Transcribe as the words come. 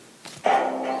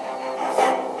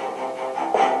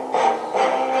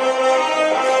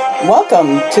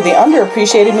Welcome to the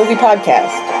Underappreciated Movie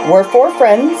Podcast, where four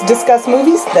friends discuss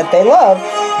movies that they love,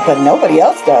 but nobody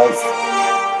else does.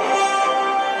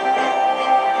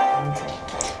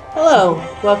 Hello,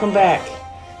 welcome back.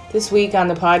 This week on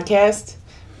the podcast,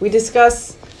 we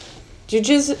discuss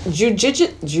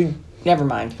never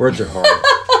mind. Words are hard.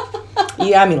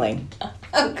 Yeah, I'm Elaine.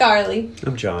 I'm Carly.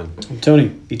 I'm John. I'm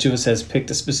Tony. Each of us has picked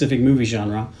a specific movie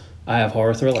genre. I have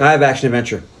horror thriller. I have action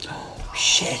adventure.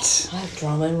 Shit. I have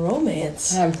drama and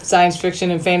romance. I have science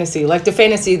fiction and fantasy. Like the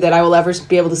fantasy that I will ever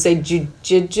be able to say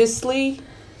judiciously.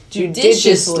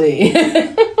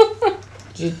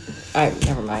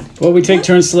 Never mind. Well, we take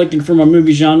turns selecting from our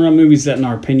movie genre movies that, in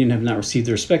our opinion, have not received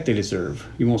the respect they deserve.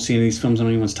 You won't see any of these films on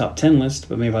anyone's top 10 list,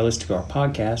 but maybe by listening to our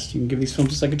podcast, you can give these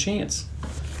films just like a chance.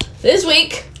 This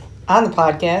week On the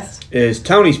podcast Is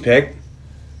Tony's pick.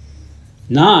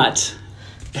 Not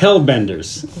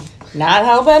Hellbenders. Not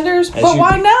Hellbenders, As but you-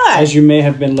 why not? As you may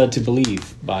have been led to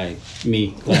believe by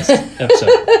me last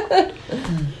episode.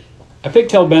 I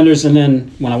picked Hellbenders, and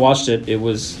then when I watched it, it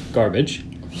was garbage.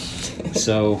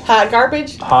 So Hot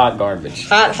garbage? hot garbage.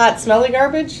 Hot, smelly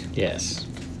garbage? Yes.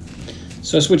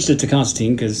 So I switched it to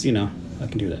Constantine because, you know, I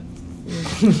can do that.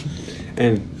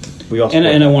 And we also...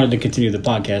 And I wanted to continue the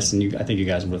podcast, and I think you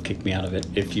guys would have kicked me out of it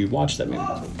if you watched that movie.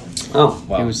 Oh,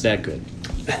 wow. It was that good.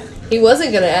 he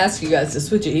wasn't going to ask you guys to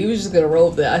switch it. He was just going to roll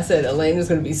with it. I said Elaine is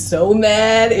going to be so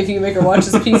mad if you make her watch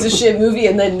this piece of shit movie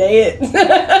and then nay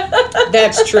it.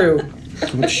 That's true.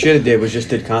 What you should have did was just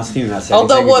did Constantine and not say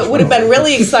Although anything, what just would have went been over.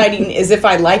 really exciting is if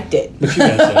I liked it. But you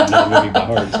guys know the movie by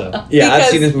heart, so Yeah, I've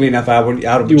because- seen this movie enough. I would you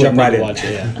jump wouldn't right need to in. watch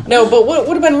it, yeah. No, but what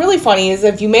would have been really funny is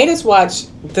if you made us watch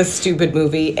the stupid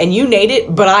movie and you nayed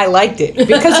it, but I liked it.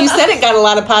 Because you said it got a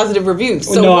lot of positive reviews.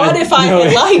 So if I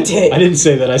had liked it? I didn't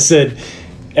say that. I said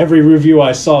every review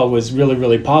I saw was really,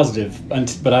 really positive,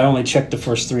 but I only checked the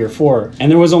first 3 or 4,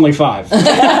 and there was only 5. So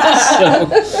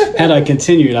had I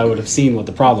continued, I would have seen what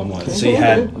the problem was. So you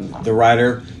had the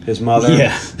writer, his mother.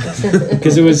 Yeah,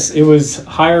 because it was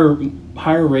higher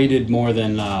rated more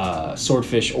than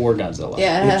Swordfish or Godzilla.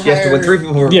 Yeah, it had Yes, higher... when 3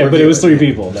 people were... Yeah, but it was 3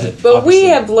 people. That But we obviously-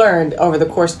 have learned over the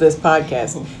course of this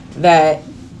podcast that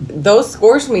those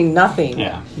scores mean nothing.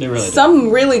 Yeah, they really do.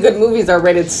 Some really good movies are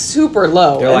rated super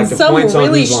low. They're like and the some points on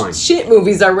really whose line. shit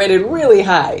movies are rated really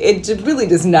high. It really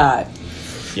does not.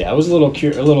 Yeah, I was a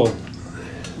little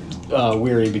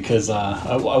weary because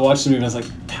I watched the movie and I was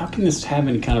like, how can this have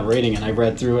any kind of rating? And I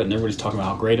read through it and everybody's talking about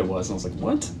how great it was. And I was like,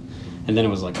 what? And then it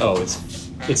was like, oh,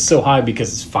 it's so high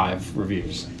because it's 5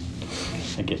 reviews.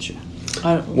 I get you.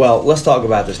 Well, let's talk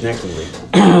about this next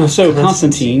movie. So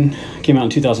Constantine came out in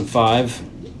 2005.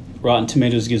 Rotten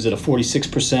Tomatoes gives it a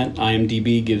 46%.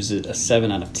 IMDb gives it a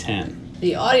 7 out of 10.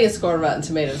 The audience score on Rotten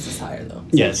Tomatoes is higher, though.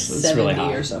 It's Yes, like it's 70 really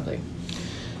high. or something.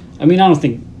 I mean, I don't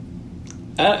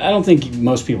think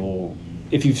most people,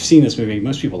 if you've seen this movie,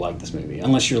 most people like this movie.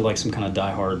 Unless you're like some kind of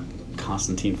diehard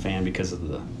Constantine fan because of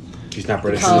the... He's not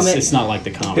British. Comic. It's not like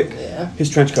the comic. Yeah. His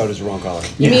trench coat is the wrong color.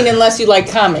 You mean unless you like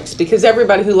comics? Because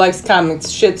everybody who likes comics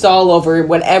shits all over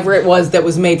whatever it was that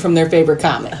was made from their favorite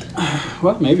comic.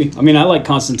 Well, maybe. I mean, I like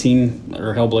Constantine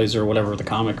or Hellblazer or whatever the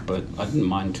comic, but I didn't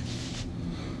mind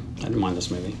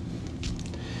this movie.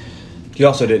 He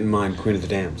also didn't mind Queen of the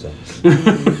Damned, so...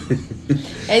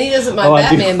 And he doesn't mind Oh, I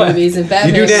do. Batman movies, and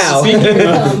Batman... You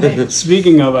do now.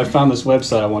 Speaking of, I found this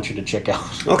website I want you to check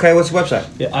out. Okay, what's the website?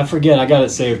 Yeah, I forget. I got it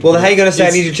saved. Well, how you going to say I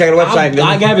need you to check out the website?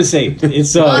 I have it saved.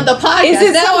 It's On the podcast. Is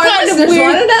it now some our kind of listeners weird-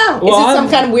 want to know. Well, Is it some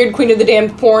kind of weird Queen of the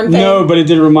Damned porn thing? No, but it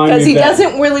did remind me Because of he that.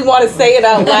 doesn't really want to say it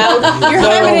out loud. You're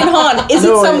hemming and hawing. Is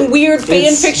No, it some weird fan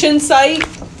it's- fiction site?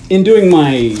 In doing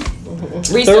my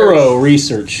Research. thorough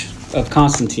research of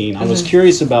Constantine, I was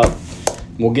curious about.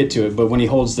 We'll get to it, but when he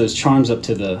holds those charms up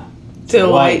to the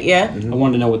light, yeah. I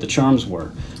wanted to know what the charms were.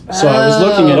 So I was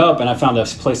looking it up, and I found a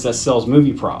place that sells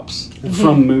movie props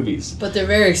from movies. But they're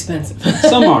very expensive.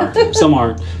 Some are, some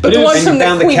aren't. But the it was- ones from the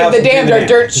found the Queen of couch the from Damned Queen are of the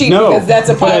dirt cheap no, because that's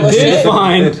a but pile I of did shit.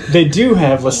 find they do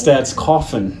have Lestat's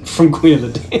coffin from Queen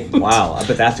of the Damned. Wow, I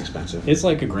bet that's expensive. It's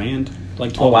like $1,000,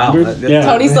 like Oh, wow. $1,200. That- Yeah.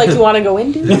 Tony's like, you want to go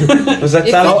into? Was that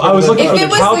If that it- I was looking If for it the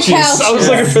was the couches. I was couches.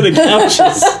 looking for the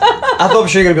couches. I thought for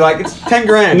sure you were going to be like, it's 10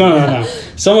 grand. No.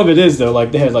 Some of it is though.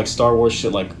 Like they had like Star Wars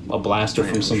shit, like a blaster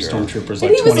from some Sure. stormtroopers, And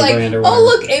like he was 20 like, grand or whatever. "Oh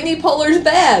look, Amy Poehler's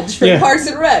badge from Yeah. Parks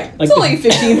and Rec. Like It's only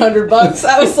 $1,500."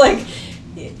 I was like,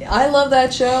 "I love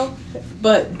that show,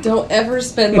 but don't ever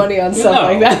spend money on something No.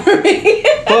 like that for me."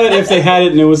 But if they had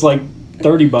it and it was like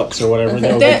 $30 or whatever,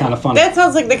 that would be kind of funny. That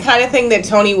sounds like the kind of thing that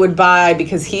Tony would buy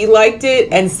because he liked it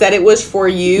and said it was for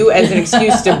you as an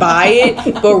excuse to buy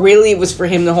it, but really it was for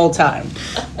him the whole time.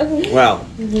 Well,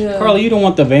 Yeah. Carly, you don't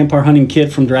want the vampire hunting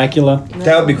kit from Dracula?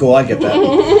 that would be cool. I'd get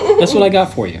that. That's what I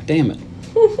got for you. Damn it.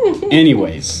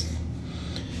 Anyways.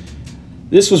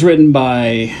 This was written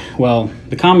by,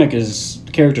 the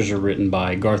characters are written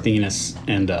by Garth Ennis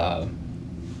and,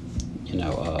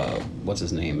 what's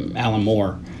his name? Alan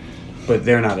Moore. But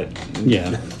they're not it. Yeah,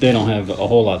 they don't have a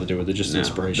whole lot to do with it, just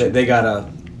inspiration. They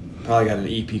probably got an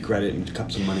EP credit and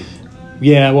cups of money.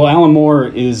 Yeah, well, Alan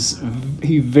Moore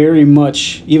he very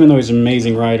much, even though he's an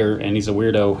amazing writer and he's a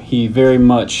weirdo, he very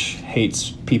much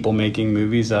hates people making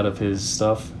movies out of his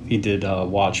stuff. He did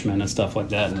Watchmen and stuff like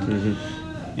that.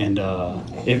 And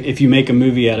if you make a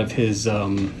movie out of his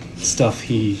stuff,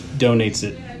 he donates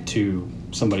it to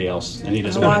somebody else, and he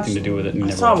doesn't have anything to do with it. And I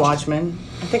saw Watchmen.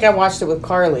 I think I watched it with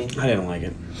Carly. I didn't like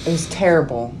it. It was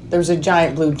terrible. There was a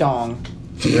giant blue dong.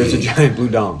 There's a giant blue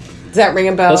dong. Does that ring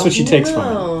a bell? That's what she takes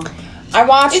from it. I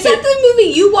watched Is that the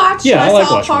movie you watched? Yeah, I like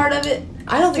saw Watchmen. part of it.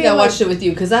 I don't think I watched it with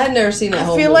you because I had never seen that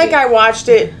whole I feel movie. like I watched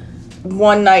it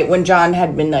one night when John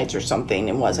had midnights or something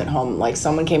and wasn't home. Like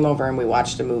someone came over and we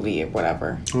watched a movie or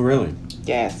whatever. Oh, really?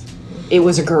 Yes. It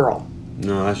was a girl.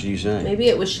 No, that's what you say. Maybe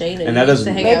it was Shayna. And that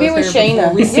doesn't- Maybe it was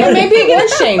Shayna. Yeah, maybe it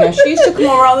was Shayna. She used to come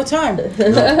over all the time.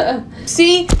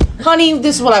 See, honey,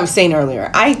 this is what I was saying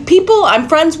earlier. People I'm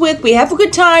friends with, we have a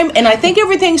good time, and I think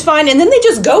everything's fine, and then they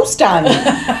just ghost on me.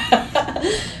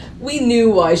 We knew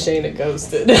why Shayna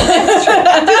ghosted. You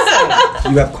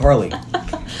have Carly.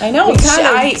 I know. We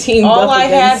kinda teamed all up I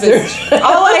have against is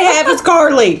all I have is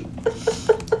Carly.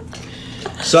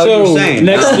 So you're saying.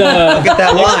 Next, look at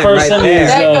that next line person right there. is,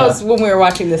 That goes when we were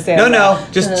watching the sale. No,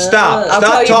 just stop. I'll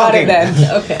Stop tell you talking. about it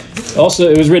then. Okay. Also,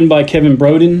 it was written by Kevin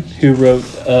Broden, who wrote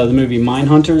the movie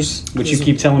Mindhunters, which you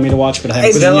keep telling me to watch, but I haven't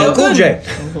Is With seen that LL yet.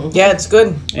 Cool J. Yeah, it's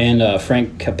good. And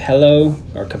Frank Capello,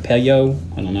 I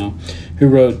don't know, who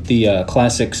wrote the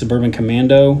classic Suburban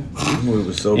Commando The movie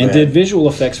was so and bad. did visual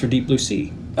effects for Deep Blue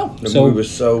Sea. Oh. The movie was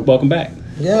so... Welcome back.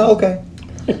 Yeah, okay.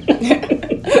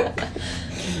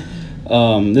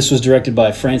 This was directed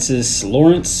by Francis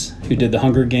Lawrence, who did The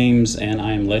Hunger Games and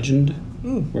I Am Legend.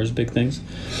 Where's Big Things?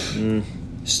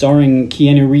 Starring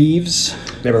Keanu Reeves.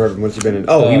 Never heard of him. What's he been in?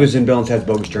 Oh, he was in Bill and Ted's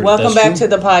Bogus Journey. Welcome That's back true. to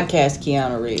the podcast,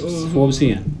 Keanu Reeves. What was he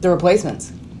in? The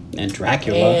Replacements. And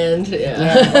Dracula. And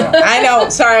yeah. I know.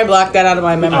 Sorry, I blocked that out of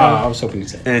my memory. I was hoping you'd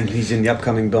say. And he's in the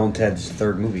upcoming Bill and Ted's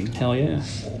third movie. Hell yeah.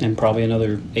 And probably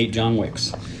another 8 John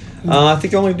Wicks. I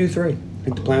think they only do 3. I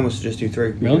think the plan was to just do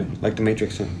 3. Really? Like The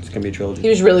Matrix. It's going to be a trilogy. He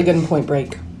was really good in Point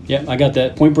Break. Yeah, I got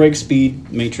that. Point Break,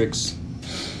 Speed, Matrix.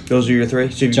 Those are your 3?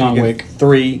 So if John you Wick. get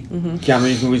 3 Keanu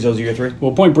Reeves movies, those are your 3?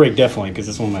 Well, Point Break definitely, because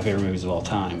it's one of my favorite movies of all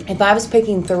time. If I was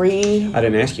picking 3, I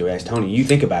didn't ask you. I asked Tony. You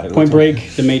think about it. Point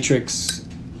Break, The Matrix.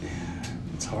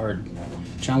 It's hard.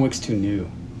 John Wick's too new.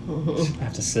 I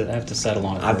have to settle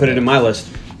on it. I put it in my list.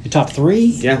 Your top 3?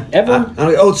 Yeah. Ever?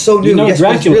 It's so new. You know yes,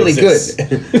 but it's Dracula really exists.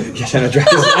 good. Yes, I know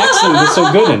Dracula. Accent was so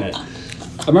good in it.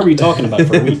 I remember you talking about it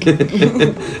for a week.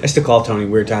 I still call Tony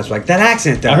weird times like, that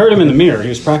accent though. I heard him in the mirror. He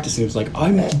was practicing. He was like,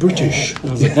 I'm British. I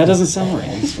was like, that doesn't sound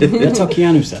right. That's how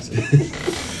Keanu says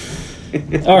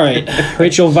it. All right.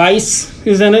 Rachel Weisz,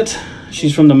 who's in it.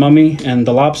 She's from The Mummy and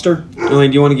The Lobster.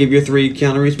 Elaine, do you want to give your 3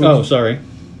 Keanu Reeves Oh, movies? sorry.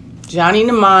 Johnny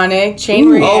Mnemonic, Chain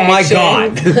Reaction. Oh my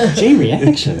god. Chain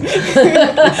reaction.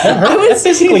 I was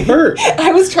physically hurt.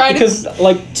 I was trying Because,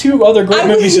 like, 2 other great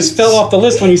movies just fell off the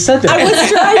list when you said that. I was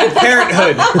trying to.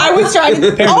 Parenthood. I was trying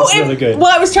to. Parenthood's really good.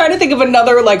 Well, I was trying to think of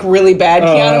another like really bad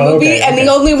Keanu movie, okay, and okay.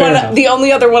 the only Fair one, enough. the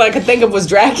only other one I could think of was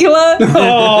Dracula.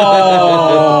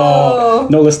 Oh.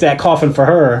 No Lestat coffin for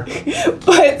her.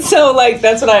 But so like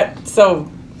that's what I. So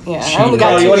yeah, I only Oh,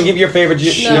 got you two. want to give your favorite?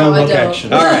 No, I okay. don't.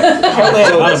 Sure. All right. I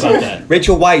forgot about that.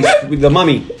 Rachel Weisz, with The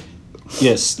Mummy.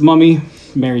 Yes, The Mummy,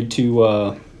 married to,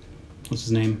 what's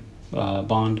his name?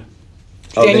 Bond.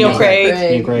 Daniel Craig.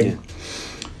 Daniel Craig.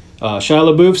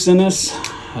 Shia LaBeouf's in this.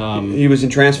 He was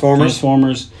in Transformers.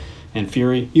 Transformers and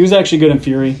Fury. He was actually good in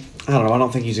Fury. I don't know. I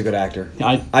don't think he's a good actor.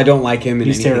 I I don't like him in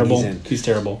He's anything terrible. he's in. He's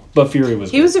terrible. But Fury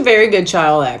was He good. was a very good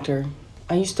child actor.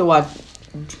 I used to watch.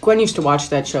 Gwen used to watch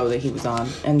that show that he was on,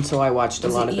 and so I watched a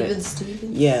lot of Even it.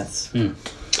 Stevens? Yes,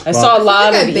 I saw a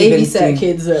lot I of babysat Even Stevens.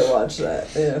 kids that watch that.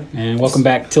 Yeah. And welcome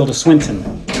back, Tilda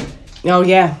Swinton. Oh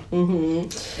yeah,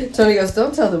 Tony goes,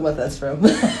 don't tell them what that's from.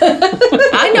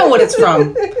 I know what it's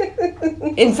from.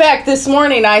 In fact, this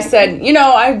morning I said, you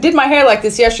know, I did my hair like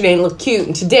this yesterday and it looked cute,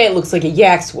 and today it looks like a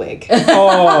yak's wig.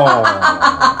 Oh.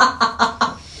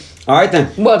 All right,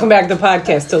 then. Welcome back to the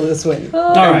podcast, till this win.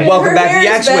 All right. Welcome Her back to hair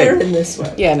the is better X-Wing. in this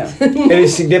one. Yeah, no. It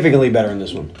is significantly better in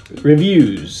this one.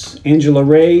 Reviews. Angela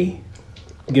Ray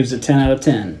gives it 10 out of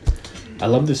 10. I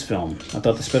love this film. I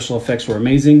thought the special effects were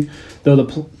amazing, though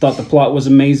thought the plot was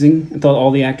amazing, and thought all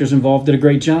the actors involved did a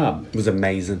great job. It was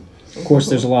amazing. Of course,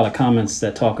 there's a lot of comments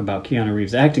that talk about Keanu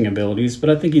Reeves' acting abilities, but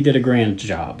I think he did a grand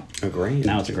job. A grand.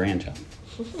 Now it's a grand job.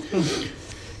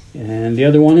 And the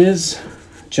other one is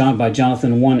by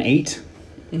Jonathan 1-8.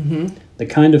 The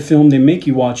kind of film they make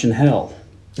you watch in hell.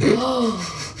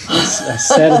 I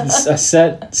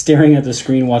sat staring at the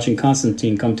screen watching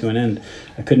Constantine come to an end.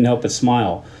 I couldn't help but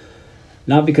smile.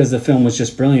 Not because the film was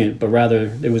just brilliant, but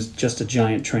rather it was just a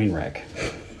giant train wreck.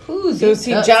 Ooh, So is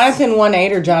he Jonathan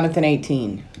 1-8 or Jonathan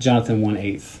 18? Jonathan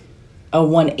 1/8. Oh,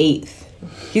 1/8.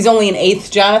 He's only an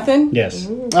eighth Jonathan? Yes.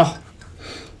 Oh,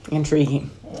 intriguing.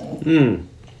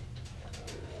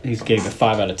 He gave it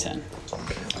 5 out of 10.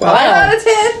 5 out of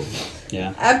 10?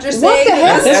 Yeah. After saying the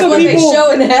heck? that's what they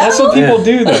show in hell? That's what people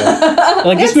do, though.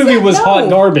 Like, this movie was no. hot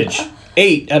garbage.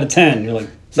 8 out of 10. You're like,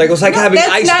 It's like having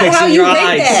That's ice not picks how in you your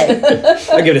rate eyes. that.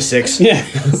 I give it a 6. yeah.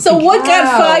 So what got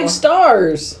Wow. 5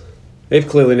 stars? They've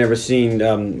clearly never seen,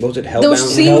 what was it, Hellbound? The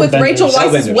scene with Hellbenders. Rachel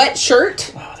Weisz's Hellbenders. wet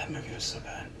shirt? Oh, that movie was so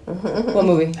bad. What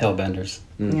movie? Hellbenders.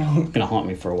 No. It's gonna haunt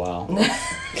me for a while.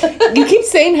 You keep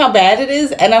saying how bad it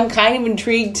is, and I'm kind of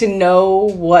intrigued to know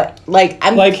what. Like,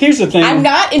 here's the thing. I'm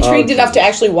not intrigued enough to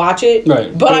actually watch it,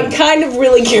 Right. but I'm kind of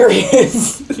really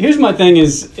curious. Here's my thing: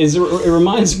 is it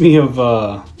reminds me of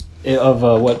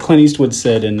what Clint Eastwood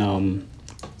said in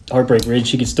Heartbreak Ridge.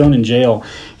 He gets thrown in jail,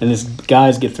 and this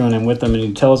guys get thrown in with him, and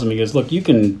he tells him, he goes, "Look, you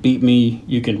can beat me,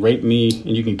 you can rape me,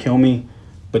 and you can kill me,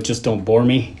 but just don't bore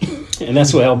me." And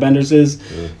that's what Hellbenders is.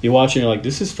 Yeah. You watch it, and you're like,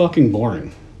 this is fucking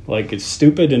boring. Like, it's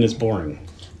stupid and it's boring.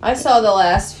 I saw the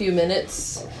last few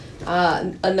minutes,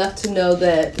 enough to know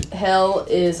that hell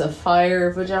is a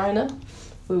fire vagina.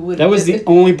 That was the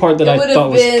only part that I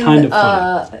thought was kind of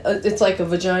funny. It's like a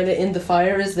vagina in the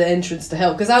fire is the entrance to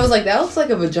hell. Because I was like, that looks like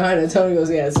a vagina. Tony goes,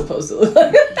 yeah, it's supposed to look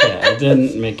like it. Yeah, it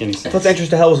didn't make any sense. I thought the entrance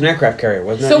to hell was an aircraft carrier,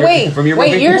 wasn't So that? From your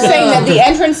movie? you're saying that the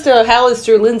entrance to hell is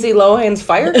through Lindsay Lohan's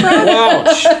firecraft?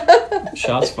 Ouch!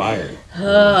 Shots fired.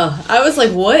 I was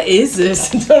like, what is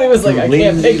this? And Tony was like, I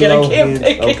can't pick it. I can't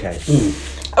pick it. Okay.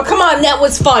 Oh, come on, that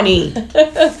was funny.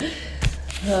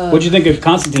 What'd you think of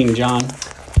Constantine, John?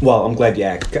 Well, I'm glad you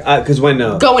asked. Because when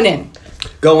Going in.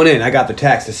 I got the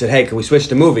text that said, hey, can we switch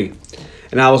the movie?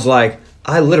 And I was like,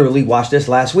 I literally watched this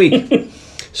last week.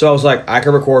 So I was like, I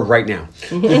can record right now.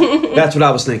 That's what I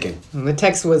was thinking. The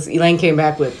text was, Elaine came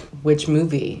back with, which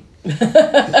movie?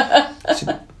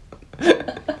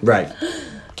 Right.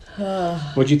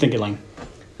 What'd you think, Elaine?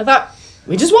 I thought,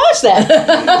 we just watched that.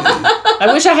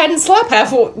 I wish I hadn't slept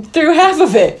through half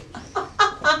of it.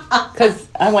 Because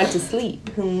I went to sleep.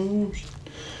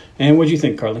 And what'd you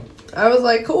think, Carly? I was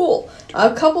like, cool.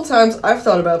 A couple times I've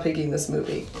thought about picking this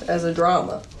movie as a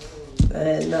drama.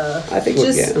 And I think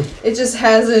it just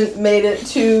hasn't made it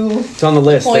to it's on the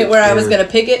list. point where I was going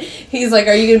to pick it. He's like,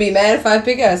 are you going to be mad if I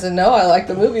pick it? I said, no, I like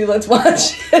the movie. Let's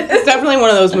watch it. It's definitely one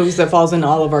of those movies that falls in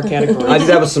all of our categories. I do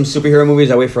that with some superhero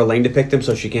movies. I wait for Elaine to pick them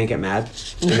so she can't get mad.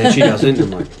 And then she doesn't.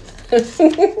 I'm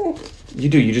like, you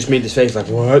do. You just made this face like,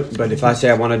 what? But if I say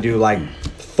I want to do like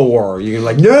Thor, you're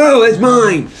going to be like, no, it's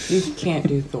mine. You can't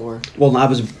do Thor. Well, that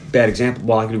was a bad example.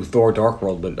 Well, I can do Thor Dark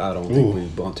World, but I don't think we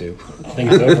want to. I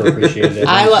think it's overappreciated.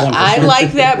 I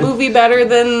like that movie better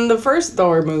than the first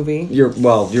Thor movie. You're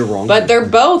wrong. But they're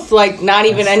both like not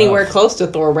even That's anywhere tough. close to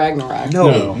Thor Ragnarok.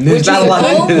 No. Which is not a lot.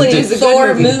 the only It's a good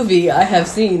Thor movie. movie I have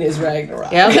seen is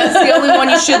Ragnarok. Yeah, that's the only one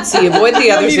you should see. Avoid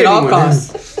the others need at all anyone.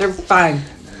 costs. They're fine.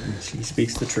 She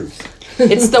speaks the truth.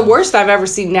 It's the worst I've ever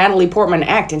seen Natalie Portman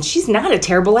act, and she's not a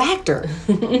terrible actor.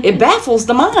 It baffles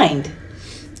the mind.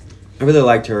 I really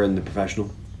liked her in The Professional.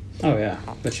 Oh, yeah.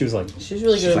 But she was like She's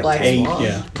really good She's at like Black 8, Swan.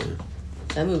 yeah.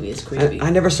 That movie is creepy.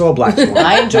 I never saw Black Swan.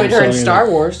 I enjoyed her in Sorry, Star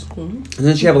Wars.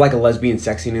 Doesn't she have like a lesbian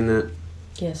sex scene in that?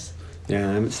 Yes.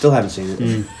 Yeah, I still haven't seen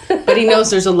it. But he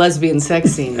knows there's a lesbian sex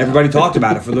scene. Everybody talked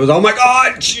about it. For those, oh my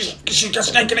god, she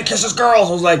gets naked and kisses girls.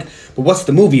 I was like, but what's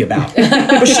the movie about?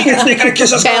 But she gets naked and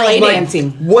kisses girls. Ballet I'm like,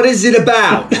 dancing. what is it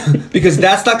about? Because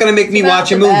that's not going to make me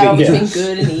watch a Battle movie. between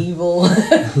good and evil.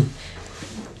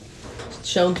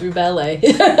 Shown through ballet. I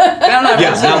don't know.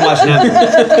 Yeah, now I'm watching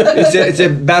that. It's a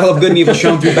battle of good and evil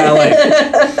shown through ballet.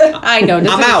 I know. I'm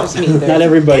out. Not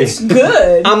everybody.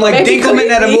 Good. I'm like Maybe Dinkelman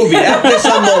at a movie. F this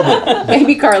on mobile.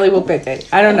 Maybe Carly will pick it.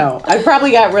 I don't know. I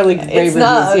probably got really great It's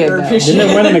not reviews. Yeah, no. underappreciated. Didn't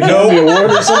it win an Academy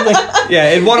Award or something? Yeah,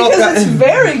 it won all Because it's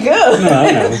very good. No,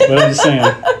 I know. But I'm just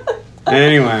saying.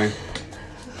 Anyway.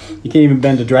 You can't even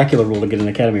bend the Dracula rule to get an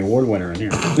Academy Award winner in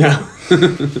here. Yeah.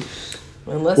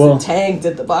 Unless Well- it tanked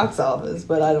at the box office,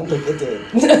 but I don't think it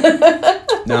did.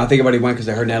 No, I think everybody went because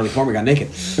they heard Natalie Portman got naked.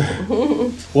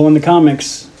 Well, in the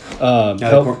comics,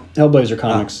 Por- Hellblazer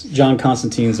comics, John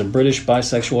Constantine's a British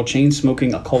bisexual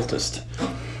chain-smoking occultist.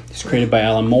 He's created by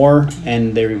Alan Moore,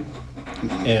 and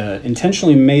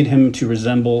intentionally made him to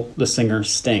resemble the singer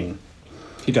Sting.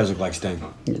 He does look like Sting.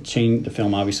 The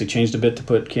film obviously changed a bit to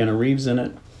put Keanu Reeves in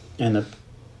it, and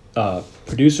the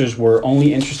producers were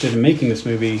only interested in making this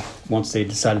movie once they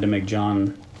decided to make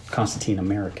John Constantine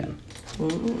American.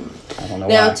 I don't know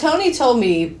Now, why. Tony told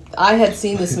me I had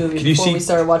seen this movie before we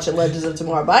started watching Legends of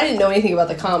Tomorrow, but I didn't know anything about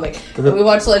the comic. When we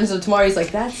watched Legends of Tomorrow, he's like,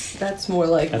 that's more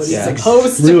like what he's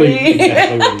supposed to really be.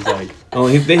 exactly what he's like. Oh,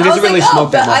 he I doesn't was really like,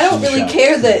 smoke that much. I don't in the really show.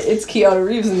 care that it's Keanu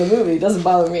Reeves in the movie. It doesn't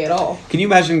bother me at all. Can you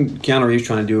imagine Keanu Reeves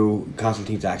trying to do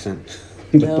Constantine's accent?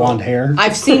 With blonde hair.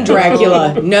 I've seen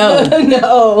Dracula. No.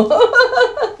 No.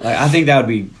 Like, I think that would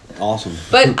be awesome.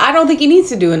 But I don't think he needs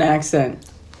to do an accent.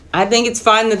 I think it's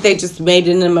fine that they just made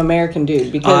him an American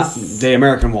dude because The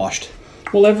American washed.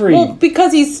 Well,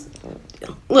 because he's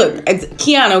it's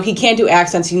Keanu. He can't do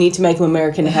accents. You need to make him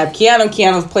American to have Keanu.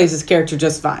 Keanu plays his character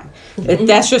just fine.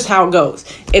 That's just how it goes.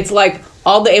 It's like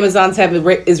all the Amazons have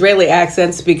Israeli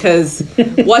accents because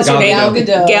what's her name?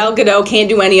 Gal Gadot can't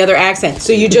do any other accent.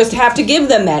 So you just have to give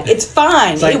them that. It's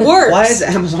fine. It's like, it works. Why does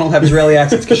Amazon have Israeli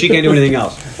accents? Because she can't do anything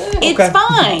else. It's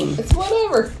fine. It's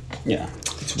whatever. yeah.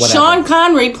 It's whatever. Sean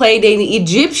Connery played an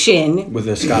Egyptian With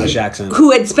a Scottish accent.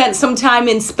 who had spent some time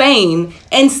in Spain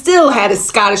and still had a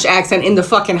Scottish accent in the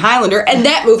fucking Highlander, and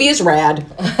that movie is rad.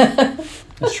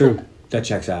 That's true. That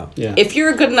checks out. Yeah. If you're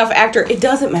a good enough actor, it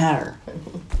doesn't matter.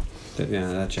 Yeah,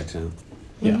 that checks out.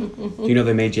 Yeah. Do you know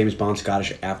they made James Bond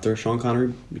Scottish after Sean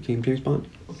Connery became James Bond?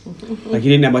 Like, he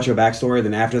didn't have much of a backstory.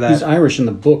 Then after that... He's Irish in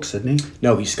the books, isn't he?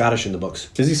 No, he's Scottish in the books.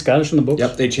 Is he Scottish in the books?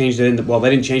 Yep, they changed it in the... Well, they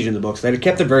didn't change it in the books. They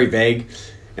kept it very vague.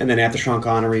 And then after Sean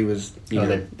Connery was...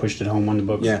 They pushed it home on the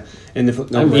books? Yeah. And I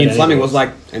read Ian any Fleming books. was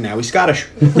like, and now he's Scottish.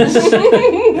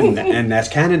 and that's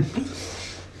canon.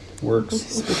 Works.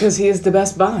 It's because he is the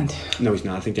best Bond. No, he's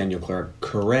not. I think Daniel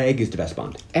Craig is the best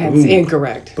Bond. That's Ooh.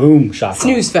 incorrect. Boom shot.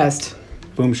 Snooze fest.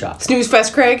 Boom shot. Snooze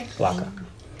fest, Craig. Blocka.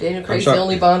 Daniel Craig's sorry. the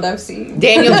only Bond I've seen.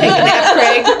 Daniel, take a nap,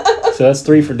 Craig. So that's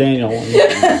 3 for Daniel.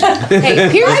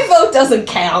 Hey, My vote doesn't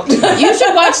count. you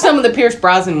should watch some of the Pierce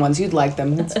Brosnan ones. You'd like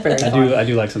them. It's very fun. I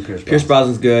do like some Pierce Pierce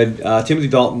Brosnan. Brosnan's good. Timothy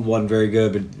Dalton wasn't very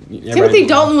good, but... Timothy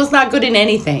Dalton was not good in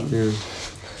anything. Yeah.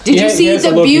 Did you see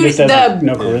the no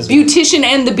charisma. Beautician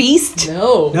and the Beast?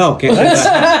 No. No, can't say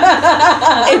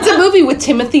that. It's a movie with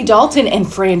Timothy Dalton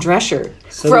and Fran Drescher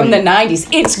from the 90s.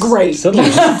 It's great. Suddenly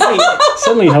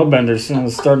Hellbender's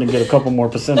starting to get a couple more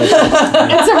percentage.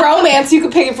 It's a romance. You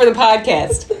could pick it for the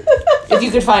podcast. If you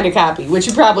could find a copy, which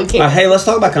you probably can't. Hey, let's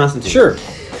talk about Constantine. Sure.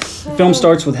 The film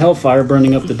starts with Hellfire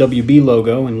burning up the WB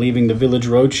logo and leaving the Village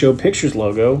Roadshow Pictures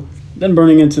logo, then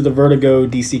burning into the Vertigo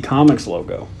DC Comics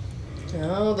logo.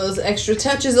 Oh, those extra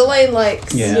touches Elaine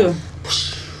likes. Yeah.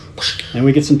 And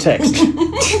we get some text.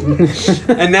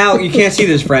 And now, you can't see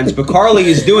this, friends, but Carly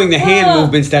is doing the hand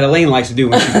movements that Elaine likes to do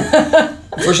when she...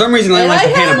 For some reason, Elaine And likes I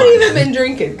to haven't pantomime. even been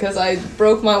drinking because I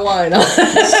broke my wine.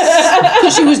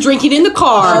 Because she was drinking in the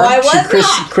car. I was not.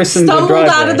 Christened the Stumbled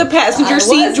driveway. out of the passenger I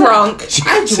seat was drunk.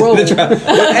 I drove. You drove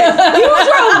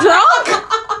drunk?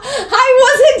 I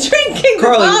wasn't drinking. The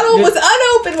Carly, bottle was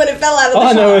unopened when it fell out of All the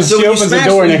I know car. is So she you opens the smashed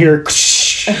door and it. I hear,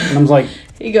 and I'm like,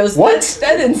 He goes, What?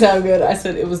 That didn't sound good. I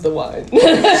said, it was the wine.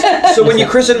 So when you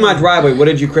christened my driveway, what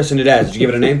did you christen it as? Did you give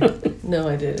it a name? No,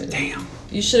 I didn't. Damn.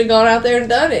 You should have gone out there and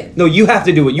done it. No, you have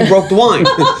to do it. You broke the wine.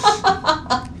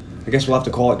 I guess we'll have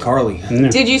to call it Carly.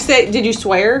 Did you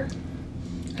swear?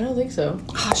 I don't think so.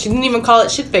 Oh, she didn't even call it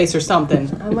shitface or something.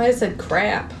 I might have said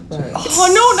crap. But Oh,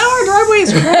 no, our driveway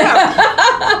is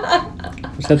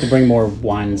crap. just have to bring more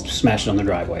wine and smash it on the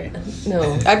driveway.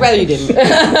 no. I'd rather you didn't.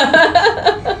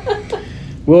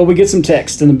 Well, we get some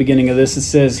text in the beginning of this. It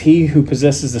says, "He who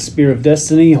possesses the Spear of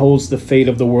Destiny holds the fate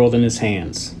of the world in his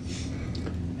hands."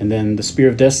 And then the Spear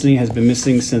of Destiny has been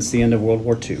missing since the end of World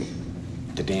War II.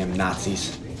 The damn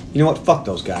Nazis. You know what? Fuck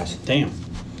those guys. Damn.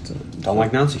 Don't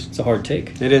like Nazis. It's a hard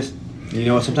take. It is. You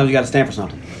know what? Sometimes you got to stand for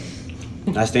something.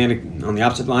 I stand on the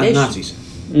opposite line of Nazis.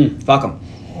 Fuck them.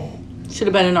 Should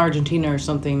have been in Argentina or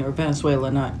something, or Venezuela,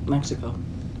 not Mexico.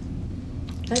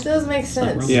 That does make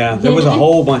sense. Yeah, there was a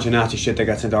whole bunch of Nazi shit that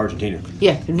got sent to Argentina.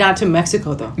 Yeah, not to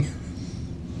Mexico, though.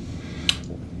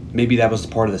 Maybe that was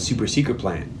part of the super secret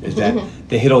plan, is that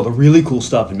they hid all the really cool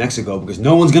stuff in Mexico because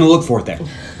no one's going to look for it there.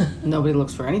 Nobody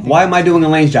looks for anything. Why am I doing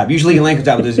Elaine's job? Usually Elaine comes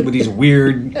out with these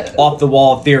weird,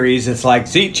 off-the-wall theories. It's like,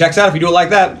 see, checks out if you do it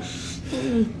like that.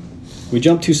 We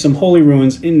jump to some holy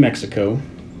ruins in Mexico.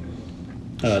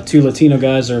 Two Latino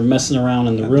guys are messing around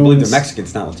in the I believe ruins. they're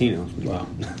Mexicans, not Latinos. Wow.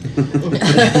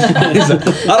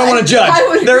 I don't want to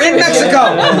judge. They're in Mexico.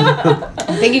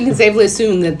 I think you can safely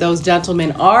assume that those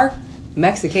gentlemen are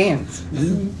Mexicans.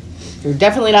 They're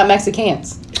definitely not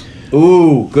Mexicans.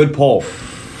 Ooh, good poll.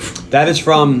 That is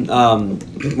from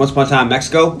Once Upon a Time in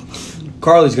Mexico.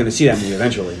 Carly's going to see that movie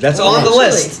eventually. That's on the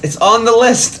list. It's on the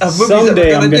list of movies.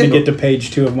 Someday I'm going to get to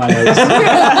page 2 of my notes.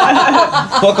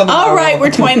 All right, we're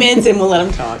 20 minutes in. We'll let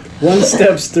him talk. One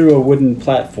steps through a wooden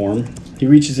platform. He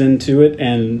reaches into it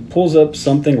and pulls up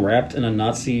something wrapped in a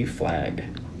Nazi flag.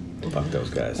 Fuck those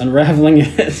guys. Unraveling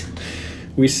it,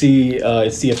 we see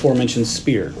it's the aforementioned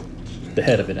spear. The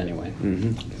head of it, anyway.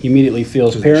 Mm-hmm. He immediately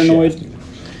feels paranoid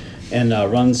and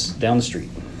runs down the street.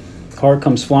 Car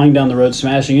comes flying down the road,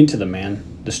 smashing into the man,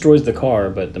 destroys the car,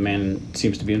 but the man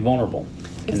seems to be invulnerable.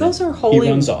 If those are holy,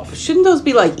 he runs off. Shouldn't those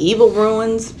be like evil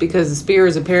ruins? Because the spear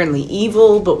is apparently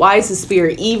evil, but why is the spear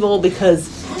evil? Because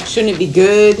shouldn't it be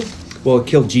good? Well, it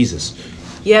killed Jesus.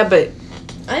 Yeah, but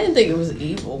I didn't think it was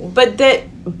evil. But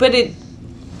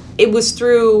it was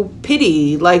through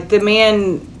pity. Like the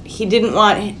man, he didn't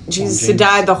want Jesus to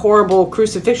die the horrible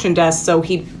crucifixion death, so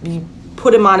he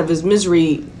put him out of his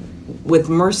misery with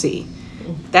mercy.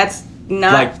 That's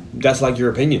not that's like your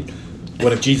opinion.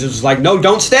 What if Jesus was like, no,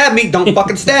 don't stab me, don't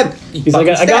fucking stab me. He's like,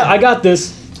 I got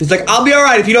this. He's like, I'll be all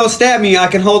right if you don't stab me.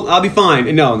 I'll be fine.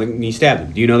 And no, and he stabbed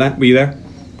him. Do you know that? Were you there?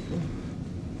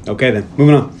 Okay, then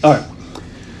moving on. All right.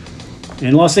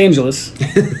 In Los Angeles,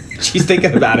 she's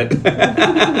thinking about it.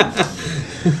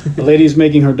 The lady's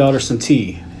making her daughter some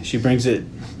tea. She brings it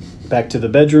back to the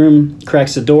bedroom,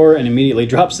 cracks the door, and immediately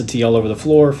drops the tea all over the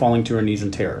floor, falling to her knees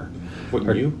in terror.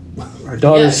 Wouldn't you? Her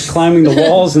daughter's climbing the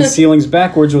walls and ceilings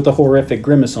backwards with a horrific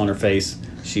grimace on her face.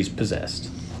 She's possessed.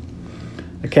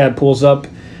 A cab pulls up,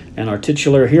 and our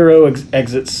titular hero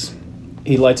exits.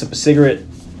 He lights up a cigarette.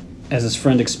 As his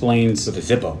friend explains, with a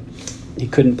Zippo, he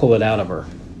couldn't pull it out of her.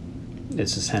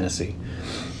 It's his Hennessy.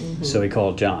 Mm-hmm. So he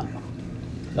called John.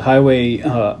 The hallway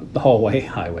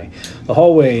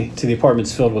to the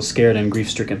apartment's filled with scared and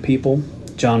grief-stricken people.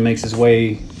 John makes his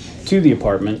way to the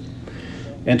apartment,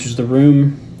 enters the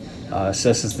room,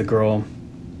 assesses the girl,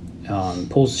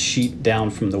 pulls the sheet down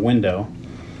from the window,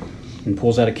 and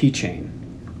pulls out a keychain.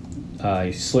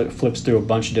 He flips through a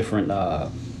bunch of different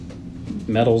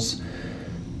medals,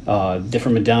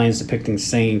 different medallions depicting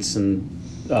saints and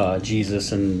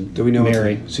Jesus and do we know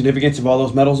Mary. what the significance of all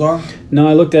those medals are? No,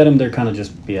 I looked at them. They're kind of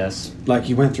just BS. Like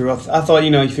you went through. I thought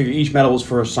you figure each medal was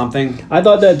for something. I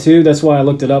thought that too. That's why I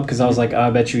looked it up because I was like, I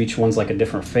bet you each one's like a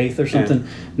different faith or something. Yeah.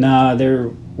 Nah,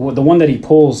 the one that he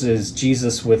pulls is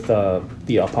Jesus with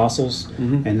the apostles,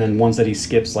 and then ones that he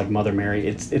skips like Mother Mary.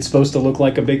 It's supposed to look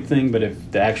like a big thing, but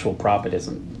if the actual prop, it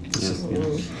isn't.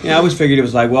 Yeah, I always figured it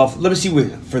was like, well, let me see.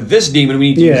 For this demon, we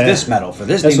need to use this medal. For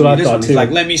this demon, we need this one. It's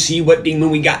like, let me see what demon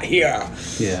we got here.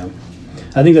 Yeah,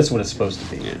 I think that's what it's supposed to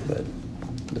be. Yeah. But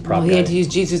the prop. Well, he had to use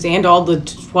Jesus and all the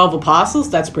 12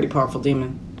 apostles. That's a pretty powerful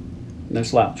demon. No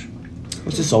slouch.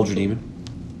 What's a soldier demon?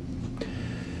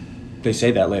 They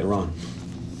say that later on.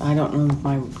 I don't know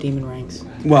my demon ranks.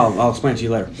 Well, I'll explain it to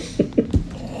you later.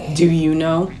 Do you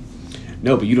know?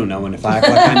 No, but you don't know. And if I act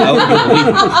like I know, you'll believe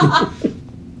it.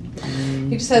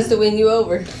 He just has to win you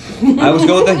over. I was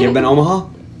going with that. You ever been to Omaha?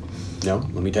 No.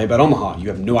 Let me tell you about Omaha. You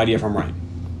have no idea if I'm right.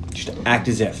 Just act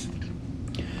as if.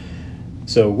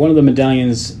 So one of the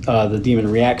medallions the demon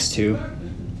reacts to,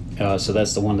 so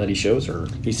that's the one that he shows her.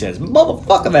 He says,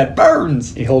 motherfucker, that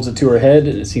burns. He holds it to her head,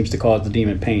 and it seems to cause the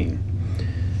demon pain.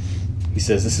 He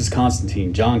says, this is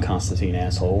Constantine, John Constantine,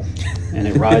 asshole. And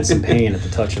it writhes in pain at the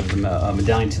touch of the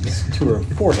medallion to her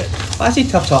forehead. Why is he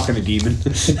tough talking to demon?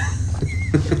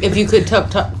 If you could tough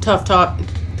talk.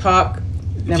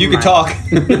 If you could talk.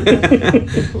 I'm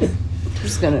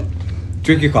just gonna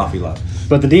drink your coffee, love.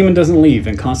 But the demon doesn't leave,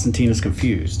 and Constantine is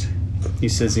confused. He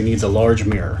says he needs a large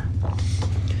mirror.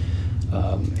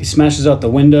 He smashes out the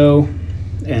window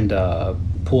and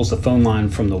pulls the phone line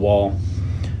from the wall.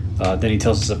 Then he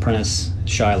tells his apprentice,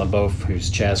 Shia LaBeouf,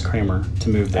 who's Chaz Kramer, to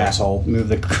move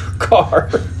the car.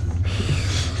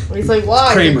 He's like,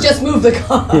 why? Kramer. Just move the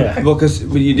car. Yeah. Well, because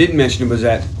what you didn't mention was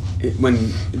that when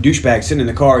douchebag sitting in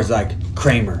the car is like,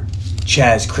 Kramer,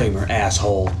 Chaz Kramer,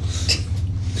 asshole.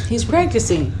 He's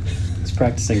practicing. He's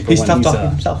practicing for he's when tough he's talking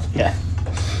himself. Yeah.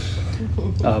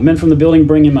 Men from the building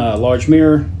bring him a large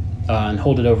mirror and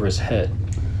hold it over his head.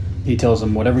 He tells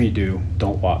them, whatever you do,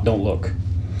 don't look.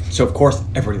 So, of course,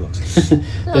 everybody looks. Just the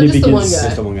one guy.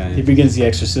 Just the one guy. Yeah. He begins the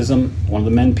exorcism. One of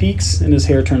the men peeks, and his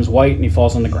hair turns white, and he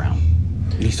falls on the ground.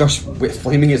 And he starts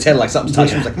flaming his head like something's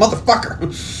touching him. He's like, motherfucker.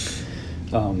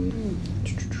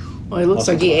 Well, it looks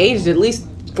like he aged at least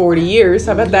 40 years.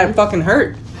 How about that fucking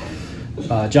hurt?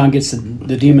 John gets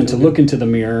the demon to look into the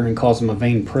mirror and calls him a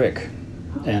vain prick.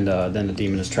 And then the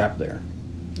demon is trapped there.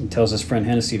 He tells his friend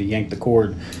Hennessy to yank the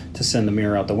cord to send the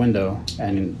mirror out the window,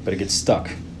 but it gets stuck.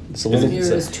 It's a little. The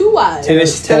mirror is too wide. And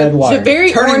It's tad wide. It's a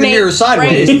very turning the ornate mirror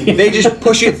sideways. frame. They just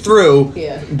push it through,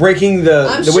 breaking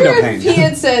the window pane. If he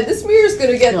had said this mirror's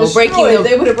going to get destroyed, breaking the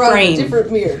they would have brought frame. a different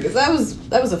mirror because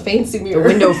that was a fancy mirror. The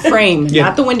window frame, Yeah.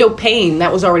 not the window pane.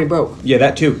 That was already broke. Yeah,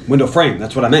 that too. Window frame.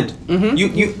 That's what I meant. Mm-hmm.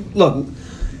 You look.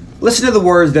 Listen to the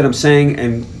words that I'm saying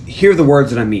and hear the words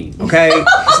that I mean. Okay.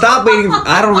 Stop waiting.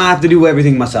 I don't have to do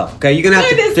everything myself. Okay. You're gonna have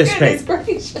to participate.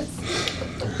 Goodness gracious.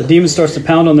 The demon starts to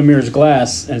pound on the mirror's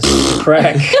glass and starts to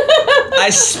crack. I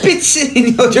spits it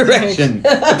in your direction.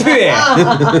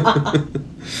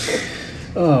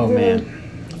 Oh man.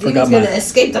 Demon's going to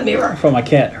escape the mirror. From my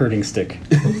cat herding stick.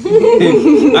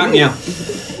 Meow.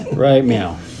 Right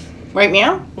meow. Right,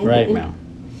 meow? Right meow.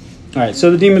 Alright,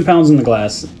 so the demon pounds on the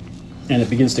glass and it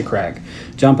begins to crack.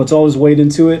 John puts all his weight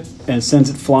into it and sends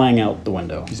it flying out the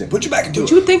window. He said, "Put your back into it."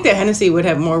 You would think that Hennessy would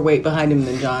have more weight behind him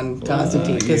than John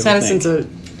Constantine, because you would Hennessy's a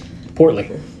Portly.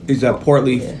 He's a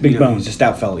portly, Big boned. He's a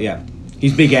stout fella. Yeah,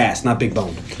 he's big ass, not big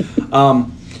boned.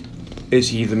 Is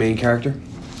he the main character?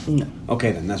 no.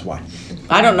 Okay, then that's why.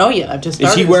 I don't know yet. I've just Is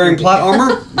started he this wearing movie. plot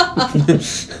armor?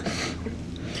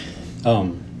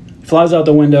 Flies out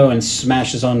the window and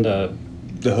smashes on the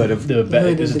The hood of the back.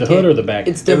 hood Is of it the the hood kid. or the back?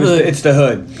 It's the hood. It's the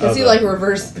hood. Does he like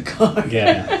reverse the car?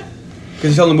 Yeah. Because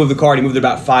he's telling him to move the car. And he moved it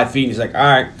about 5 feet. And he's like, "All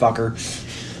right, fucker."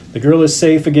 The girl is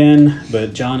safe again,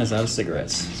 but John is out of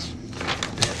cigarettes.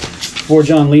 Before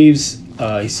John leaves,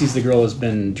 he sees the girl has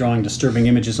been drawing disturbing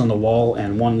images on the wall,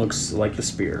 and one looks like the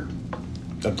spear.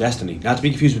 Of Destiny, not to be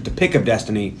confused with the Pick of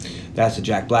Destiny. That's a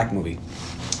Jack Black movie.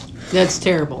 That's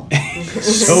terrible.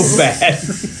 So bad.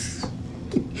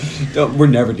 We're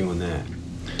never doing that.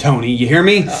 Tony, you hear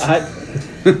me?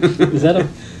 Is that a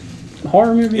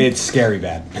horror movie? It's scary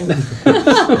bad.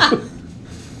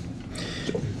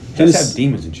 Just have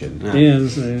demons and shit. Nah.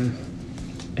 Yeah.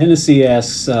 Hennessy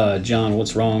asks John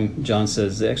what's wrong. John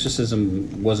says the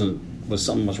exorcism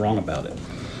something was wrong about it.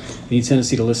 He needs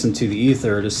Hennessy to listen to the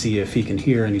ether to see if he can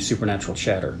hear any supernatural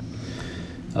chatter.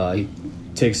 He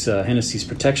takes Hennessy's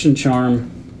protection charm,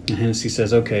 and Hennessy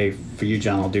says, "Okay, for you,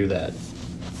 John, I'll do that."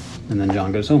 And then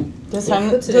John goes home. Does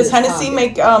puts it in his Hennessy pocket.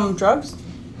 make drugs?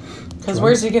 Because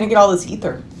where's he going to get all this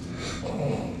ether?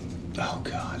 Oh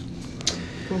God.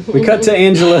 We cut to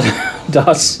Angela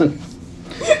Dawson.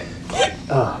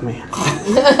 Oh man,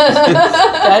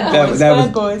 Bad boys, that was-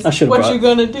 bad boys. I should've What brought- you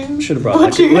gonna do? should've brought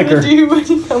What you liquor. gonna do when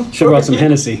you come should have brought some for me?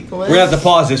 Hennessy. We're gonna have to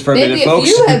pause this for a Maybe minute, if folks.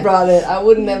 you had brought it, I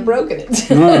wouldn't have broken it. Folks,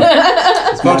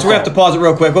 we're gonna have to pause it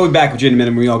real quick. We'll be back with you in a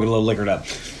minute when we all get a little liquored up.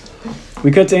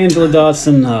 We cut to Angela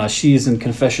Dawson. She's in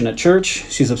confession at church.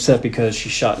 She's upset because she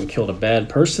shot and killed a bad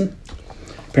person.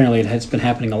 Apparently, it has been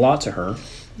happening a lot to her,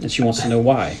 and she wants to know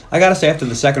why. I gotta say, after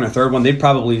the second or third one, they'd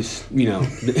probably,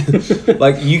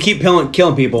 like, you keep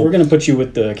killing people. We're going to put you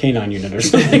with the canine unit or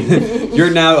something.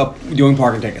 You're now doing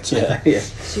parking tickets. yeah.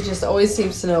 She just always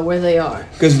seems to know where they are.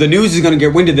 Because the news is gonna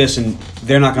get wind of this, and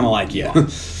they're not gonna like you.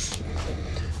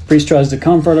 Priest tries to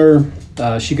comfort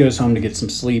her. She goes home to get some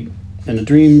sleep. In a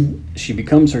dream, she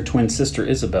becomes her twin sister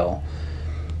Isabel,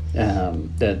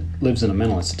 that lives in a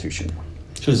mental institution.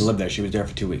 She doesn't live there. She was there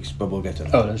for 2 weeks, but we'll get to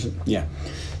that. Oh, does it? Yeah.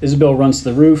 Isabel runs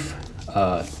to the roof,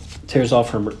 tears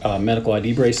off her medical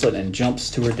ID bracelet, and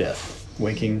jumps to her death,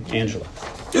 waking Angela.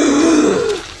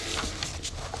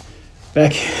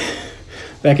 Back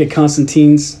at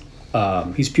Constantine's,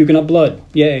 he's puking up blood.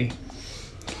 Yay.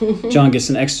 John gets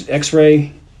an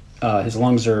X-ray. His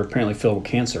lungs are apparently filled with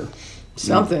cancer.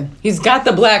 Something. He's got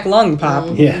the black lung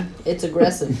pop. Yeah. It's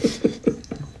aggressive.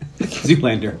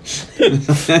 Zoolander.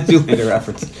 Zoolander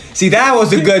reference. See, that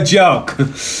was a good joke.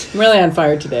 I'm really on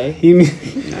fire today. He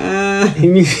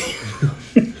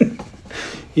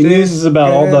muses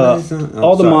about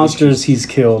all the monsters he's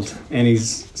killed, and he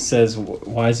says,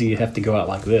 "Why does he have to go out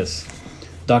like this?"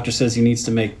 Doctor says he needs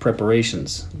to make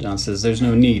preparations. John says there's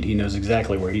no need. He knows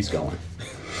exactly where he's going.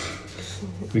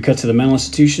 We cut to the mental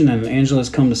institution, and Angela's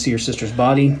come to see her sister's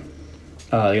body.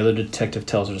 The other detective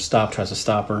tells her to stop, tries to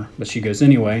stop her, but she goes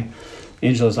anyway.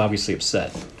 Angela's obviously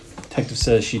upset. Detective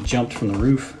says she jumped from the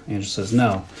roof. Angela says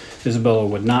no. Isabella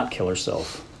would not kill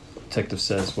herself. Detective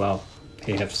says, well,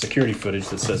 he have security footage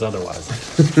that says otherwise.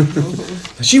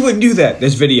 She wouldn't do that.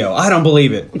 This video. I don't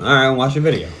believe it. All right, I'll watch the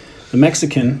video. The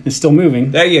Mexican is still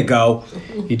moving. There you go.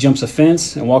 He jumps a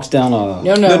fence and walks down a...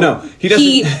 No. He doesn't.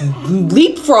 He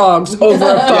leapfrogs over a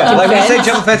fucking Yeah, like when you say fence.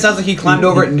 jump a fence, sounds like he climbed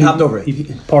over it and hopped over it. He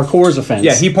parkours a fence.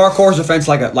 Yeah, he parkours a fence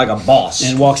like a boss.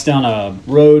 and walks down a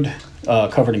road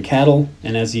covered in cattle,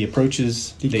 and as he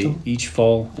approaches, they each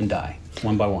fall and die,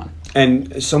 one by one.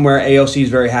 And somewhere AOC is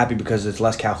very happy because it's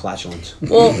less cow flatulence.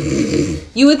 Well,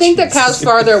 you would think that cows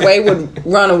farther away would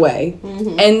run away.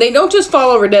 And they don't just fall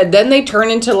over dead. Then they turn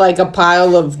into like a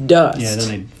pile of dust. Yeah, then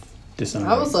they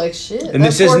disintegrate. I was like, shit. And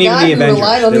this isn't even the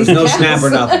Avengers. There was no snap or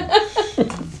nothing.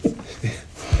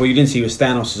 What you didn't see was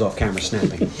Thanos is off camera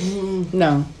snapping.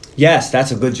 No. Yes,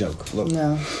 that's a good joke. Look.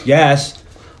 No. Yes.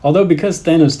 Although because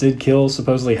Thanos did kill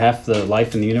supposedly half the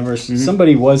life in the universe,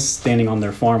 somebody was standing on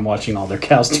their farm watching all their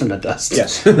cows turn to dust.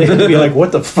 Yes. They'd be like,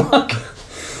 what the fuck?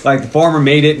 Like the farmer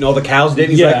made it and all the cows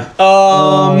did. He's Yeah.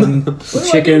 like,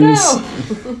 Chickens,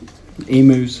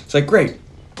 emus. It's like, great.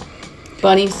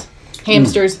 Bunnies.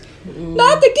 Hamsters.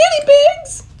 Not the guinea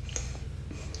pigs!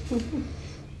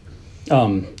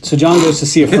 So John goes to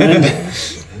see a friend.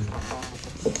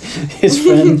 His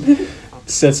friend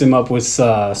sets him up with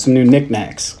some new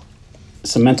knickknacks.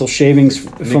 Some mental shavings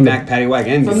from Knick-knack, paddywhack,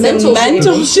 and From mental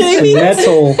shavings.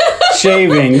 metal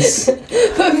shavings from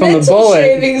the Mental bullet.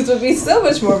 shavings would be so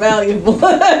much more valuable.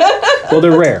 Well,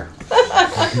 they're rare.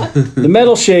 The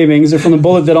metal shavings are from the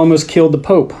bullet that almost killed the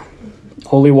Pope.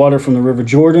 Holy water from the River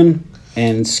Jordan,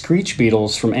 and screech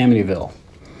beetles from Amityville.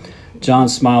 John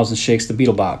smiles and shakes the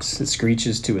beetle box. It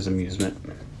screeches to his amusement.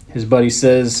 His buddy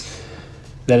says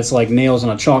that it's like nails on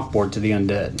a chalkboard to the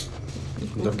undead.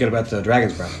 Don't forget about the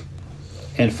dragon's breath.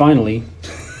 And finally,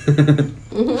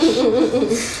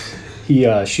 he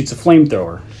shoots a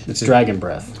flamethrower. It's dragon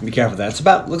breath. Be careful of that. It's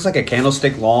about, looks like a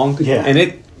candlestick long. Yeah. And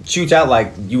it shoots out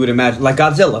like you would imagine, like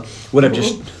Godzilla would have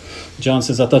just... John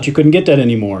says, I thought you couldn't get that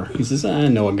anymore. He says, I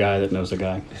know a guy that knows a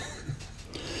guy.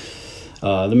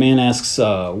 The man asks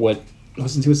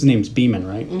what's his name's Beeman,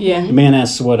 right? Yeah. The man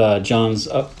asks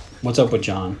what's up with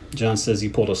John. John says he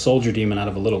pulled a soldier demon out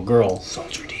of a little girl.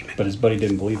 Soldier demon. But his buddy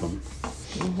didn't believe him.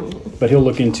 But he'll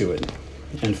look into it.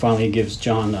 And finally he gives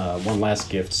John one last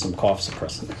gift, some cough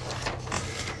suppressant.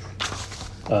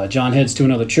 John heads to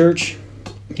another church.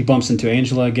 He bumps into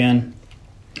Angela again.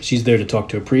 She's there to talk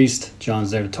to a priest. John's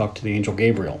there to talk to the angel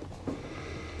Gabriel.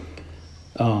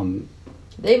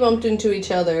 They bumped into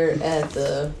each other at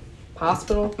the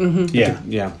hospital. Yeah.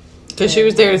 Yeah. Because she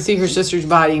was there to see her sister's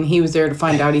body, and he was there to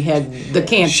find out he had the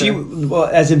cancer.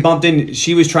 As it bumped in,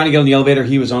 she was trying to get on the elevator.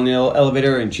 He was on the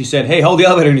elevator, and she said, "Hey, hold the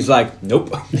elevator." And he's like,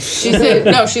 "Nope." She said,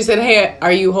 "No." She said, "Hey,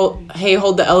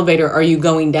 hold the elevator. Are you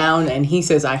going down?" And he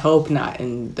says, "I hope not."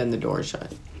 And then the door is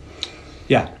shut.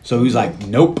 Yeah. So he's like,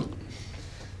 "Nope."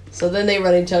 So then they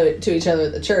run into each other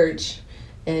at the church,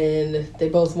 and they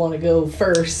both want to go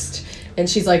first. And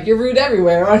she's like, "You're rude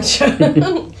everywhere, aren't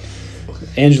you?"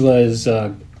 Angela is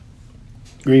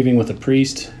grieving with a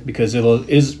priest because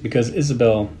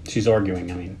Isabel, she's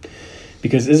arguing,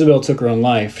 because Isabel took her own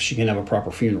life, she can have a proper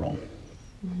funeral.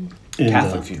 And,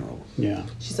 Catholic funeral. Yeah.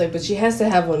 She's like, "But she has to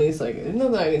have one." He's like, "There's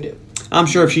nothing I can do." I'm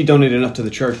sure if she donated enough to the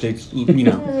church, they,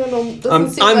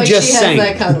 Doesn't seem I'm like just she saying. has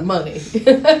that kind of money.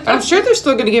 I'm sure they're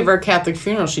still going to give her a Catholic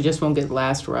funeral. She just won't get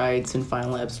last rites and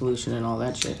final absolution and all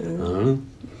that shit.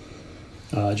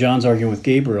 John's arguing with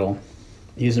Gabriel.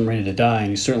 He isn't ready to die, and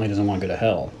he certainly doesn't want to go to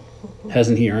hell.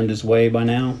 Hasn't he earned his way by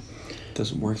now?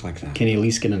 Doesn't work like that. Can he at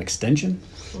least get an extension?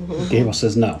 Gabriel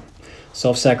says no.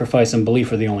 Self-sacrifice and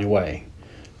belief are the only way.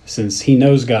 Since he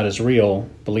knows God is real,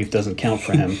 belief doesn't count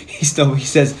for him. He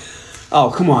says,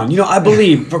 "Oh, come on. I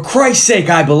believe. For Christ's sake,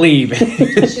 I believe."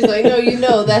 She's like,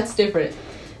 "No, that's different."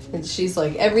 And she's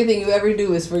like, "Everything you ever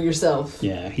do is for yourself."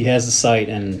 Yeah, he has the sight,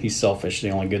 and he's selfish.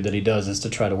 The only good that he does is to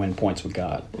try to win points with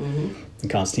God. And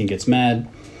Constantine gets mad.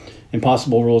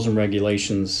 Impossible rules and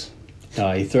regulations.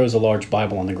 He throws a large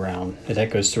Bible on the ground. It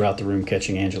echoes throughout the room,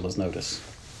 catching Angela's notice.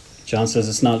 John says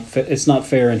it's not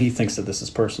fair, and he thinks that this is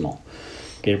personal.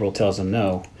 Gabriel tells him,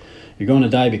 "No, you're going to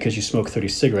die because you smoke 30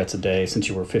 cigarettes a day since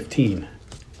you were 15.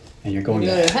 And you're going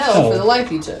to hell for the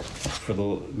life you took.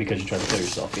 Because you tried to kill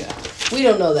yourself, yeah. We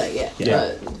don't know that yet,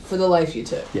 Yeah. but for the life you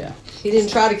took. Yeah. He didn't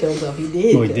try to kill himself, he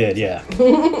did. Well, he did, yeah.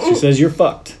 She says, "You're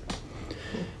fucked."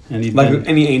 And Like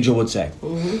any angel would say.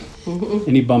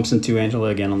 And he bumps into Angela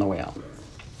again on the way out.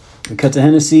 We cut to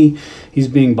Hennessy. He's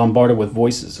being bombarded with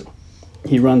voices.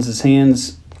 He runs his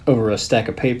hands over a stack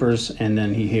of papers, and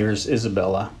then he hears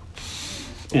Isabella.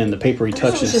 And the paper he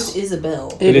touches... It's just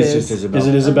Isabel. It is just Isabel. Is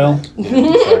it Isabel?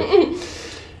 I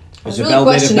was really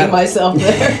questioning myself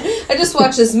there. I just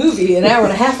watched this movie an hour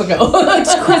and a half ago.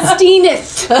 It's Christina.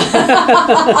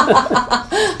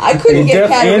 I couldn't get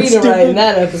Katarina right in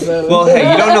that episode. Well,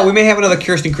 hey, you don't know. We may have another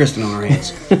Kirsten Kristen on our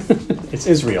hands. It's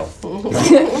Israel.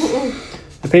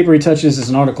 The paper he touches is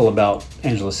an article about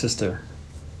Angela's sister,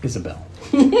 Isabel.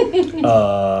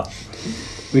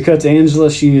 We cut to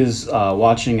Angela. She is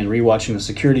watching and rewatching the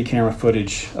security camera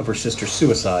footage of her sister's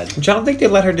suicide. Which I don't think they'd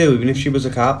let her do, even if she was a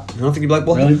cop. I don't think you'd be like,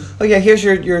 well, Really? oh yeah, here's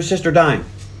your sister dying.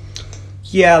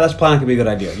 Yeah, that's probably not going to be a good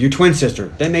idea. Your twin sister,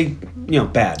 they make,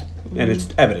 bad. And it's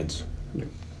evidence.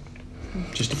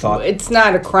 Just a thought. It's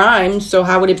not a crime, so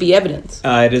how would it be evidence?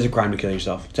 It is a crime to kill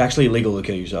yourself. It's actually illegal to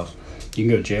kill yourself. You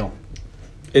can go to jail.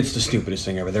 It's the stupidest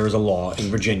thing ever. There is a law in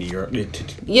Virginia.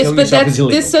 Yes, but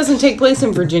this doesn't take place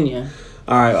in Virginia.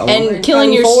 All right. And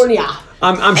killing California.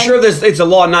 I'm sure it's a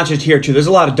law not just here, too. There's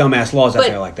a lot of dumbass laws out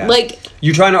there like that. Like,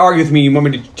 you're trying to argue with me. You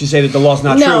want me to say that the law's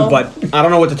not No. true, but I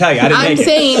don't know what to tell you. I didn't make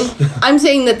it. I'm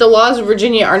saying that the laws of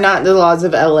Virginia are not the laws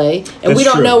of LA, and That's we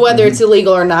don't true. know whether it's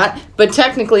illegal or not. But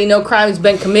technically, no crime has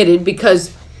been committed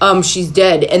because she's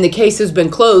dead, and the case has been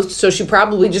closed. So she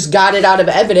probably just got it out of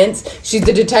evidence. She's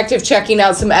the detective checking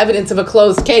out some evidence of a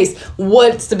closed case.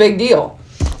 What's the big deal?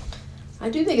 I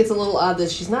do think it's a little odd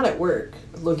that she's not at work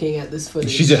looking at this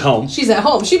footage. She's at home. She's at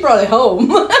home. She brought it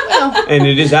home. And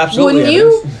it is absolutely Wouldn't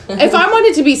evidence. you? If I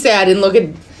wanted to be sad and look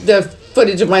at the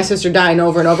footage of my sister dying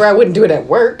over and over, I wouldn't do it at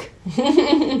work.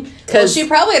 Well, she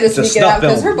probably had to a sneak it snuff out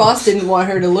because film. her boss didn't want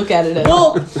her to look at it at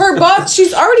Well, her boss,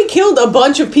 she's already killed a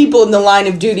bunch of people in the line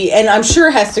of duty, and I'm sure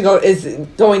is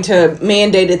going to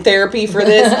mandated therapy for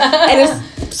this.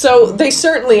 So they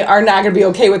certainly are not going to be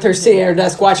okay with her sitting at her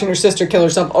desk watching her sister kill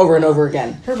herself over and over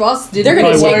again. Her boss didn't They're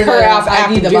gonna want take her out to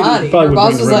after ID the duty. body. Probably Her would boss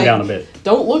bring the was room like, down a bit.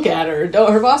 don't look at her.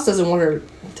 Her boss doesn't want her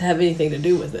to have anything to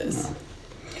do with this.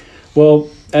 Well,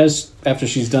 after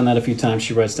she's done that a few times,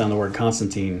 she writes down the word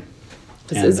Constantine.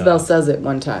 Because Isabel says it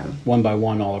one time. One by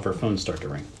one, all of her phones start to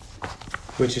ring.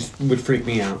 Which would freak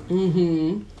me out.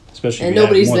 Especially And if you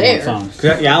nobody's have more there. than one phone.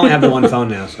 'Cause I only have the one phone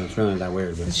now, so it's really not that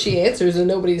weird. But She answers and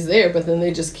nobody's there, but then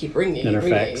they just keep ringing. And her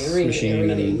ringing, fax ringing, machine,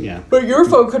 ringing. and yeah. But your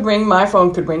phone could ring, my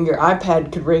phone could ring, your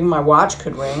iPad could ring, my watch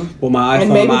could ring. well, my And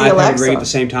iPhone maybe and my the iPad would Alexa. ring at the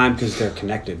same time because they're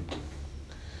connected.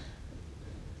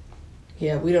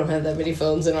 Yeah, we don't have that many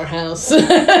phones in our house. I'm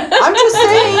just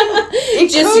saying. It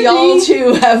Just could y'all be.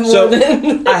 two have more So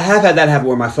than... I have had that happen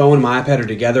where my phone and my iPad are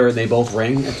together and they both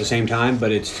ring at the same time,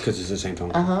 but it's because it's the same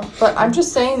phone. But I'm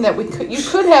just saying that you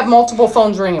could have multiple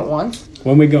phones ring at once.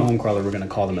 When we go home, Carla, we're going to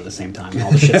call them at the same time. And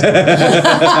all the shit's going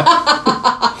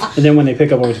on. And then when they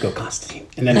pick up, we'll just go, Constantine.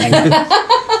 And then hang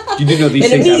up. You do know these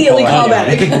And things have immediately call call out.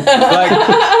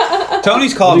 back. Like,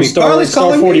 Tony's calling me. Star Carly's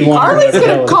calling me. 41. Arlene's whatever the hell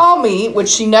going it to is. call me, which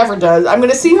she never does. I'm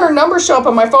going to see her number show up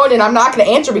on my phone, and I'm not going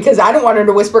to answer because I don't want her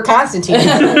to whisper Constantine.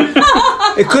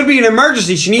 It could be an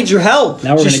emergency. She needs your help.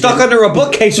 Now we're She's gonna stuck get- under a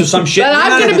bookcase or some shit. But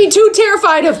I'm going to be too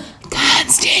terrified of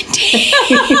Constantine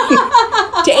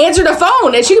to answer the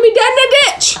phone, and she could be dead in a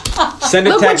ditch. Send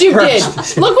a Look what text you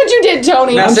first. did. Look what you did,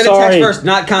 Tony. Now I'm send a sorry. text first,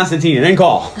 not Constantine, and then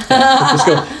call. Just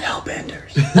go, Hellbenders.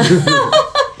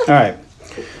 All right.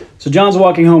 So John's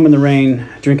walking home in the rain,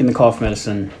 drinking the cough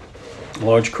medicine. A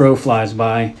large crow flies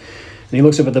by, and he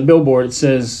looks up at the billboard. It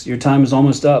says, "Your time is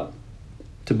almost up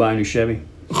to buy a new Chevy."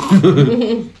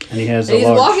 And he has And a he's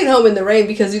large... walking home in the rain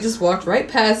because he just walked right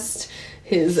past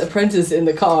his apprentice in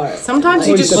the car. Sometimes Like,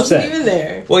 you he just wasn't upset. even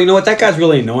there. Well, you know what? That guy's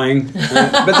really annoying.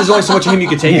 But there's only so much of him you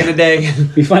can take in a day.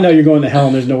 You find out you're going to hell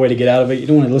and there's no way to get out of it. You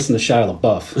don't want to listen to Shia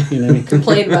LaBeouf. You know what I mean?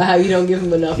 Complain about how you don't give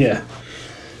him enough. Yeah.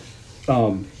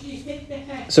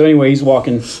 So anyway, he's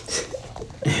walking,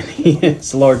 and he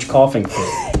hits a large coughing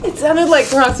fit. It sounded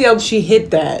like Ross yelled, she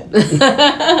hit that.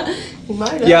 He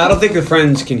might have. Yeah, I don't think the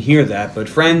friends can hear that, but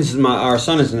friends, our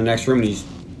son is in the next room and he's,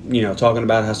 talking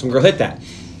about how some girl hit that.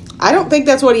 I don't think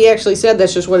that's what he actually said.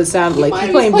 That's just what it sounded like. might He's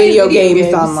have playing played video video games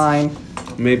games. online.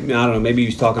 Maybe I don't know. Maybe he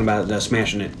was talking about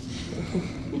smashing it.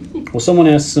 Well, someone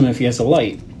asks him if he has a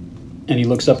light, and he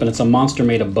looks up, and it's a monster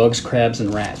made of bugs, crabs,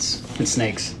 and rats, and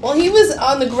snakes. Well, he was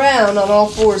on the ground on all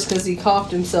fours because he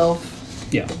coughed himself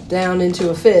Yeah. down into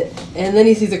a fit. And then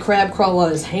he sees a crab crawl on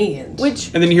his hand.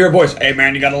 Which, And then you hear a voice, "Hey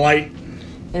man, you got a light?"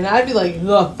 And I'd be like,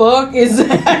 the fuck is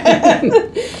that?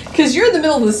 Because you're in the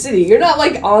middle of the city. You're not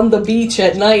like on the beach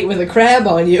at night with a crab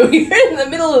on you. You're in the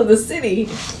middle of the city.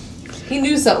 He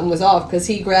knew something was off because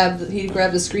he grabbed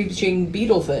a screeching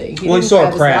beetle thing. Well, he didn't saw a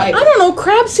grab his crab. light. I don't know,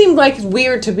 crabs seemed like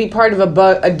weird to be part of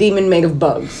a demon made of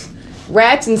bugs.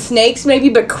 Rats and snakes maybe,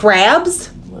 but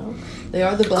crabs? Well, they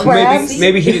are the bugs. Crabs?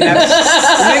 Maybe he didn't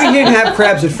have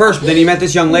crabs at first, but then he met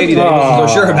this young lady that he wasn't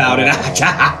so sure about it.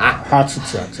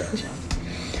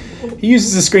 He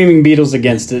uses the screaming beetles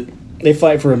against it. They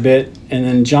fight for a bit, and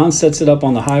then John sets it up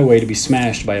on the highway to be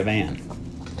smashed by a van.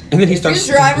 And then he If you're starts.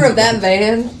 the driver of that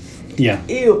van, Yeah.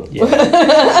 ew.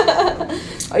 Yeah.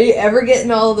 Are you ever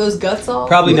getting all of those guts off?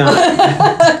 Probably not.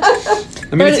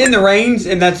 I mean, it's in the rains,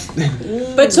 and that's.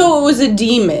 But so it was a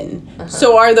demon.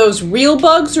 So are those real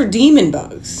bugs or demon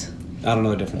bugs? I don't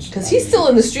know the difference. Because he's still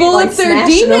in the street. Well, like, if they're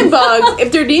smashing demon them. bugs,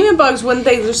 if they're demon bugs, wouldn't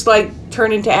they just like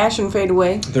turn into ash and fade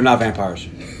away? They're not vampires.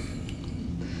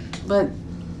 But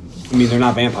I mean, they're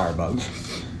not vampire bugs.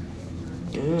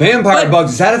 Vampire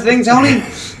bugs, is that a thing, Tony?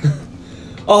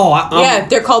 yeah,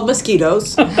 they're called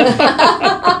mosquitoes.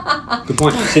 Good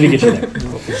point. City get you there.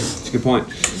 That's a good point.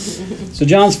 So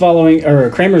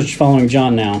Kramer's following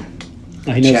John now.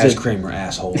 He knows Chaz that Kramer,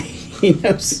 asshole.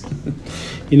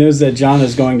 he knows that John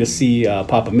is going to see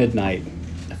Papa Midnight,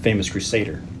 a famous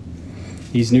crusader.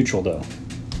 He's neutral though.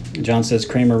 John says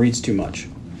Kramer reads too much.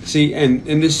 See, and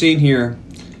in this scene here,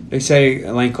 they say,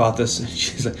 Elaine caught this,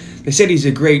 she's like, they said he's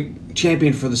a great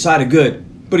champion for the side of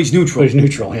good, but he's neutral. But he's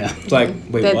neutral, yeah. It's like,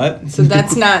 wait, what? So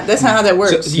that's not how that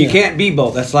works. So you can't be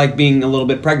both. That's like being a little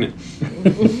bit pregnant.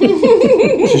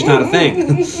 It's just not a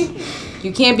thing.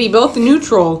 You can't be both a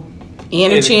neutral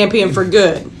and a champion for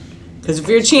good. Because if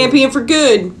you're a champion for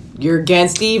good, you're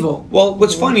against evil. Well,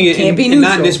 what's funny, Can't be and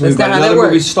not in neutral. this movie, That's but not in how other that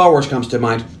movies, works. Star Wars comes to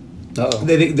mind. Uh-oh.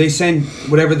 They send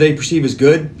whatever they perceive as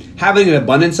good. Having an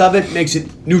abundance of it makes it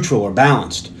neutral or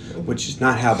balanced, which is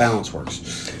not how balance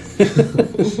works.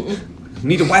 We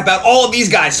need to wipe out all of these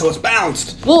guys so it's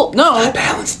balanced. Well, no. Not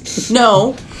balanced.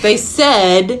 No, they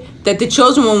said that the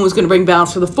Chosen One was going to bring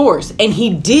balance for the Force, and he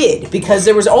did, because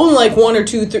there was only like one or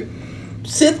two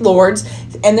Sith Lords,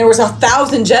 and there was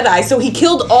 1,000 Jedi, so he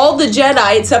killed all the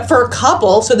Jedi except for a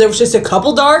couple, so there was just a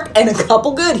couple dark and a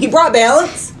couple good. He brought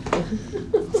balance.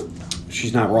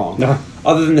 She's not wrong. No.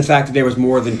 Other than the fact that there was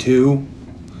more than 2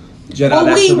 Jedi Well,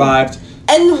 that survived.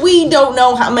 And we don't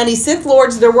know how many Sith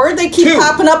Lords there were. They keep 2.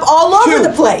 popping up all over 2. the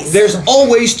place. There's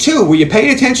always 2. Were you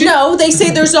paying attention? No, they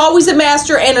say there's always a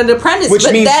master and an apprentice. Which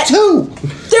but means that, 2.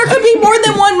 There could be more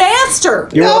than one master.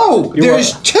 No,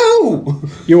 there's 2.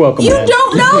 You're welcome, You Dad.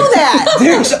 don't know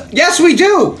that. Yes, we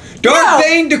do. Darth No.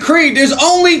 Bane decreed there's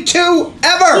only 2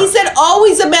 ever. He said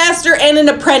always a master and an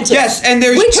apprentice. Yes, and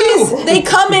there's which 2. is they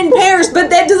come in pairs,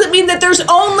 but that doesn't mean that there's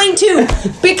only 2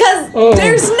 because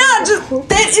there's not.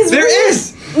 That is There weird.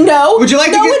 is. No. Would you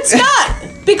like to No, get- it's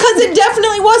not. Because it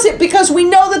definitely wasn't. Because we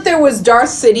know that there was Darth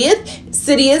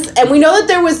Sidious, and we know that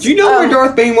there was. Do you know where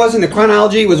Darth Bane was in the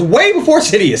chronology? It was way before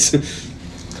Sidious.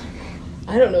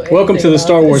 I don't know. Welcome to the anything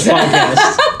Star about Wars this.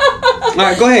 podcast. All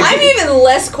right, go ahead. I'm even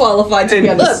less qualified to be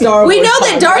on the Look, Star Wars We know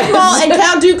that Darth podcast. Maul and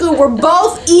Count Dooku were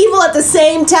both evil at the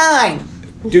same time.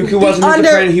 Dooku wasn't his under-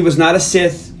 apprentice. He was not a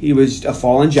Sith. He was a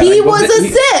fallen Jedi. He was wasn't-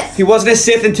 a Sith. He wasn't a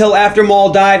Sith until after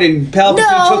Maul died and Palpatine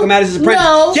No, took him out as his apprentice.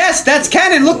 no. Yes, that's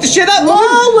canon. Look the shit up.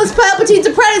 Maul was Palpatine's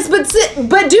apprentice, but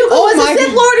Dooku Oh was my a Sith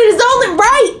God. Lord in his own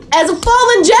right. As a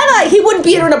fallen Jedi, he wouldn't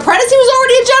be an apprentice. He was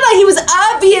already a Jedi. He was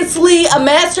obviously a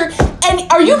master.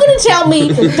 And are you going to tell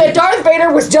me that Darth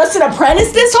Vader was just an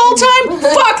apprentice this whole time?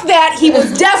 Fuck that. He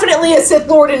was definitely a Sith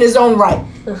Lord in his own right.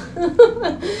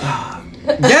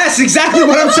 Yes, exactly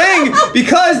what I'm saying.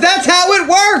 Because that's how it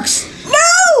works.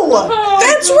 No!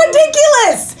 That's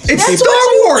ridiculous! It's That's Star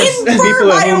what Wars. you infer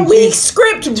People at by a home, weak please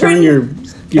script. Turn your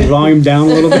volume down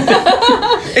a little bit.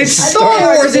 It's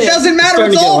Star Wars. It doesn't matter.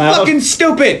 Starting It's to get all loud. fucking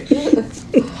stupid.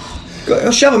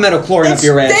 Go shove a metachlorine up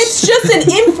your ass. It's just an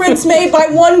inference made by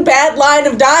one bad line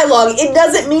of dialogue. It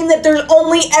doesn't mean that there's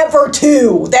only ever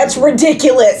 2. That's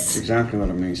ridiculous. Exactly what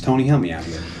it means. Tony, help me out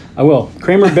here. I will.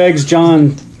 Kramer begs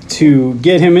John to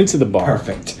get him into the bar.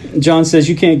 Perfect. John says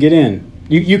you can't get in.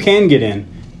 You can get in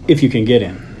if you can get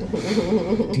in.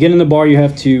 To get in the bar, you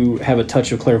have to have a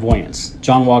touch of clairvoyance.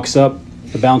 John walks up.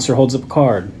 The bouncer holds up a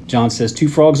card. John says 2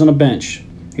 frogs on a bench.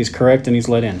 He's correct and he's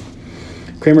let in.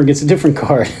 Kramer gets a different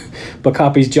card, but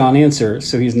copies John's answer,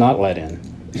 so he's not let in.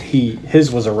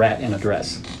 His was a rat in a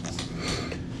dress.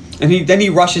 And then he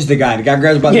rushes the guy. The guy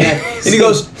grabs him by the neck. And he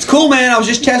goes, "It's cool, man. I was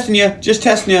just testing you. Just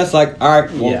testing you." It's like, all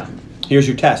right, well, Yeah. here's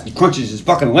your test. He crunches his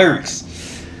fucking larynx.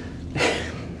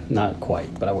 Not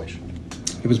quite, but I wish.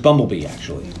 It was Bumblebee,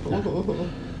 actually.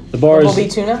 The bar Bumblebee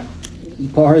is, tuna?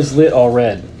 bar is lit all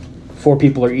red. 4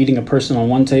 people are eating a person on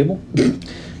one table.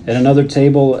 At another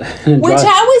table... Which,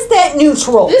 how is that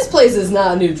neutral? This place is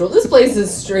not neutral. This place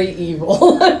is straight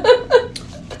evil.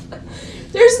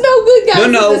 There's no good guys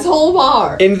in this whole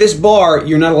bar. In this bar,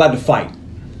 you're not allowed to fight.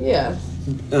 Yeah.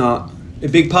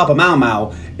 Big Papa Mau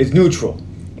Mau is neutral.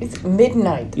 It's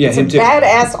Midnight. Yeah, it's him a too.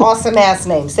 badass, awesome-ass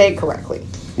name. Say it correctly.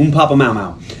 Papa Mau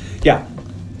Mau. Yeah.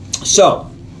 So,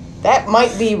 That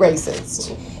might be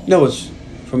racist. no, it's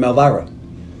from Elvira.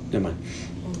 Never mind.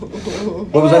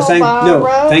 What was I saying? No,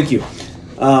 Elvira. thank you.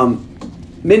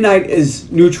 Midnight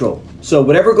is neutral. So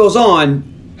whatever goes on,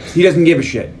 he doesn't give a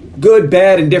shit. Good,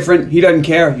 bad, indifferent, he doesn't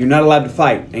care. You're not allowed to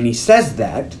fight. And he says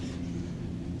that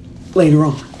later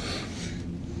on.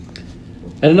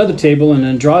 At another table, an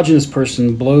androgynous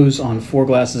person blows on 4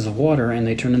 glasses of water and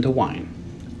they turn into wine.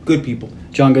 Good people.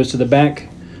 John goes to the back.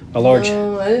 A large...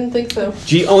 I didn't think so.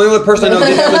 Only other person I know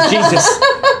did that was Jesus.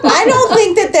 I don't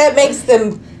think that makes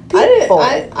them people.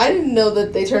 I didn't know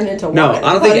that they turned into wine. No,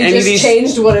 I don't think any of these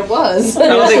changed what it was. I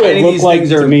don't think any of looked these like things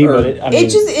to are. me, but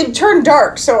it turned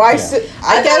dark. So I I thought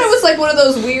it was like one of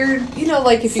those weird,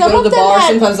 like if you Some go to of the them bar, had-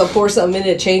 sometimes they'll pour something in,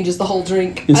 it changes the whole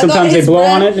drink. And I thought sometimes they his blow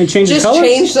breath on it and it changes just colors?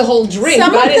 changed the whole drink.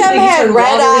 some but of I didn't them think he had turned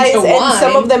red water eyes into and wine.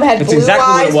 some of them had That's blue exactly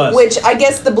what eyes, it was. which I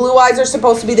guess the blue eyes are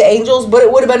supposed to be the angels, but it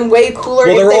would have been way cooler Well,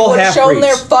 if they're they all would have shown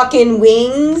their half-breeds. fucking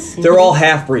wings. They're all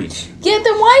half breeds. Yeah,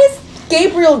 then why is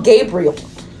Gabriel?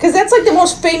 Because that's like the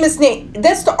most famous name.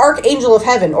 That's the Archangel of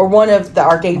Heaven, or one of the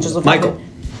Archangels of Michael. Heaven.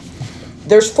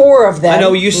 There's 4 of them. I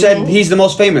know you said he's the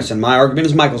most famous, and my argument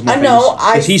is Michael's most I know.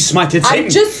 famous. Because he smited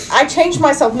Satan. I changed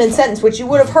myself mid-sentence, which you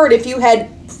would have heard if you had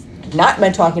not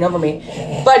been talking over me.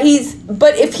 But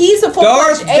if he's a full-fledged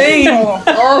Darth Bane. angel,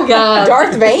 Oh God,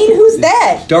 Darth Bane, who's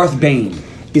that? Darth Bane.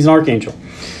 He's an archangel.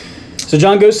 So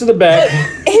John goes to the back.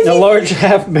 Is A he- large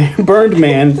half-burned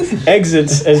man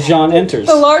exits as John enters.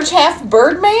 The large half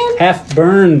bird man?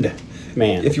 Half-burned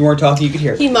man. If you weren't talking, you could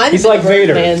hear it. he might have He's been like a bird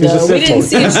Vader. man, He's a though. Sith We didn't Lord.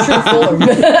 see his true form.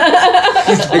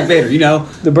 Like Vader,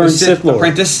 The burned Sith Lord.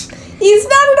 apprentice. He's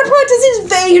not an apprentice, he's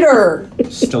Vader.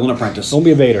 Still an apprentice. Don't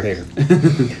be a Vader hater.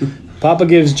 Papa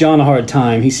gives John a hard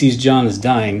time. He sees John as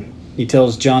dying. He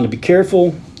tells John to be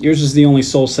careful. Yours is the only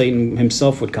soul Satan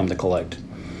himself would come to collect.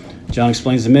 John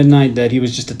explains to Midnight that he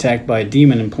was just attacked by a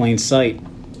demon in plain sight,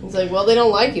 He's like, well, they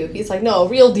don't like you. He's like, no, a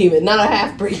real demon, not a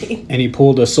half breed. and he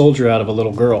pulled a soldier out of a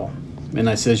little girl.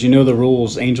 Midnight says, you know the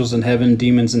rules. Angels in heaven,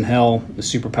 demons in hell. The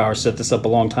superpower set this up a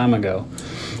long time ago.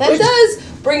 That does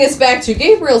bring us back to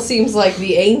Gabriel. Seems like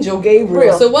the angel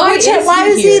Gabriel. So why is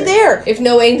he here there? if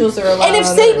no angels are allowed? And if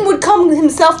on Satan Earth? would come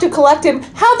himself to collect him,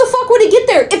 how the fuck would he get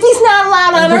there if he's not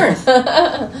allowed on Earth?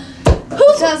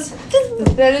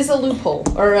 That is a loophole,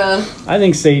 or I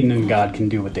think Satan and God can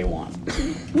do what they want.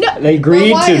 No. They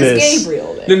agreed why to is this.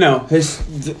 Gabriel there? No.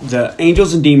 The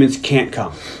angels and demons can't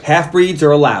come. Half breeds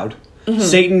are allowed.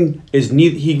 Satan is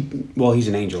neither. He's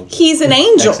an angel, He's an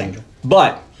angel. Ex-angel.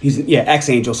 but he's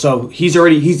ex-angel. So he's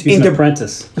He's an into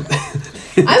apprentice.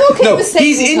 I'm okay no. with Satan.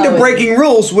 He's into breaking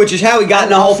rules, which is how he got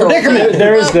in a whole also okay. predicament.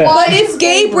 There is that. But if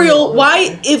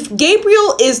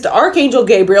Gabriel is the Archangel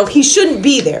Gabriel, he shouldn't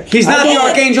be there. He's not the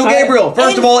Archangel Gabriel.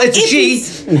 First of all, it's a if she.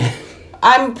 he's-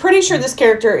 I'm pretty sure this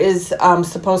character is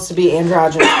supposed to be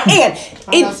androgynous. And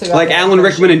it's Like Alan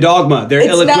Rickman and Dogma. They're not.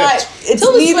 ill-equipped. It's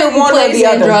Tilda neither Swinton one or plays the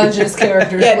other. androgynous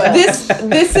characters. Yeah, well.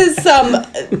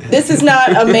 this is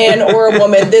not a man or a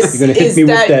woman. This You're gonna hit is me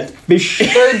with that fish.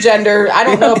 third gender. I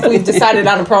don't know if we've decided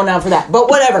on a pronoun for that, but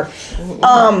whatever.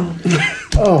 Oh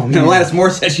And man. Alanis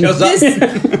Morissette shows up.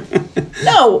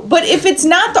 No, but if it's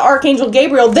not the Archangel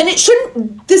Gabriel, then it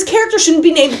shouldn't. This character shouldn't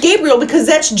be named Gabriel because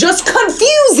that's just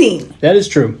confusing. That is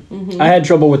true. I had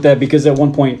trouble with that because at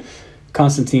one point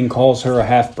Constantine calls her a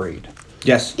half-breed.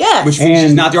 Yes. Yes. Which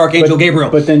she's not the Archangel Gabriel.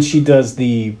 But then she does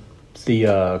the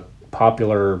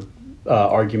popular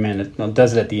argument,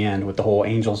 does it at the end with the whole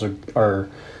angels are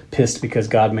pissed because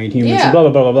God made humans Yeah. and blah,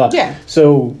 blah, blah, blah, blah. Yeah.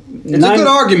 So It's a good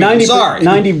argument, I'm sorry.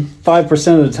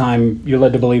 95% of the time you're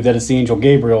led to believe that it's the angel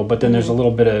Gabriel, but then there's a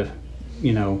little bit of,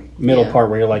 middle Yeah. part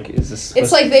where you're like, is this...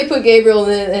 It's like they put Gabriel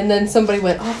in, and then somebody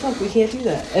went, "Oh fuck, we can't do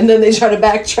that," and then they try to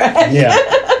backtrack. Yeah.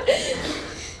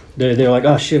 They're like,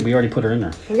 oh shit, we already put her in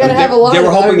there. We gotta have a lot. They were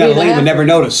of hoping that argument Elaine would never after.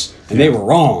 notice, and they were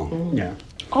wrong. Yeah.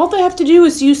 All they have to do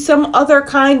is use some other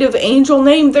kind of angel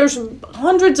name. There's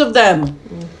hundreds of them.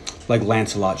 Like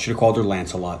Lancelot. Should have called her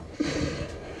Lancelot.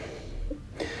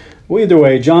 Well, either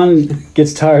way, John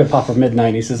gets tired of Papa Midnight.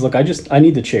 And he says, look, I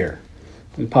need the chair.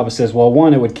 And Papa says, well,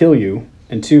 1, it would kill you,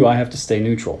 and 2, I have to stay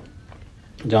neutral.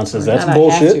 John says, that's Not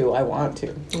bullshit. I have to. I want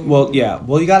to. Well, yeah.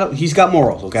 Well, he's got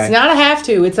morals, okay? It's not a have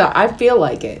to. It's a I feel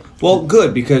like it. Well,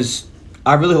 good, because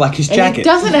I really like his And jacket. he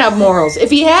doesn't have morals. If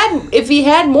he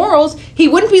had morals, he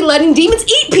wouldn't be letting demons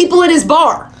eat people at his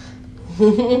bar.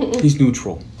 He's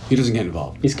neutral. He doesn't get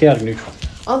involved. He's chaotic neutral.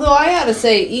 Although I gotta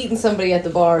say, eating somebody at the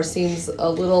bar seems a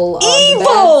little on the Evil!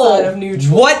 bad side of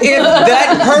neutral. What if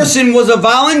that person was a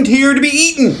volunteer to be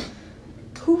eaten?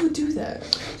 Who would do that?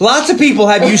 Lots of people.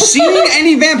 Have you seen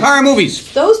any vampire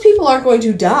movies? Those people aren't going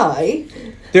to die.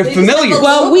 They're They just have familiar. a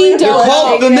Well, we look don't like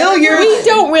call they're familiar. We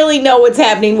don't really know what's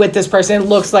happening with this person. It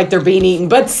looks like they're being eaten,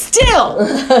 but still,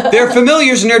 They're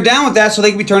familiars, and they're down with that, so they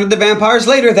can be turned into vampires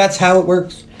later. That's how it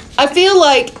works. I feel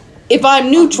like if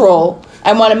I'm neutral,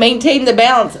 I want to maintain the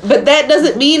balance, but that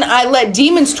doesn't mean I let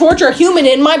demons torture a human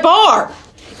in my bar,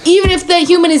 even if that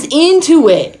human is into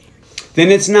it. Then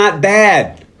it's not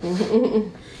bad.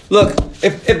 Look,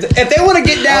 if they want to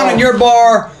get down in your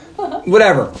bar,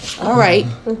 whatever. All right.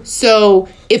 So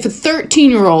if a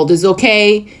 13-year-old is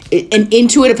okay and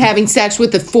into it of having sex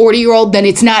with a 40-year-old, then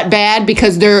it's not bad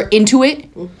because they're into it?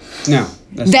 No.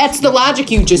 That's the logic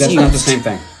you just That's used. not the same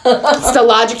thing. It's the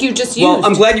logic you just used. Well,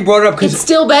 I'm glad you brought it up because it's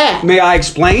still bad. May I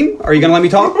explain? Are you going to let me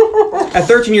talk? At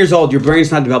 13 years old, your brain's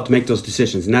not developed to make those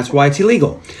decisions, and that's why it's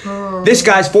illegal. This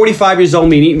guy's 45 years old,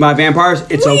 being eaten by vampires.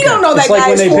 It's okay. We don't know that like when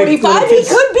guy's they pick 45. He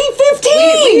could be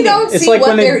 15. We don't It's see like what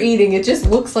when they- they're eating. It just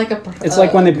looks like a. It's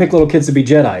like when they pick little kids to be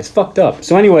Jedi. It's fucked up.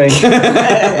 So anyway,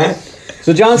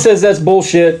 so John says that's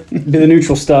bullshit. Be the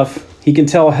neutral stuff. He can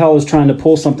tell hell is trying to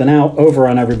pull something out over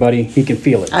on everybody. He can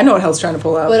feel it. I know what hell's trying to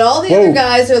pull out. But all the Whoa. other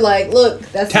guys are like, look,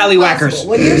 that's not Tallywhackers. possible.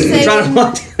 What you're saying, Trying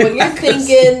to- what you're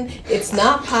thinking, it's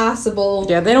not possible.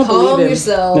 Yeah, they don't Calm believe him.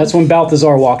 yourself. That's when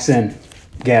Balthazar walks in.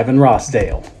 Gavin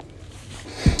Rossdale.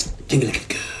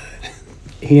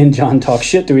 He and John talk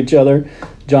shit to each other.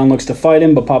 John looks to fight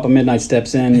him, but Papa Midnight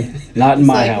steps in. Not in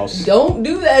my Like, house. Don't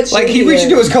do that shit. Like, he reached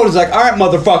into his coat and was like, all right,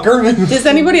 motherfucker. Does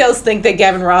anybody else think that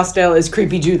Gavin Rossdale is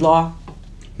creepy Jude Law?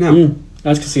 No.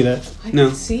 I can see that. I No.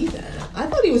 can see that. I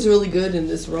thought he was really good in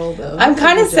this role, though. I'm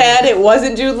kind of sad it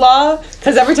wasn't Jude Law,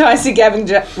 because every time I see Gavin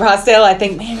Rossdale, I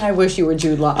think, man, I wish you were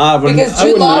Jude Law. Because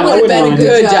Jude Law would have been a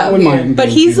good I job wouldn't here. mind But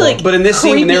being he's Jude Law. like- But in this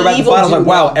scene, when they were about to Creepy fight, I was like, evil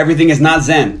wow, Jude everything is not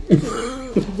Zen.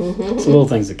 It's little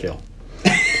things to kill.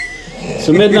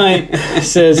 So Midnight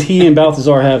says he and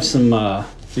Balthazar have some Your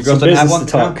some girls didn't have business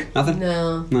one? to talk.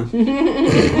 No? Nothing?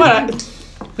 No. But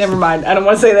never mind. I don't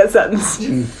want to say that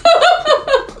sentence.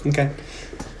 Okay.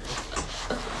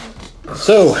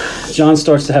 So John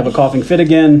starts to have a coughing fit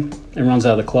again and runs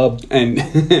out of the club. And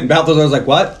Balthazar was like,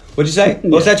 what? What'd you say?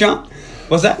 What's that, John?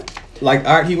 What's that? Like,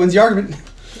 all right, he wins the argument.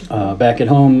 Back at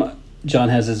home, John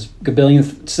has his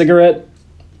gabillionth cigarette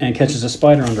and catches a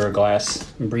spider under a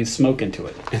glass and breathes smoke into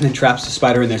it. And then traps the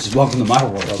spider in there and says, welcome to my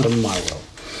world. Welcome to my world.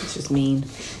 It's just mean.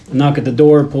 A knock at the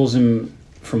door pulls him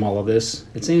from all of this.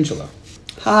 It's Angela.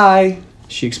 Hi.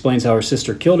 She explains how her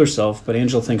sister killed herself, but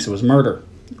Angela thinks it was murder.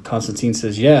 Constantine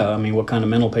says, yeah, I mean, what kind of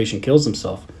mental patient kills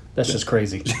himself? That's just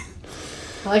crazy.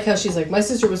 I like how she's like, my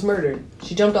sister was murdered.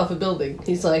 She jumped off a building.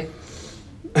 He's like,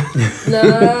 nah,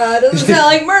 it doesn't sound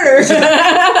like murder.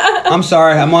 I'm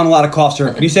sorry, I'm on a lot of cough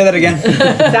syrup. Can you say that again?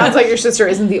 Sounds like your sister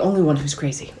isn't the only one who's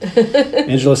crazy.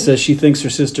 Angela says she thinks her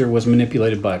sister was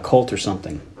manipulated by a cult or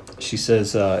something. She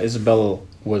says Isabella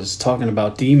was talking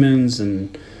about demons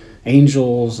and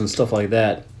angels and stuff like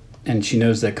that. And she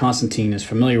knows that Constantine is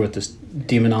familiar with this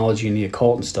demonology and the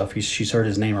occult and stuff. She's heard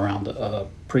his name around the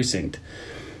precinct.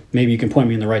 Maybe you can point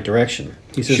me in the right direction.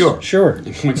 He says, Sure.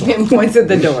 Kim points at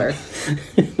the door.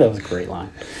 That was a great line.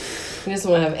 He doesn't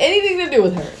want to have anything to do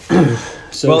with her.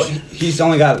 So Well, he's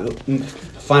only got a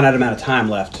finite amount of time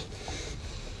left.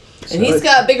 And he's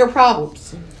got bigger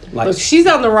problems. Like, Look, she's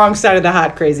on the wrong side of the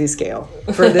hot crazy scale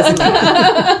for this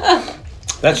movie.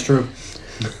 that's true.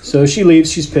 So she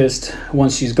leaves. She's pissed.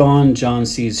 Once she's gone, John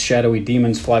sees shadowy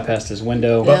demons fly past his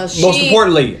window. Yeah. Most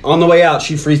importantly, on the way out,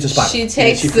 she frees the spider. She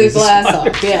takes she the frees the glass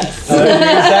off, yes.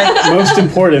 Most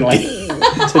importantly,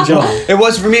 to John. It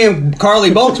was for me and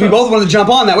Carly both. We both wanted to jump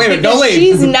on that. Wait a minute, don't Because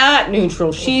leave. she's not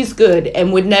neutral. She's good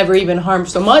and would never even harm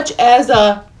so much as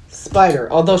a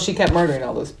spider. Although she kept killing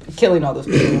all those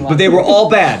people. But they were all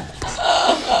bad.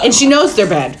 And she knows they're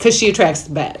bad because she attracts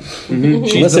the bad. She's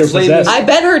Unless the they're flaming, possessed. I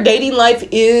bet her dating life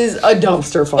is a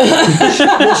dumpster fire.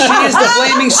 she is the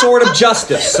flaming sword of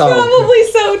justice. So Probably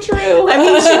so true. I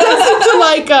mean, she does seem to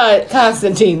like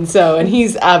Constantine, and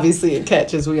he's obviously a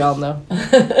catch, as we all know.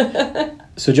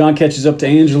 So John catches up to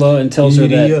Angela and tells her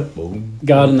that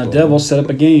God and the devil set up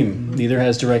a game. Neither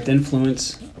has direct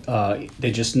influence.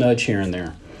 They just nudge here and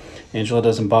there. Angela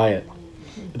doesn't buy it.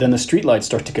 Then the streetlights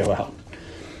start to go out.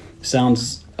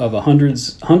 Sounds of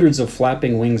hundreds of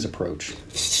flapping wings approach.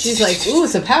 She's like, ooh,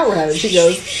 it's a power outage. She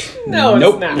goes, no,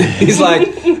 nope. it's not. He's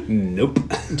like, nope.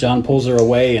 John pulls her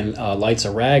away and lights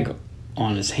a rag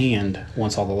on his hand.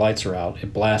 Once all the lights are out,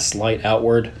 it blasts light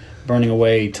outward, burning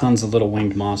away tons of little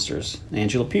winged monsters.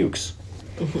 Angela pukes.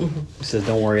 He says,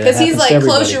 don't worry, that Because he's happens like, to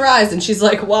everybody. close your eyes. And she's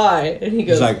like, why? And he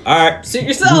goes, He's like, all right. suit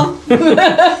yourself. He's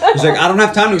like, I don't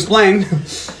have time to explain.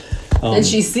 And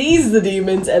she sees the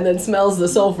demons and then smells the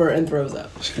sulfur and throws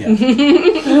up. I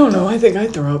don't know. I think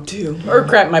I'd throw up too. Or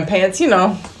crap my pants.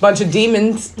 Bunch of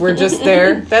demons were just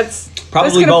there. That's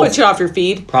Probably going to both. put you off your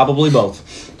feed. Probably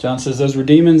both. John says those were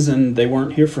demons and they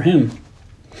weren't here for him.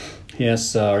 He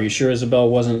asks, are you sure Isabel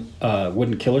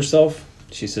wouldn't kill herself?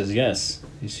 She says yes.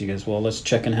 She goes, well, let's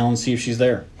check in hell and see if she's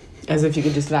there. As if you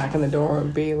could just knock on the door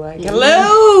and be like,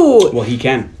 hello, Well, he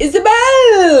can. Isabel.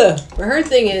 But her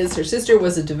thing is, her sister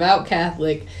was a devout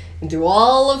Catholic, And through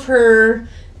all of her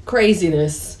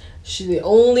craziness, the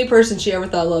only person she ever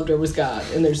thought loved her was God.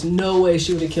 And there's no way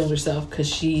she would have killed herself because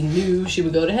she knew she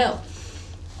would go to hell.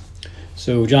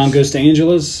 So John goes to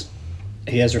Angela's.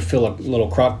 He has her fill a little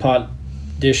crock pot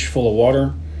dish full of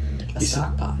water. A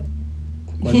stock pot.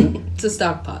 What is it? It's a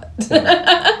stock pot.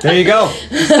 There you go.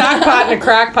 Stock pot and a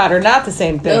crack pot are not the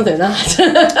same thing. No, they're not.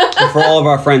 For all of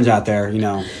our friends out there,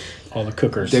 All the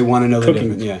cookers. they want to know the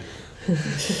Cooking. difference. Yeah.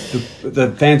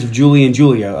 The fans of Julie and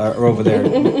Julia are over there,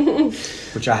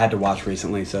 which I had to watch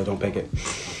recently, so don't pick it.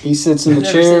 He sits in the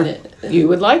Never chair. seen it. You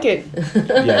would like it.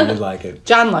 Yeah, you'd like it.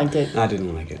 John liked it. I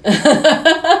didn't like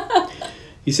it.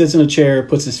 He sits in a chair,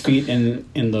 puts his feet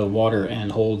in the water,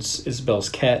 and holds Isabel's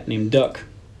cat named Duck.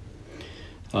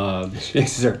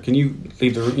 Yes, sir. Can you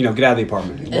leave the get out of the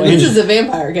apartment? And this is a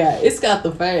vampire cat. It's got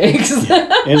the fangs.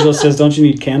 Angela says, "Don't you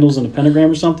need candles and a pentagram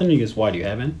or something?" He goes, "Why, do you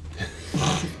have any?"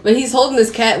 But he's holding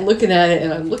this cat and looking at it,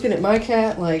 and I'm looking at my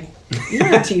cat like, you don't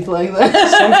have teeth like that.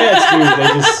 Some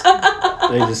cats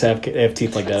do. They just have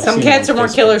teeth like that. I've Some seen cats them are more on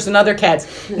Facebook. killers than other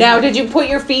cats. Now, did you put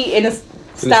your feet in a stock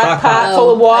stock pot pot.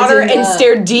 full of No, I water did and not.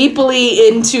 stare deeply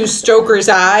into Stoker's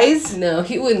eyes? No,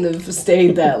 he wouldn't have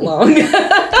stayed that long.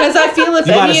 Because I feel if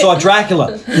You might have any... saw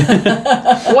Dracula.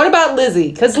 What about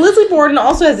Lizzie? Because Lizzie Borden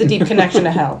also has a deep connection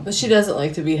to hell. But she doesn't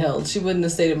like to be held. She wouldn't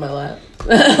have stayed in my lap.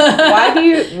 Why do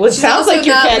you... Well, it She's sounds also like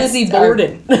your not cat's... Lizzie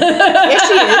Borden. Yes,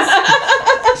 she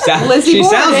is. Lizzie she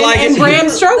Borden sounds like and it. Bram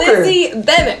Stoker. Lizzie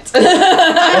Bennett.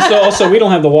 Also, we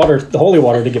don't have the holy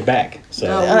water to get back. So,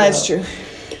 No. Oh, that's true.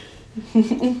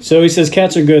 so he says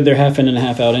cats are good. They're half in and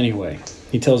half out anyway.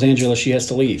 He tells Angela she has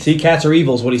to leave. See, cats are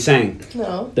evil is what he's saying.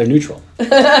 No. They're neutral. Cats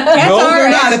No, are they're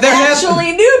not. If they're half,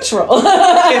 Actually neutral. if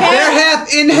they're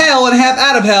half in hell and half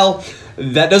out of hell,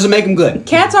 that doesn't make them good.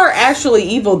 Cats are actually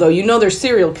evil, though. You know they're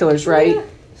serial killers, right? Yeah.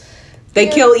 They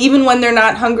kill even when they're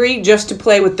not hungry just to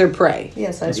play with their prey.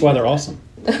 Yes, I That's do. why they're awesome.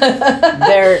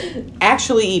 They're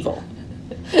actually evil.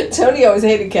 Tony always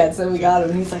hated cats, then we got him,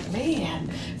 and he's like, man.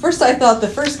 First I thought the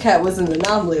first cat was an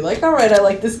anomaly. Like, alright, I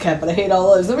like this cat, but I hate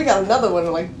all others. Then we got another one, and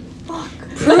I'm like, fuck.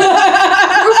 Proof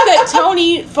that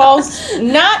Tony falls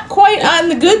not quite on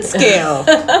the good scale.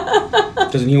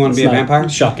 Doesn't he want to be a It's not vampire?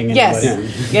 Shocking. Yes.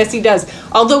 Anyway. Yes, he does.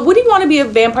 Although, would he want to be a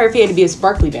vampire if he had to be a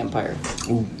sparkly vampire?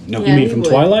 Ooh, no. Yeah, You mean he from would.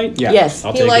 Twilight? Yeah. Yes.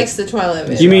 I'll He take likes it. the Twilight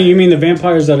You vampire. mean the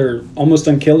vampires that are almost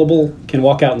unkillable can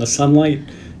walk out in the sunlight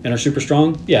and are super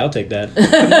strong? Yeah, I'll take that.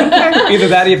 Either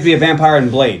that or you have to be a vampire and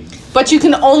Blade. But you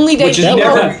can only date Which is emo.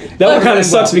 never- That one kind of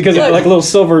sucks because if like a little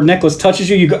silver necklace touches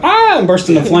you, you go and burst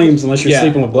into flames unless you're Yeah.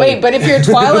 sleeping with Blade. Wait, but if you're a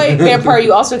Twilight vampire,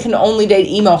 you also can only date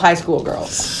emo high school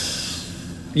girls.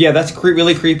 Yeah, that's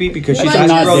really creepy because she's might actually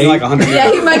not grown date. like 100 years Yeah,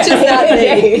 old. he might just not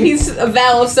date. He's a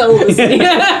vow of celibacy.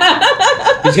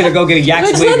 He's going to go get a yak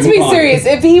Which, wig let's and be move on. serious,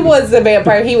 if he was a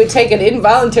vampire, he would take an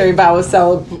involuntary vow of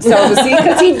celibacy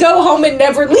because he'd go home and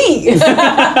never leave.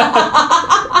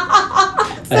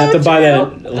 I have to buy that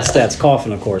at Lestat's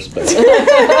coffin, of course, but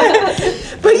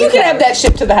But you can have that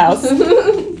shipped to the house.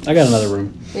 I got another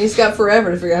room. He's got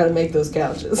forever to figure out how to make those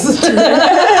couches.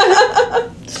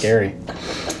 Scary.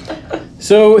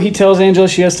 So he tells Angela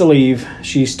she has to leave.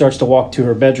 She starts to walk to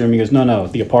her bedroom. He goes, no,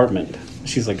 the apartment.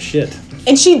 She's like, shit.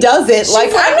 And she does it. Like,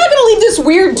 I'm not going to leave this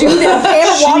weird dude in a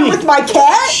can of water with my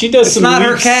cat. She does some not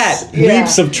her leaps, cat.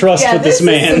 leaps of trust with this Is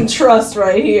man. some trust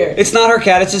right here. It's not her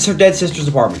cat. It's just her dead sister's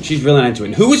apartment. She's really not into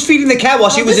it. Who was feeding the cat while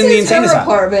she was in the insane her asylum?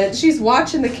 apartment. She's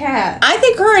watching the cat. I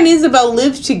think her and Isabel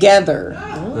live together.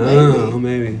 Oh,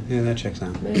 maybe. Yeah, that checks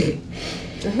out. Maybe.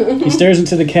 He stares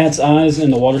into the cat's eyes,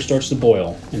 and the water starts to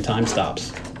boil, and time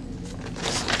stops.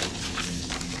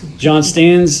 John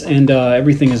stands, and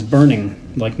everything is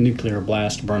burning, like nuclear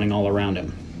blast burning all around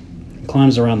him. He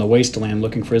climbs around the wasteland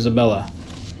looking for Isabella.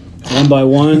 One by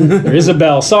one, or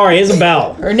Isabel. Sorry,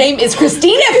 Isabel. Her name is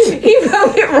Christina. He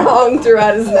wrote it wrong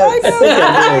throughout his notes.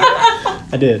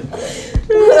 I did.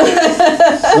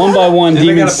 One by one, Never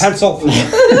got demons. a pencil.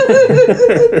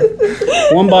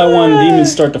 One by one,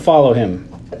 demons start to follow him.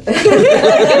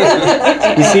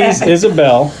 He sees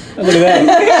Isabel. Look at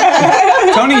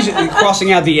that. Tony's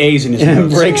crossing out the A's in his And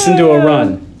notes. breaks into a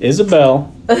run.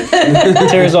 Isabel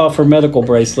tears off her medical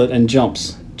bracelet and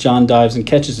jumps. John dives and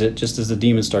catches it just as the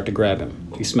demons start to grab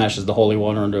him. He smashes the holy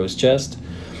water under his chest.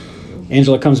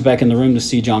 Angela comes back in the room to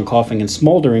see John coughing and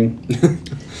smoldering.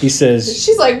 He says,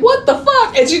 She's like, what the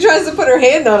fuck? And she tries to put her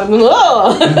hand on him.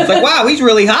 Oh. It's like, wow, he's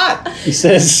really hot. he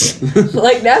says,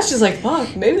 Like, now she's like,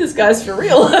 fuck, maybe this guy's for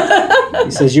real.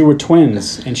 you were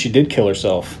twins, and she did kill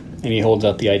herself. And he holds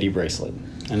out the ID bracelet.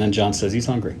 And then John says he's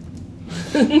hungry.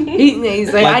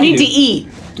 He's like, Like I you need do. to eat.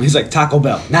 He's like, Taco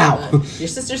Bell, now. Your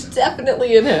sister's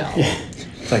definitely in hell.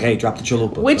 It's like, hey, drop the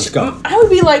chalupa. Which Let's go. I would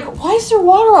be like, why is there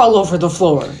water all over the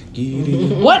floor?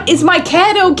 What is my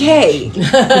cat okay?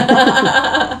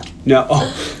 No.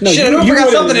 Oh, No, shit, you- I you forgot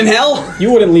wouldn't- something in hell.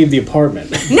 You wouldn't leave the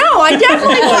apartment. No, I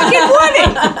definitely fucking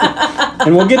wouldn't.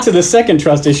 And we'll get to the second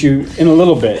trust issue in a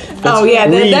little bit. Oh yeah,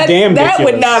 that would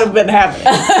ridiculous. not have been happening.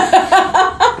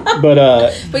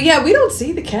 But yeah, we don't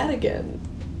see the cat again.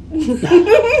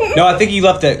 No, I think he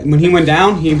left it. When he went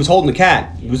down, he was holding the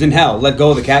cat. He was in hell. Let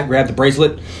go of the cat, grabbed the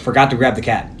bracelet, forgot to grab the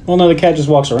cat. Well, no, the cat just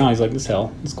walks around. He's like, this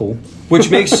hell. It's cool. Which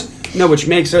makes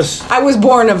us... I was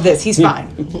born of this. He's fine.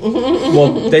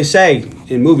 Well, they say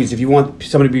in movies, if you want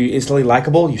somebody to be instantly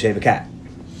likable, you save a cat.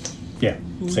 Yeah.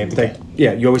 Save the cat.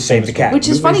 Yeah, you always save the cat. Which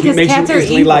is funny It 'cause makes you cats are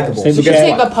instantly evil. likable. Save So the guess cat.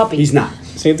 Save what? a puppy. He's not.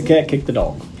 Save the cat, kick the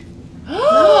dog.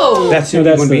 Oh. That's No, it.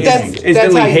 that's When the we thing.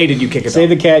 instantly how you- hated you kick a dog. Save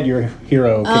the cat, you're a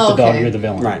hero. Kick Oh, the dog, okay. you're the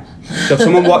villain. Right. So if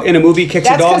someone in a movie kicks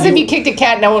That's a dog, because if you kicked a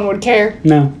cat, no one would care.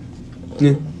 No.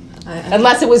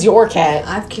 Unless it was your cat.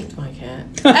 I've kicked my cat.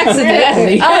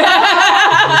 Accidentally. it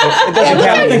doesn't I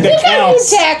count. think You that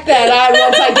counts. tack that on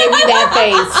once I gave you that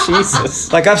face.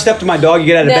 Jesus. Like I've stepped on my dog, you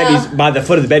get out of bed, No. he's by the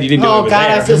foot of the bed, you didn't know Oh it was God,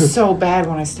 there. I feel so bad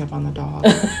when I step on the dog.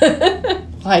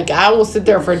 Like I will sit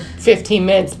there for 15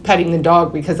 minutes petting the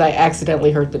dog because I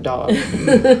accidentally hurt the dog.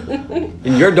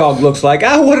 And your dog looks like,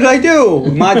 what did I do?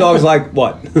 My dog's like,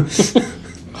 what?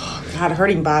 God,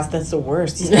 hurting Boss, that's the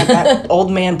worst. He's got that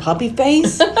old man puppy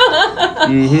face.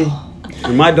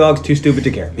 And my dog's too stupid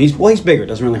to care. He's bigger,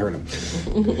 doesn't really hurt him.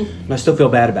 But I still feel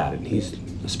bad about it. He's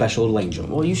a special little angel.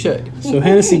 Well, you should. So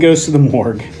Hennessy goes to the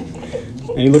morgue,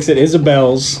 and he looks at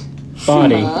Isabel's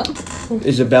body.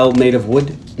 Isabel made of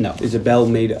wood? No. Isabel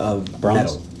made of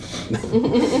Bronze.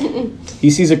 metal.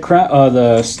 He sees the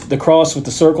cross with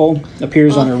the circle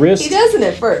appears on her wrist. He doesn't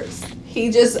at first. He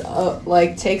just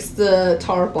like takes the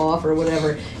tarp off or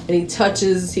whatever, and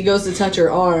he goes to touch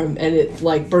her arm, and it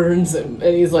like burns him,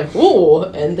 and he's like, "Ooh!"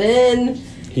 And then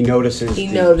He notices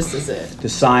notices it. the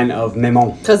sign of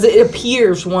Memon. Because it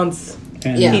appears once.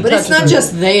 And Yeah, but it's touches not her.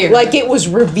 just there. Like it was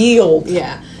revealed.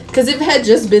 yeah, because if it had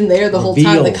just been there the whole time,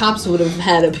 the Revealed. cops would have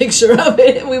had a picture of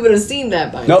it. We would have seen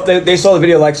that by now. Nope, they saw the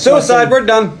video like, suicide, we're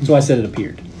done. That's why I said it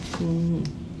appeared.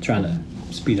 Trying to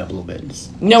speed up a little bit.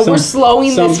 No, we're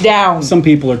slowing this down. Some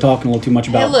people are talking a little too much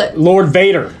about look. Lord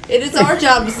Vader. It is our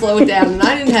job to slow it down, and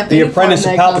I didn't have The any part in apprentice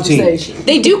that of Palpatine. conversation.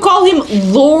 They do call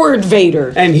him Lord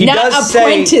Vader. And he not does say-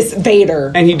 Apprentice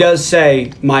Vader. And he does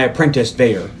say, my apprentice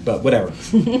Vader, but whatever.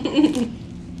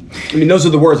 I mean, those are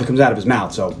the words that comes out of his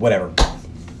mouth, so whatever.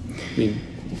 I mean,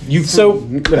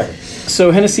 whatever.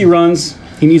 So Hennessy runs.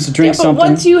 He needs to drink But something.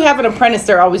 once you have an apprentice,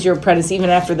 they're always your apprentice, even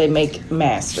after they make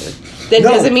master. That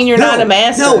doesn't mean you're not a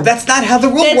master. No, that's not how the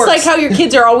rule It's works. like how your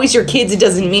kids are always your kids. It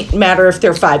doesn't matter if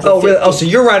they're 5 or Oh, 50. really? Oh, so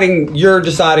you're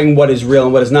deciding what is real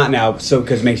and what is not now, so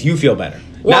because it makes you feel better.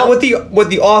 Well- Not what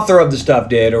the author of the stuff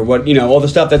did, or what all the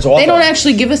stuff that's author. They don't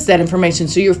actually give us that information,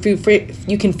 so you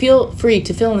can feel free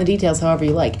to fill in the details however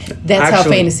you like. That's how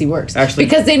Actually- fantasy works. actually-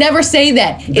 Because they never say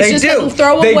that. It's They just do. a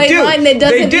throwaway They do. line that They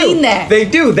doesn't do. mean that. They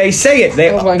do. They say it.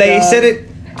 Oh my They God. said it.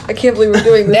 I can't believe we're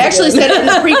doing this. They actually again. said it in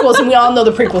the prequels, and we all know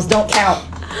the prequels don't count.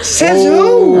 Says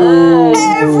who?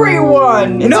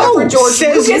 Everyone, except No, for George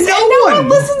says Lucas, no and no one. one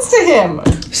listens to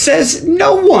him. Says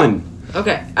no one.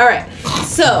 Okay, all right.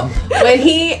 So when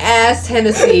he asked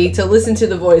Hennessy to listen to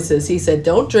the voices, he said,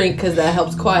 "Don't drink because that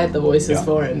helps quiet the voices Yeah.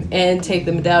 for him, and take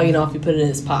the medallion off. You put it in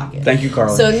his pocket." Thank you,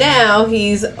 Carly. So now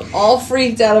he's all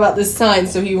freaked out about this sign,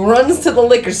 so he runs to the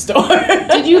liquor store.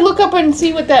 Did you look up and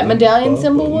see what that medallion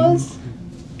symbol was?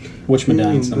 Which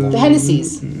medallion symbol? The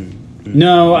Hennessy's.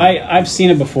 No, I've seen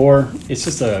it before. It's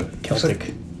just a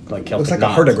Celtic, Celtic Looks like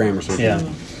knot. a herdogram or something. Yeah.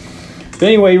 But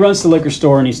anyway, he runs to the liquor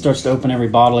store and he starts to open every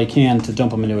bottle he can to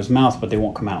dump them into his mouth, but they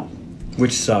won't come out.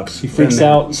 Which sucks. He freaks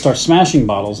out and starts smashing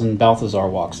bottles, and Balthazar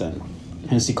walks in.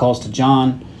 Hennessy calls to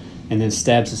John and then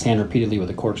stabs his hand repeatedly with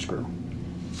a corkscrew.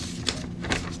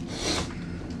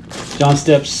 John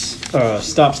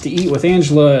stops to eat with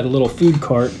Angela at a little food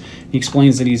cart. He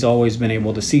explains that he's always been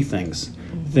able to see things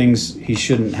he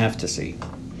shouldn't have to see.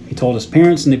 He told his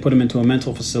parents, and they put him into a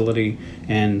mental facility,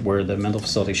 and where the mental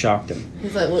facility shocked him.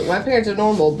 He's like, "Look, my parents are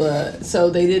normal, but so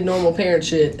they did normal parent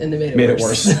shit, and they made it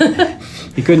worse."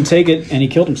 He couldn't take it, and he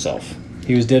killed himself.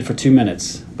 He was dead for 2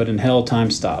 minutes, but in hell,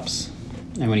 time stops.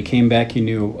 And when he came back, he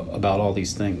knew about all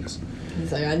these things.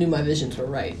 He's like, "I knew my visions were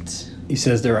right." He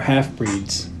says there are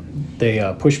half-breeds. They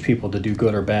push people to do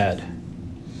good or bad.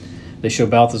 They show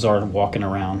Balthazar walking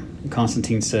around. And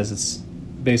Constantine says it's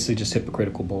basically just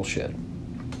hypocritical bullshit.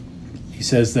 He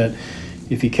says that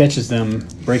if he catches them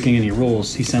breaking any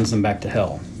rules, he sends them back to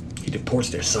hell. He deports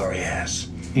their sorry ass.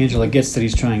 Angela gets that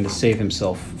he's trying to save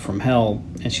himself from hell,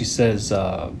 and she says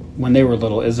when they were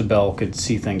little, Isabel could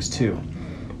see things too.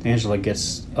 Angela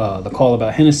gets the call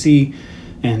about Hennessy,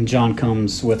 and John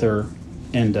comes with her,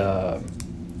 and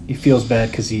he feels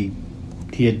bad because he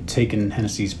had taken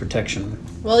Hennessy's protection.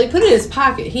 Well, he put it in his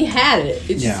pocket. He had it.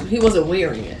 It's just he wasn't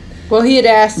wearing it. Well, he had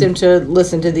asked him to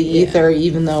listen to the ether,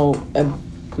 even though it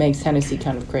makes Hennessy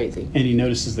kind of crazy. And he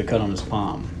notices the cut on his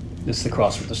palm. It's the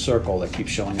cross with the circle that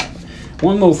keeps showing up.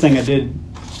 One little thing I did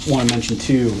want to mention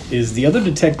too is the other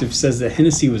detective says that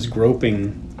Hennessy was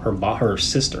groping her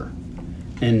sister,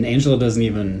 and Angela doesn't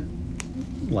even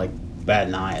bat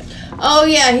an eye at it. Oh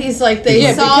yeah, he's like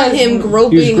they saw him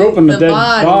groping. He was groping the dead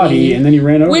body, and then he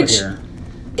ran over here.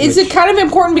 Is it kind of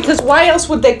important because why else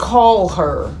would they call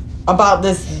her about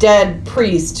this dead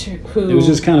priest who... It was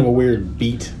just kind of a weird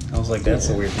beat. I was like, that's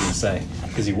a weird thing to say.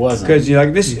 Because he wasn't. Because you're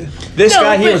like, this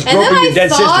guy here was groping your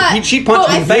dead sister. She punched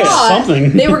him in the face.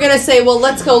 Something. They were going to say, well,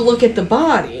 let's go look at the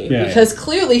body. Yeah. Because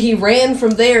clearly he ran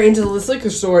from there into the liquor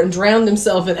store and drowned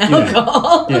himself in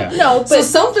alcohol. Yeah. No, but... So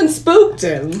something spooked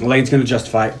him. Elaine's going to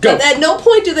justify it. Go. But at no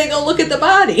point do they go look at the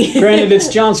body. Granted, it's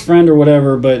John's friend or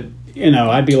whatever, but...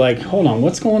 I'd be like, hold on,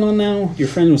 what's going on now? Your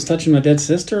friend was touching my dead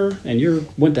sister, and you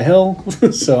went to hell,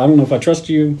 so I don't know if I trust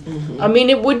you. I mean,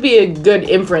 it would be a good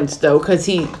inference, though, because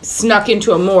he snuck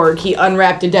into a morgue, he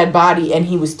unwrapped a dead body, and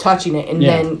he was touching it, and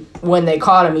then when they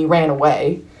caught him, he ran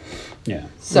away. Yeah.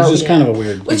 So, it was just kind of a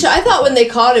weird... Which I thought when they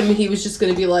caught him, he was just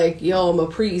going to be like, yo, I'm a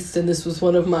priest, and this was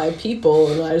one of my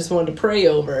people, and I just wanted to pray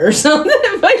over or something.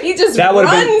 But he just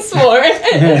runs for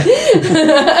it.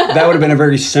 That would have been a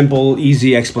very simple,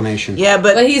 easy explanation. Yeah,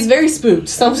 but he's very spooked.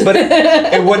 Something. But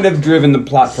it wouldn't have driven the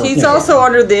plot further. He's also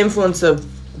under the influence of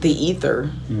the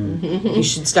ether. He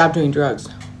should stop doing drugs.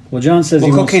 Well, John says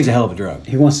cocaine's a hell of a drug.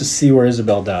 He wants to see where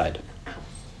Isabel died.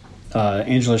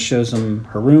 Angela shows him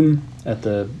her room at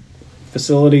the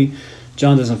facility.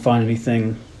 John doesn't find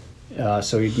anything,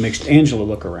 so he makes Angela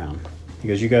look around. He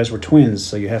goes, you guys were twins,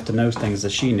 so you have to know things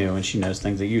that she knew, and she knows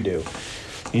things that you do.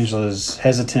 Angela's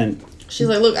hesitant. She's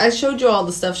like, look, I showed you all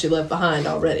the stuff she left behind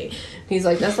already. He's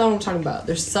like, that's not what I'm talking about.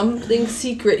 There's something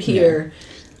secret here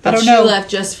that she left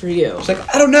just for you. She's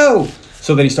like, I don't know.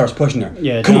 So then he starts pushing her.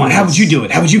 Yeah, come on, how would you do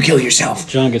it? How would you kill yourself?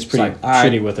 John gets pretty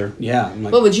shitty with her. Yeah. I'm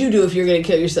like, what would you do if you're going to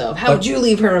kill yourself? How would you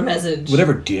leave her a message?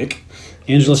 Whatever, dick.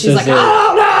 Angela She's says like, that,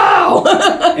 I don't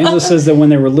know! Angela says that when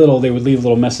they were little, they would leave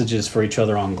little messages for each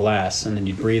other on glass, and then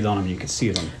you'd breathe on them and you could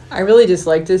see them. I really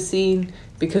dislike this scene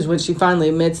because when she finally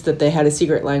admits that they had a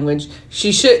secret language,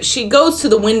 she goes to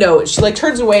the window. She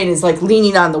turns away and is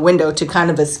leaning on the window to kind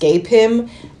of escape him.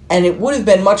 And it would have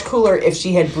been much cooler if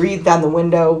she had breathed on the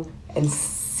window and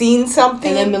seen something,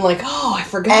 and then been like, "Oh, I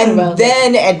forgot about that."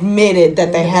 And then admitted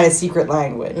that they had a secret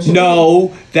language.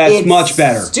 No, that's it's much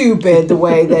better. Stupid the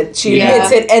way that she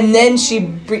admits it, and then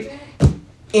she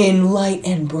in light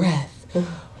and breath.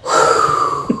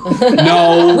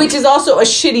 No, which is also a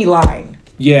shitty line.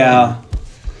 Yeah.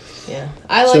 Yeah,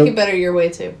 I like it better your way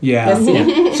too. Yeah.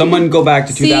 Someone go back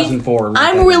to 2004.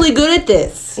 I'm really good at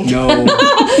this. No.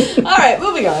 All right,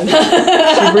 moving on.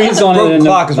 She breathes on it, and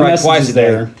clock is right twice a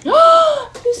day.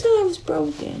 You said I was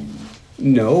broken.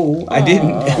 No, I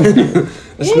didn't.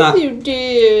 That's not. You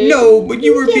did. No, but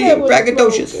you were being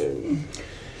braggadocious.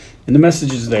 And the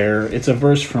message is there. It's a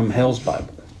verse from Hell's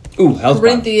Bible. Ooh, Hell's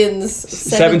Corinthians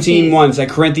 17:1. Like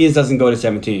Corinthians doesn't go to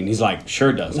 17. He's like,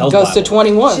 sure does. Hell's goes Bible. to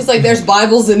 21. She's like, there's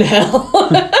Bibles in hell.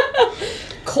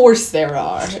 Of course there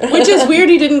are. Which is weird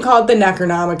he didn't call it the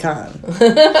Necronomicon.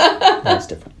 That's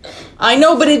different. I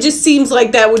know, but it just seems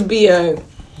like that would be a...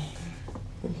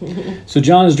 So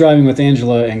John is driving with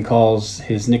Angela and calls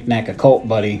his knick-knack occult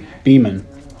buddy, Beeman,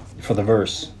 for the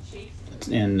verse.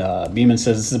 And Beeman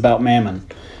says this is about Mammon,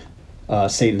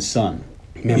 Satan's son.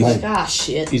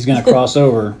 Shit. He's going to cross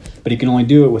over, but he can only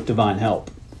do it with divine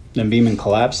help. Then Beeman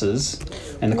collapses,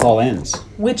 and the call ends.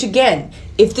 Which, again,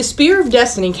 if the Spear of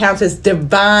Destiny counts as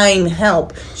divine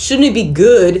help, shouldn't it be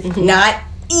good, not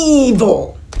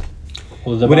evil?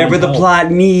 Well, whatever the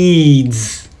plot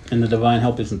needs. And the divine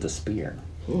help isn't the spear.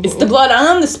 It's the blood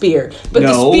on the spear. But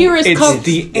no, the spear is it's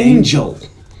the angel.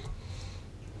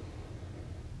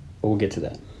 But we'll get to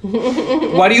that.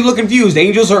 Why do you look confused?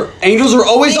 Angels are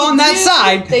always on that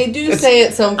side. They do say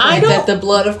at some point that the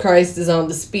blood of Christ is on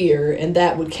the spear, and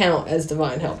that would count as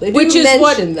divine help. They do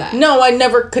mention that. No, it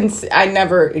never occurred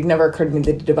to me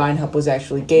that the divine help was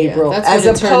actually Gabriel, as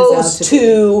opposed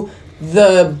to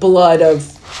the blood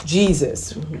of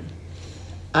Jesus. Mm-hmm.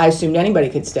 I assumed anybody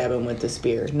could stab him with the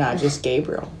spear, not just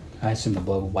Gabriel. I assumed the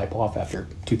blood would wipe off after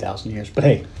 2,000 years, but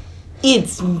hey.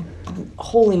 It's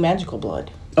holy magical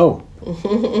blood. Oh. I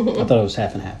thought it was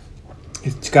half and half.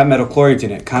 It's got metachlorians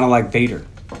in it, kind of like Vader.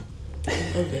 Oh,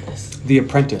 goodness. The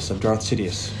apprentice of Darth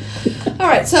Sidious. All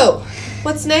right, so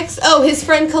what's next? Oh, his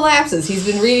friend collapses. He's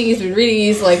been reading.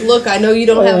 He's like, look, I know you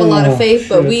don't have a lot of faith,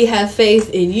 but we have faith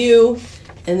in you.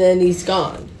 And then he's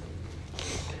gone.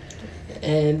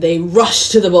 And they rush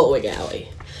to the bowling alley.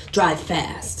 Drive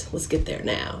fast. Let's get there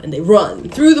now. And they run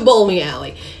through the bowling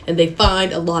alley. And they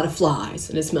find a lot of flies.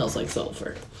 And it smells like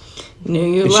sulfur. No,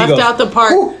 you left out the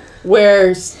part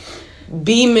where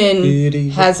Beeman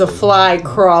has a fly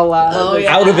crawl out. Oh,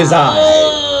 yeah. Out of his eye.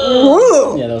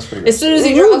 Yeah, that was pretty good. As soon as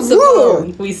he drops the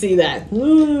bone, we see that.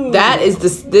 That is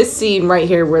this scene right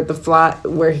here where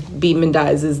where Beeman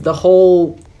dies is the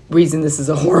whole reason this is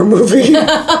a horror movie.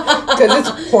 Because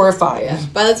it's horrifying. Yeah.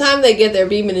 By the time they get there,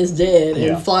 Beeman is dead,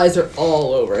 Yeah. and flies are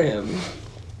all over him.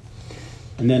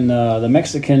 And then the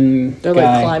Mexican They're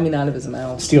guy like climbing out of his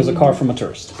mouth. steals a car from a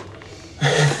tourist.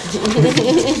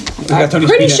 I'm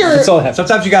pretty sure- That's all I have.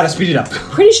 Sometimes you gotta speed it up.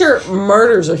 Pretty sure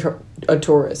murders a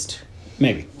tourist.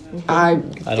 Maybe. I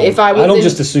I don't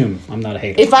just assume. I'm not a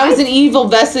hater. If I was an evil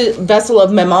vessel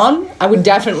of Mammon, I would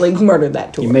definitely murder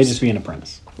that tourist. You may just be an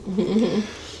apprentice.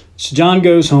 So John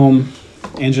goes home.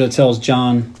 Angela tells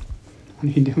John, what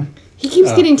are you doing? He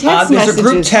keeps getting text There's messages. a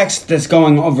group text that's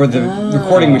going over the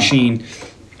recording machine.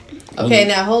 Okay,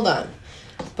 now hold on.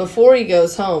 Before he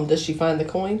goes home, does she find the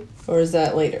coin? Or is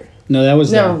that later? No, that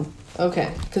was No,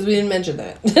 Okay, because we didn't mention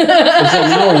that. Is that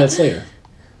now or that's later?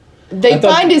 they I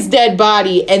thought- find his dead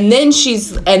body, and then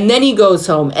he goes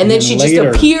home, and then she later-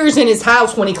 just appears in his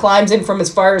house when he climbs in from his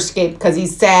fire escape because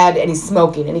he's sad and he's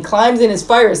smoking, and he climbs in his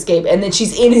fire escape, and then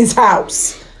she's in his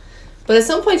house. But at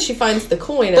some point she finds the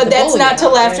coin. But that's not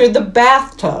till after the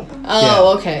bathtub.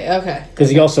 Oh, okay. Because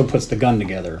he also puts the gun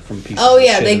together from pieces Oh of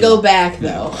yeah, shit they in go it. back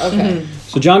though. Okay.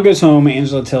 So John goes home.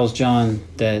 Angela tells John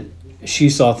that she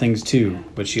saw things too,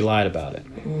 but she lied about it.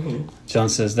 John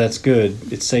says, that's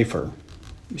good. It's safer.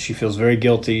 She feels very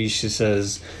guilty. She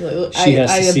says she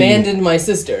has I to see. abandoned my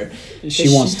sister.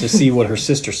 She wants to see what her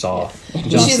sister saw.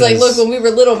 John She's like, look, when we were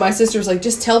little, my sister was like,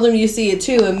 just tell them you see it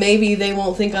too, and maybe they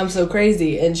won't think I'm so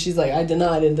crazy. And she's like, I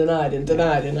denied and denied and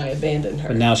denied, and I abandoned her.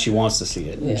 but now she wants to see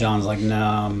it. And Yeah. John's like,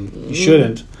 no, you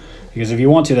shouldn't. Because if you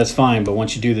want to, that's fine. But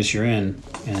once you do this, you're in,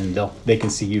 and they can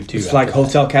see you too. It's after like that.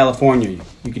 Hotel California.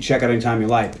 You can check out anytime you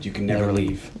like, but you can never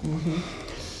leave.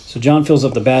 So John fills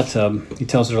up the bathtub. He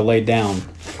tells her to lay down.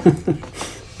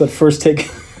 But first take...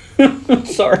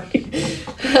 Sorry.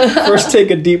 First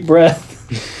take a deep breath.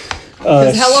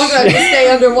 Because how long do I have to stay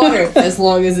underwater? As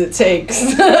long as it takes.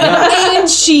 And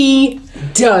she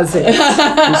does it.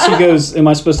 And she goes, am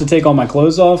I supposed to take all my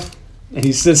clothes off? And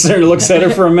he sits there and looks at her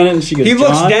for a minute, and she goes, He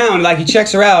looks John? down, like he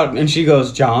checks her out, and she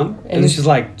goes, John? And then she's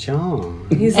like, John.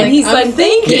 He's And he's I'm like,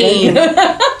 thinking.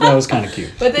 That was kind of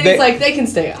cute. But then They- he's like, they can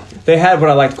stay on. They had what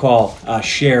I like to call a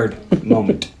shared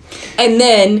moment. And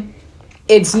then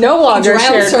it's no longer drowns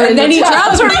shared. her in And then the he tub.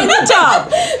 drops her in the tub.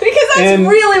 Because that's And-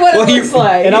 really what Well, it looks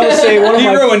like. And I would say one of He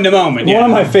my ruined the moment. one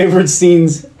of my favorite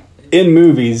scenes in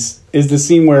movies is the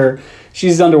scene where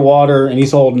she's underwater and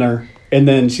he's holding her, and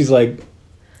then she's like,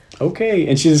 okay,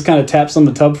 and she just kind of taps on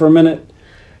the tub for a minute,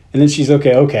 and then she's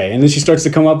okay, and then she starts to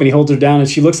come up and he holds her down, and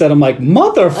she looks at him like,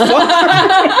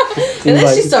 motherfucker. And then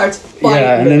like, she starts fighting.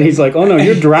 yeah, and then he's like, oh no,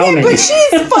 you're drowning. But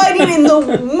she's fighting in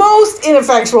the most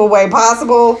ineffectual way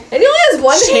possible. And he only has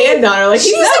one hand on her. Like,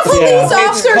 She's he's a police Yeah.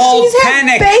 officer. It's called She's had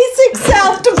panic. basic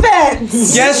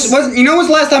self-defense. Yes, you know when's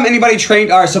the last time anybody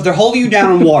trained? All right, so if they're holding you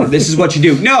down in water, this is what you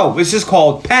do. No, this is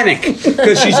called panic,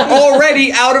 because she's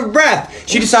already out of breath.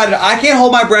 She decided, I can't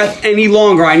hold my breath any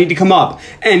longer, I need to come up,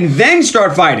 and then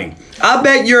start fighting. I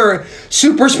bet your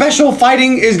super special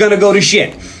fighting is gonna go to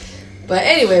shit. But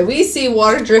anyway, we see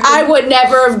water dripping. I would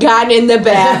never have gotten in the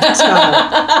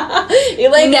bathtub.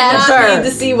 Elaine did not Never. need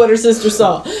to see what her sister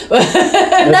saw.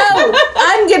 No,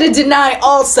 I'm going to deny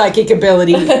all psychic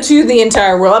ability to the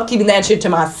entire world. I'm keeping that shit to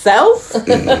myself.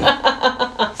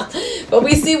 But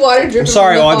we see water dripping.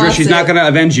 Sorry, from the Audra, she's not faucet, gonna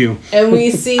avenge you. And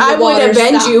we see the I would water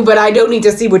avenge stop. you, but I don't need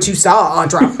to see what you saw,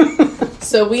 Audra.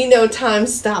 So we know time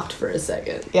stopped for a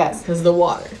second. Yes. Because the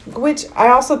water. Which I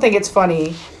also think it's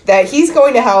funny that he's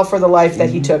going to hell for the life that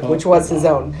he took, which was his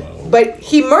own. But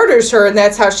he murders her, and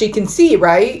that's how she can see,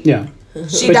 right? Yeah. She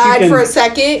But you died can- for a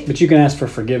second. But you can ask for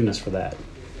forgiveness for that.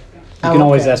 You Oh, can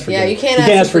always okay. ask Yeah, forgiveness. you can't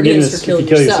ask for forgiveness for if you killing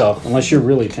kill yourself. yourself, unless you're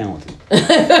really talented.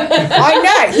 Why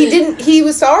not? He didn't. He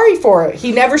was sorry for it.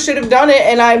 He never should have done it,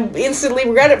 and I instantly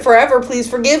regret it forever. Please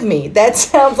forgive me. That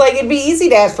sounds like it'd be easy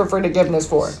to ask for forgiveness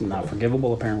for. Not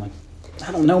forgivable, apparently.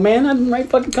 I don't know, man. I didn't write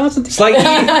fucking Constantine. It's like,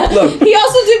 look. He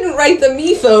also didn't write the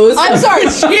Mythos. I'm sorry. I'm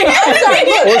sorry.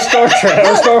 Look, Or Star Trek.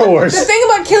 Or Star Wars. the thing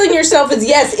about killing yourself is,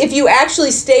 yes, if you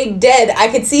actually stayed dead, I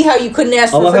could see how you couldn't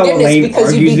ask I for love how forgiveness Elaine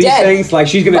because you'd argues be these dead. things. Like,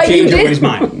 she's going to But you change did- everybody's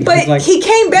mind. But It's like, he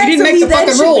came back, you so didn't he make the then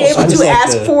fucking should be rules. able I to just like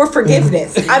ask to- for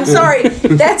forgiveness. I'm sorry.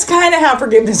 That's kind of how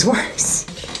forgiveness works.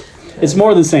 It's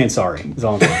more than saying sorry. Is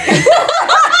all I'm saying.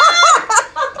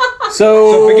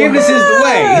 So forgiveness is the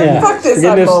way. yeah, Fuck this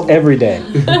forgiveness unmobile. every day.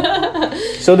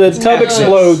 So the tub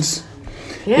explodes.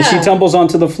 Yeah. And she tumbles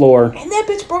onto the floor. And that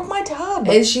bitch broke my tub.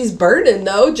 And she's burning,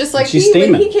 though, just like She's he when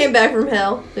steaming. he came back from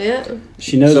hell. Yeah.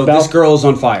 She knows So about this girl is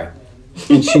on fire.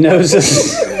 and she knows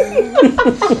this.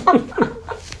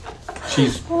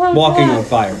 She's walking on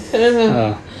fire.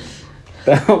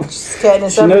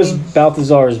 She knows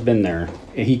Balthazar has been there.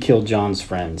 He killed John's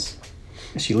friends.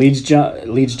 She leads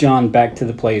John back to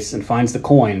the place and finds the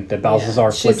coin that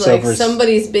Balthazar She's flips like, over.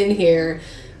 somebody's been here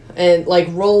and like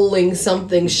rolling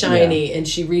something shiny, and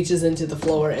she reaches into the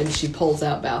floor and she pulls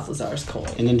out Balthazar's coin.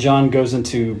 And then John goes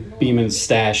into Beeman's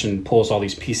stash and pulls all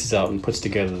these pieces out and puts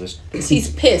together this. He's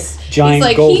pissed. Giant He's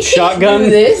like, gold he shotgun. Can't do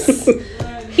this.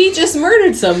 He just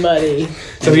murdered somebody.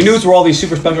 So he knows where all these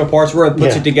super special parts were,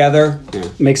 puts Yeah. it together. Yeah.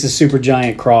 Makes a super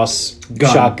giant cross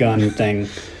Gun. shotgun thing.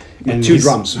 And two he's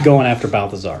drums. Going after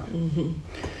Balthazar.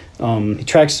 He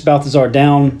tracks Balthazar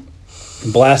down,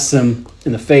 blasts him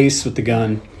in the face with the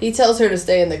gun. He tells her to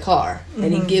stay in the car,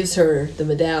 and he gives her the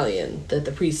medallion that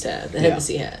the priest had, the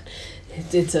embassy had.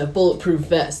 It's a bulletproof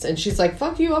vest. And she's like,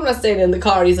 fuck you, I'm not staying in the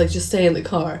car. And he's like, just stay in the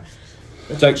car.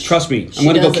 It's like, trust me, I'm She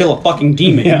going to go doesn't. kill a fucking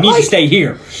demon. Yeah. You need to stay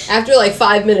here. After like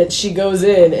 5 minutes, she goes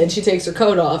in and she takes her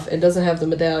coat off and doesn't have the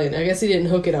medallion. I guess he didn't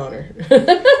hook it on her.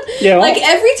 Yeah, Like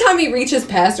every time he reaches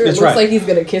past her, it That's looks right. like he's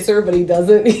gonna kiss her, but he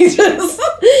doesn't. He just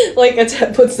like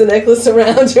puts the necklace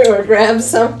around her or grabs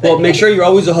something. Well, make sure you're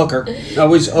always a hooker.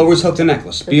 Always hook the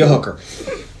necklace. Be a hooker.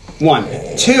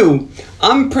 1. 2,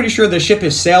 I'm pretty sure the ship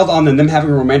has sailed on them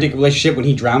having a romantic relationship when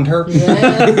he drowned her.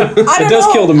 it does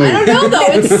kill the mood. I don't know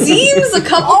though. It seems a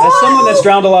couple. As someone that's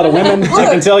drowned a lot of women, I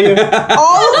can tell you.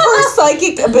 All of her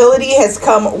psychic ability has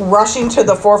come rushing to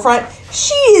the forefront.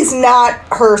 She is not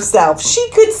herself. She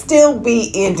could still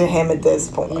be into him at this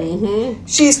point.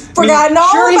 She's forgotten all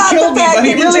sure he about killed the me, fact but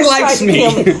he that he really just likes tried to me.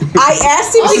 kill me. I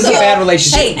asked him This to is a kill. bad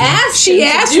relationship. Hey, ask She him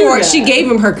to asked do for it. that. She gave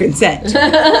him her consent.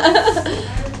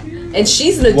 And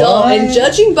she's an adult. What? And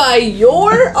judging by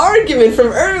your argument from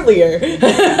earlier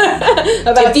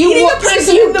about eating a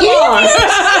person in the bar,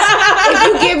 If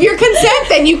you give your consent,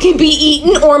 then you can be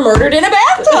eaten or murdered in a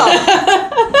bathtub.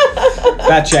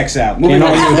 That checks out. Can't Moving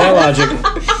argue on. with that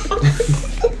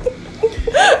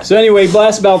logic. So anyway, he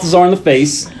blasts Balthazar in the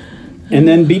face and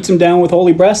then beats him down with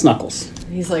holy brass knuckles.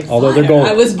 he's like, Although they're "Fire, gold."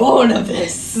 I was born of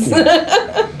this.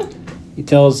 He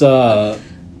tells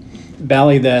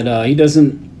Bally that he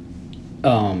doesn't.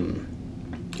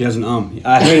 He doesn't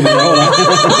I hate it. Hold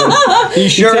on. He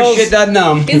sure tells- as shit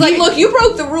doesn't He's like, look, you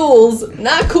broke the rules.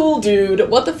 Not cool, dude.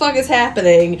 What the fuck is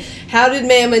happening? How did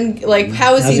Mammon, like,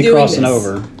 how is How's he he doing crossing this?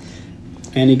 over?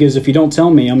 And he goes, if you don't tell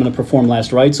me, I'm going to perform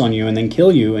last rites on you and then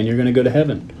kill you, and you're going to go to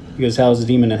heaven. He goes, how's the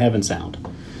demon in heaven sound?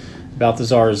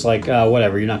 Balthazar is like,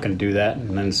 whatever, you're not going to do that.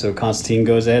 And then so Constantine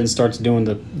goes ahead and starts doing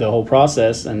the whole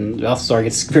process, and Balthazar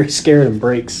gets very scared and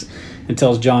breaks and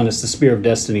tells John it's the Spear of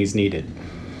Destiny is needed.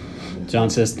 John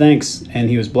says, thanks, and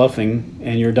he was bluffing,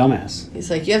 and you're a dumbass. He's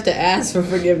like, you have to ask for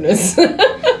forgiveness.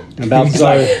 And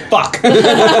Balthazar, Fuck.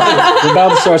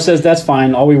 Balthazar says, that's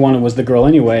fine, all we wanted was the girl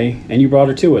anyway, and you brought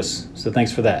her to us, so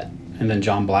thanks for that. And then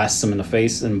John blasts him in the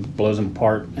face and blows him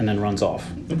apart and then runs off.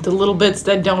 The little bits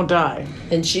that don't die.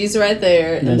 and she's right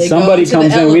there. And And they somebody go to the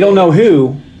comes in, we don't elevator.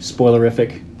 know who,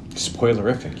 spoilerific.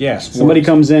 Spoilerific. Yeah. Somebody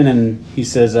comes in and he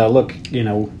says, look,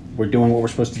 we're doing what we're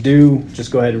supposed to do.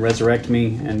 Just go ahead and resurrect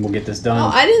me and we'll get this done. Oh,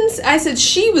 I didn't. I said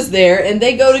she was there, and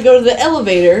they go to the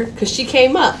elevator because she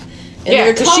came up. And Yeah,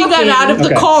 they're because she got talking. out of the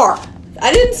Okay. car.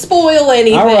 I didn't spoil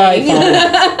anything. All right,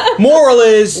 fine. Moral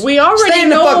is We stay already in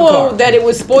the fucking know car. that it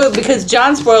was spoiled because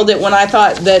John spoiled it when I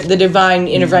thought that the divine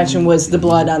intervention was the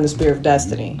blood on the Spear of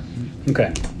Destiny.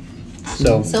 Okay.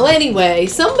 So, So anyway,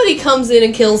 somebody comes in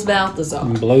and kills Balthazar.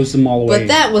 blows them all away. But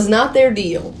that was not their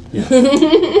deal.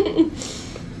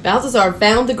 Balthazar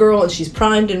found the girl and she's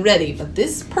primed and ready. But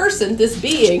this person, this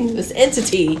being, this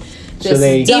entity, just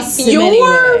they- dusts If him you're-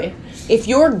 anyway. If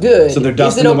you're good, So they're is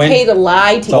dust it in the okay wind? to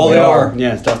lie to all you? they are.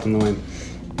 Yeah, it's dust in the wind.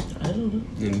 I don't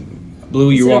know. And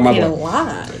Blue, Is you it are my okay to boy.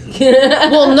 lie?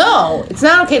 Well, no, it's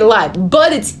not okay to lie,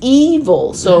 but it's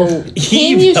evil. So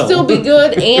can you Evil. still be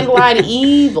good and lie to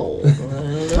evil?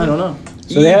 I don't know.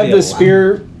 So they have Evil. the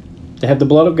spear, they have the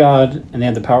blood of God, and they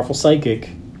have the powerful psychic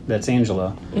that's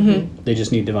Angela. They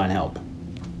just need divine help.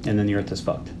 And then the Earth is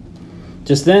fucked.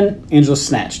 Just then, Angela's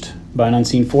snatched by an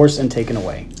unseen force and taken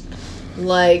away.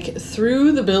 Like,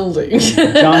 through the building.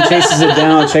 John chases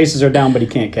her down, but he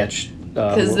can't catch.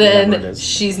 Because then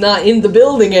she's not in the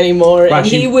building anymore, Right, and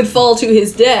he would fall to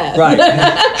his death. Right.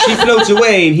 She floats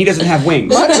away, and he doesn't have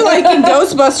wings. Much like in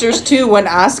Ghostbusters 2 when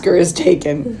Oscar is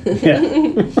taken.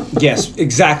 Yeah. Yes,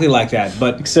 exactly like that.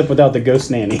 But Except without the ghost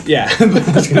nanny. yeah, I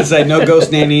was gonna say no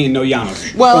ghost nanny and no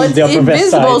Janos. Well, From it's the Upper West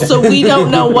invisible, Side. so we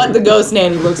don't know what the ghost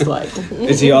nanny looks like.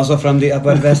 Is he also from the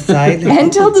Upper West Side?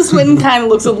 And Tilda Swinton kind of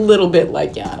looks a little bit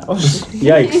like Janos.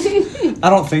 Yikes. I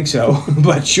don't think so,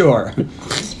 but sure.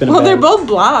 It's been a Well, bad- they're both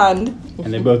blonde.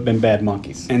 And they've both been bad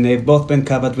monkeys. And they've both been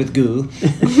covered with goo.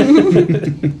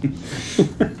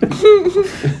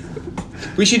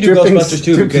 We should do Drippings- Ghostbusters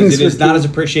too because drippings it is with not goo. as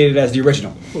appreciated as the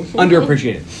original.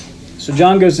 Underappreciated. So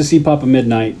John goes to see Papa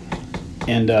Midnight,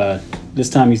 and this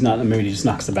time he's not in the mood. He just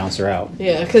knocks the bouncer out.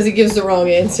 Yeah, because he gives the wrong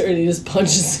answer and he just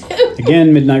punches him.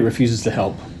 Again, Midnight refuses to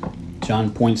help.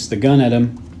 John points the gun at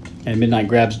him, and Midnight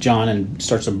grabs John and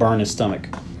starts to burn his stomach.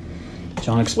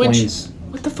 John explains.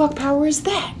 What the fuck power is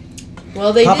that?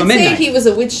 Well, they Papa did Midnight. say he was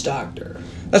a witch doctor.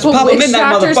 That's But Papa witch Midnight,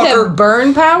 doctors motherfucker. have burn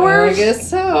I powers? guess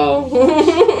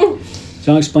so.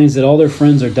 John explains that all their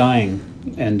friends are dying,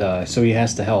 and so he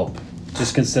has to help.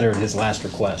 Just consider it his last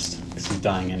request, because he's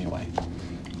dying anyway,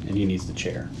 and he needs the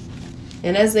chair.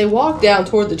 And as they walk down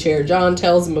toward the chair, John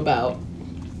tells him about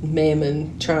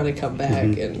Mammon trying to come back.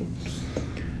 And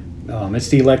It's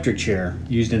the electric chair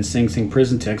used in Sing Sing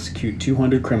prison to execute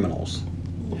 200 criminals.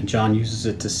 And John uses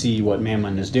it to see what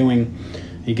Mammon is doing.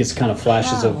 He gets kind of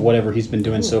flashes of whatever he's been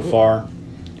doing so far.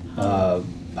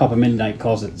 Papa Midnight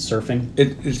calls it surfing.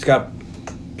 It's got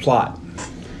plot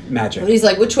magic. he's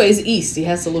like, which way is east? He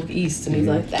has to look east. And he's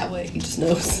like, that way. He just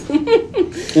knows.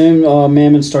 And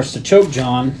Mammon starts to choke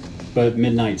John, but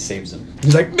Midnight saves him.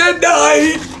 He's like,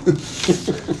 Midnight!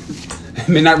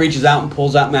 Midnight reaches out and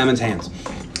pulls out Mammon's hands.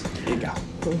 There you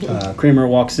go. Kramer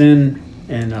walks in,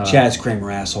 and Chaz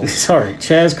Kramer, asshole. Sorry,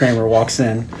 Chaz Kramer walks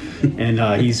in,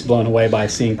 and he's blown away by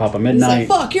seeing Papa He's Midnight.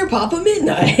 like, fuck, you're Papa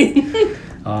Midnight.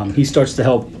 He starts to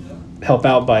help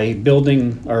out by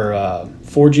building or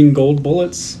forging gold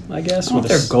bullets, I guess. I don't know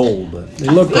if they're gold, but They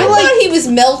look I gold. thought he was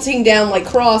melting down like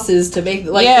crosses to make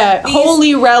like yeah, these-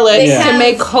 holy relics they to have-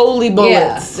 make holy Yeah,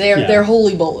 bullets. they're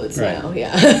holy bullets Right. now.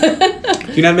 Yeah.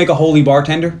 do you know how to make a holy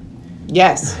bartender?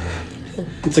 Yes.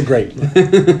 It's a great one.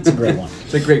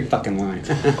 It's a great fucking line.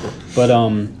 But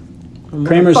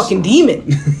Kramer's Fucking demon.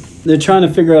 they're trying to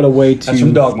figure out a way to. That's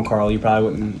from Dogma, Carl. You probably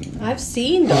wouldn't. I've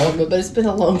seen Dogma, but it's been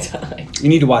a long time. You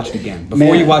need to watch it again before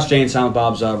Man. you watch Jay and Silent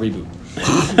Bob's reboot.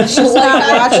 She's like,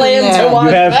 I watching plan that. to watch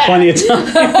You have that. plenty of time.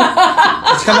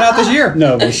 It's coming out this year.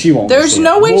 No, but she won't. There's see it.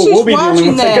 no way she's we'll be the only watching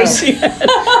ones that go that. see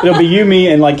it. It'll be you, me,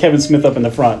 and like Kevin Smith up in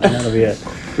the front, and that'll be it.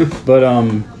 But I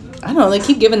don't know. They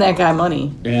keep giving that guy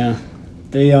money. yeah,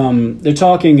 they're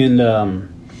talking and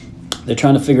they're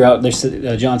trying to figure out.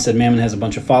 John said Mammon has a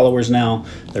bunch of followers now.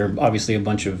 They're obviously a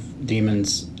bunch of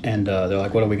demons, and they're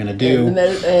like, "What are we gonna do?"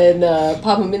 And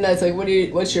Papa Midnight's like,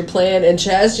 what's your plan? And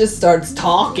Chaz just starts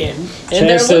talking, and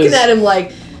they're Chaz looking says- at him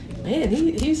like, man,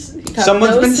 he kinda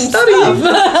Someone's knows been some studying.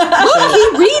 stuff." Look,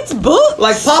 he reads books.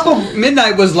 Like Papa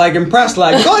Midnight was like impressed.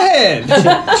 Like, go ahead.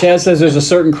 Chaz says there's a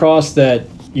certain cross that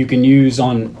you can use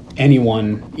on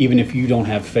anyone, even if you don't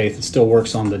have faith. It still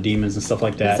works on the demons and stuff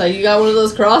like that. So you got one of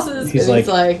those crosses? He's and he's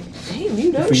like, like, damn,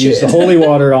 you know If we shit. use the holy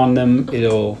water on them,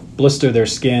 it'll blister their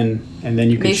skin, and then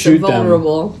you can Makes shoot them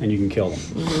vulnerable. them, and you can kill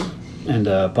them. And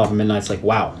Papa Midnight's like,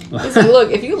 wow. He's like,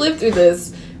 look, if you live through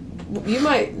this, you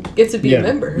might get to be a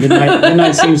member.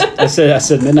 Midnight seems. I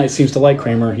said Midnight seems to like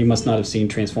Kramer. He must not have seen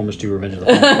Transformers 2: Revenge of the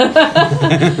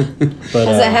Fallen. But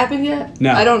Has that happened yet?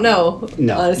 No. I don't know.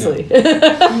 No. Honestly.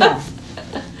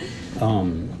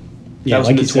 Yeah, That was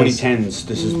like in he the says, 2010s.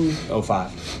 This is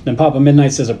 05. Then Papa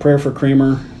Midnight says a prayer for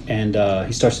Kramer, and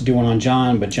he starts to do one on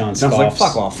John, but John John's scoffs like,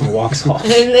 "Fuck off." and walks off.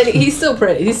 And then he still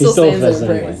prays. He still stands does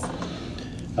there and anyway.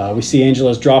 prays. We see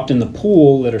Angela's dropped in the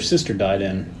pool that her sister died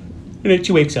in. And then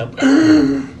she wakes up.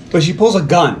 But she pulls a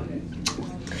gun.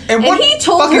 And what he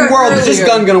told fucking her world is this earlier-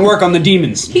 gun gonna work on the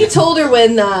demons? He told her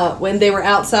when they were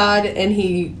outside and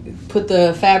he put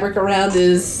the fabric around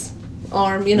his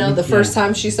arm, you know, the first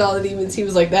time she saw the demons, he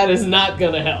was like, that is not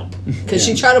gonna help. Because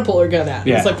she tried to pull her gun out.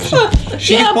 Yeah. It's like,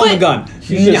 She just pulled the gun.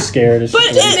 She's just scared. It's But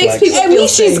just a it makes reflex. people at feel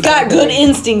least she's safe, got I good think.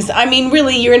 instincts. I mean,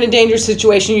 really, you're in a dangerous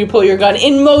situation, you pull your gun.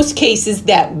 In most cases,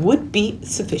 that would be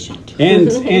sufficient. And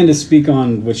to speak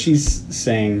on what she's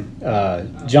saying,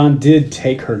 John did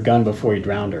take her gun before he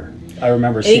drowned her. I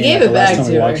remember he seeing gave that it the last back time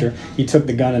we to watched her. her. He took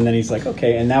the gun and then he's like,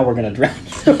 okay, and now we're going to drown.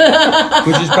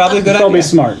 Which is probably a good Probably idea.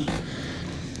 smart.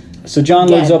 So John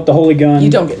loads Again, up the holy gun. You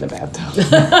don't get in the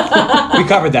bathtub. We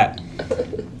covered that.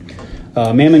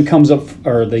 Mammon comes up,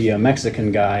 or the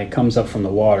Mexican guy comes up from the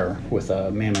water with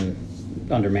Mammon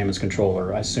under Mammon's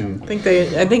controller, I assume. I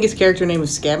think his character name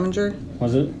was Scavenger.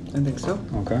 Was it? I think so.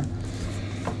 Okay.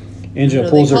 Angela They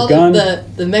pulls her called gun.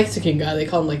 the Mexican guy. They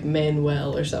call him like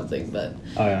Manuel or something, but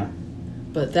Oh yeah.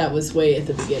 that was way at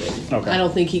the beginning. Okay. I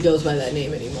don't think he goes by that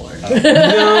name anymore. He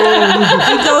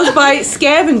goes by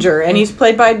Scavenger, and he's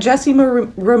played by Jesse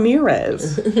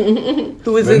Ramirez,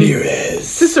 who is in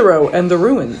Cicero and the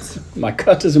Ruins. My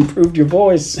cut has improved your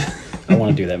voice. I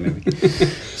want to do that movie.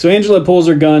 So Angela pulls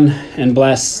her gun and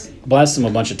blasts him a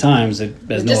bunch of times. It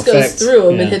has It no just effect. goes through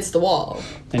him Yeah. and hits the wall.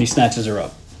 And he snatches her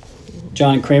up.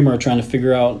 John and Kramer are trying to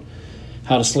figure out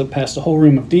how to slip past the whole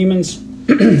room of demons.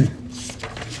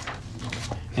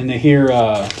 And they hear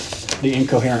the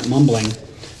incoherent mumbling.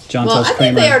 John Well, tells I think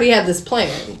Kramer. they already had this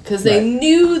plan because they Right.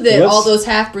 knew that Let's- all those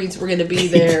half breeds were going to be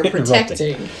there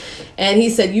protecting. And he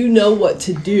said, "You know what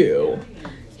to do."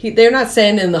 They're not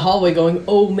standing in the hallway going,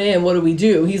 "Oh man, what do we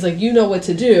do?" He's like, "You know what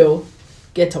to do.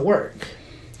 Get to work."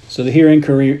 So they hear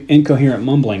incoherent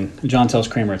mumbling. John tells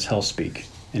Kramer it's hell speak,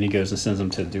 and he goes and sends him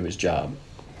to do his job.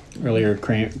 Earlier,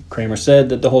 Kramer said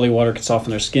that the holy water could soften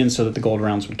their skin so that the gold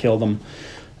rounds would kill them.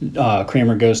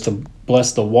 Kramer goes to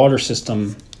bless the water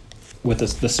system with the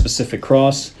specific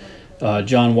cross.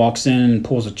 John walks in and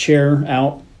pulls a chair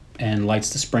out and lights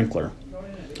the sprinkler.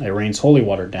 It rains holy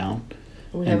water down.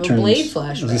 We and have a Blade I was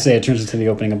going to flashback. say, it turns into the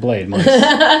opening of Blade,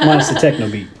 minus the techno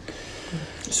beat.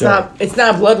 It's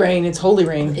not blood rain, it's holy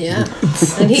rain. Yeah.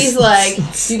 And he's like,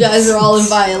 "You guys are all in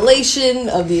violation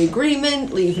of the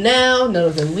agreement. Leave now." None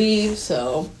of them leave,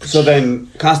 so So then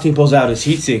Constantine pulls out his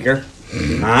heat seeker.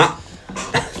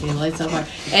 he lights on fire.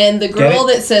 And the girl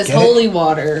it? that says Get it? holy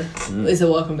water is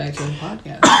a welcome back to the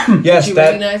podcast. Yes, Did you that.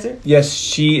 recognize her? Yes,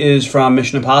 she is from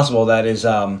Mission Impossible. That is,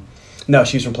 no,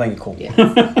 she's from Playing It Cool. Yeah.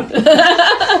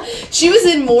 She was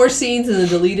in more scenes in the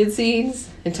deleted scenes.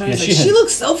 And Tony's Yeah, like, she she had-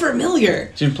 looks so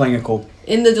familiar. She's from Playing It Cool.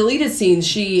 In the deleted scenes,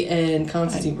 she and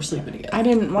Constantine were sleeping together. I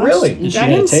didn't watch. Really? And she I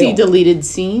had a didn't see tail. deleted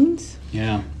scenes.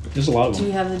 Yeah, there's a lot of Do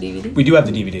you them. have the DVD? We do have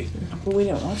the DVD. But we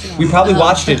didn't watch it. We probably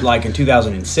watched it like in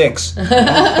 2006,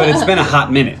 but it's been a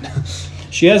hot minute.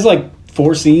 She has like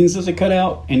 4 scenes that they cut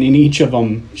out, and in each of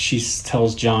them, she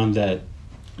tells John that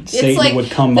Satan like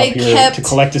would come they up here kept to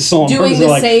collect his soul. And doing Burns the are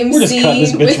like, same we're just cutting this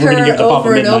scene bitch. with We're gonna her give it to Papa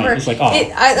over and Midnight. over. It's like, oh,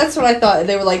 That's what I thought.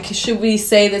 They were like, should we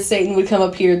say that Satan would come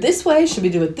up here this way? Should we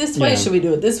do it this way? Yeah. Should we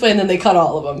do it this way? And then they cut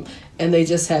all of them, and they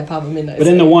just had Papa Midnight. But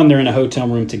in say the it. one, they're in a hotel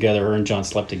room together. Her and John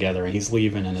slept together, and he's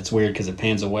leaving, and it's weird because it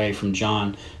pans away from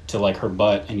John to like her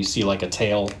butt, and you see like a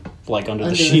tail like under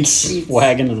the sheets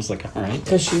wagging, and it's like, all right,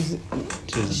 Because she's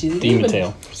She's a a demon demon.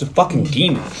 tail. It's a fucking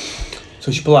demon.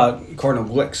 So she pull out Cardinal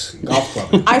Glick's golf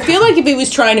club. I feel like if he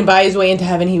was trying to buy his way into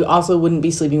heaven, he also wouldn't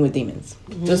be sleeping with demons.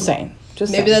 Just saying.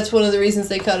 Just Maybe saying. that's one of the reasons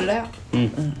they cut it out.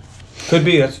 Could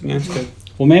be. That's good.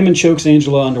 Well, Mammon chokes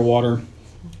Angela underwater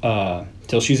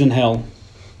till she's in hell,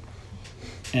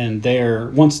 and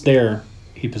once there,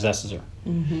 he possesses her.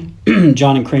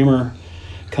 John and Kramer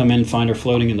come in, find her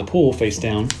floating in the pool, face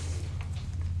down.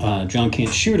 John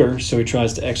can't shoot her, so he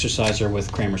tries to exorcise her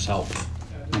with Kramer's help,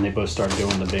 and they both start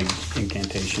doing the big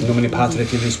incantation. Nomine Patri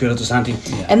Filii Spiritus Sancti.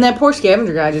 And that poor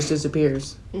scavenger guy just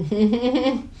disappears.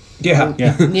 Yeah.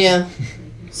 Yeah. Yeah.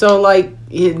 So like,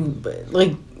 He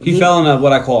fell in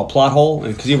what I call a plot hole,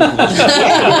 because he, there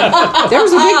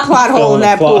was a big plot hole in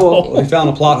that Plot pool. hole. he fell in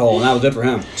a plot hole, and that was it for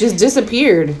him. Just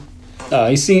disappeared.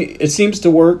 It seems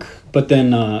to work, but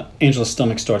then Angela's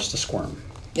stomach starts to squirm.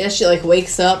 Yeah, she like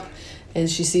wakes up and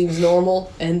she seems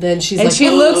normal, and then she's And like, she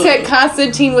looks at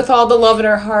Constantine with all the love in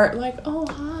her heart, like, oh,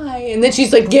 hi. And then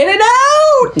she's like, get it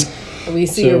out! and we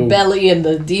see So- her belly, and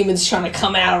the demon's trying to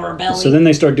come out of her belly. So then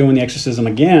they start doing the exorcism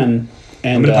again,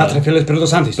 and Nomine Patri Filii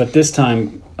Spiritus Sancti. but this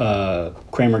time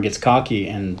Kramer gets cocky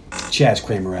and Chaz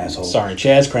Kramer, asshole.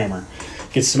 Chaz Kramer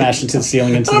gets smashed into the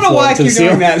ceiling, into I don't the know floor, why I into the keep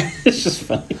doing ceiling. that. It's just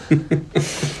funny.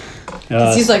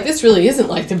 'Cause he's like, this really isn't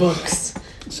like the books.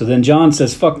 So then John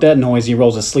says, "Fuck that noise." He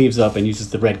rolls his sleeves up and uses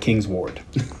the Red King's Ward,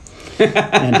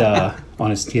 and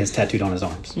he has tattooed on his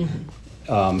arms.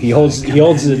 He holds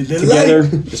it together.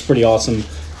 It's pretty awesome.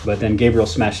 But then Gabriel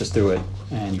smashes through it,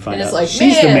 and you find And it's out like,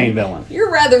 she's the man, main villain.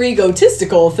 You're rather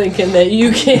egotistical thinking that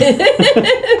you can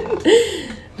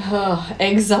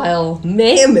exile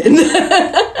Mammon.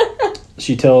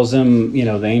 she tells him,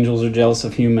 the angels are jealous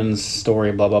of humans,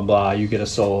 story, blah, blah, blah. You get a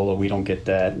soul, or we don't get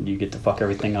that. You get to fuck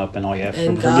everything up, and all you have for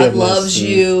And forgiveness. God loves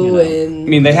you, and I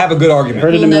mean, they have a good argument.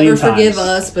 Heard it he'll a million never forgive times.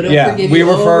 us, but he'll Yeah, forgive we you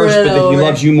were over first, and but then he over.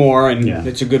 loves you more, and Yeah.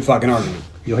 it's a good fucking argument.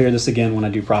 You'll hear this again when I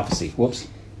do prophecy. Whoops.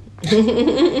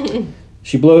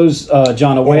 She blows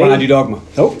John Or away. when I do dogma.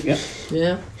 Oh, yeah.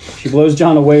 Yeah. She blows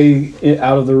John away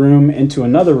out of the room into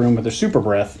another room with her super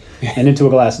breath and into a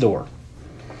glass door.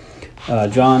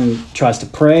 John tries to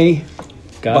pray.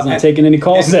 God's not taking any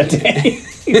calls that day.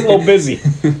 He's a little busy.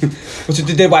 What's with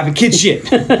the dead wife and kid shit?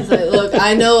 He's like, look,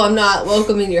 I know I'm not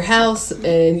welcome in your house,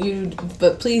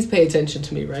 but please pay attention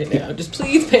to me right now. Just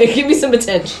please give me some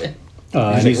attention.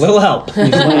 He's like, little help. He's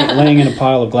laying in a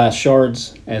pile of glass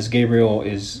shards as Gabriel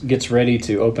gets ready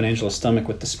to open Angela's stomach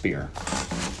with the spear.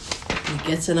 He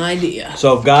gets an idea.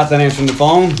 So if God's not answering the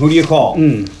phone, who do you call?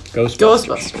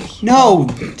 Ghostbusters. No,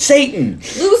 Satan.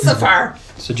 Lucifer!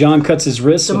 So John cuts his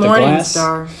wrist The with the Morning glass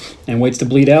Star. and waits to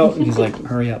bleed out. And he's like,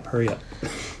 hurry up, hurry up.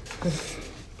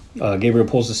 Gabriel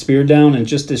pulls the spear down, and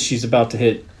just as she's about to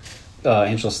hit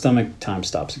Angela's stomach, time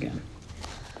stops again.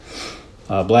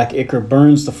 Black ichor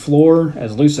burns the floor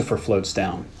as Lucifer floats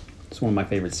down. It's one of my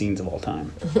favorite scenes of all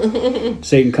time.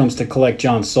 Satan comes to collect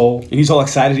John's soul. And he's all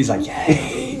excited. He's like,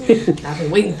 yay. I've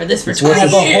been waiting for this for We'll 20 have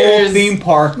a whole years. theme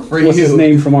park for What's you. his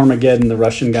name from Armageddon, the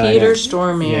Russian guy? Peter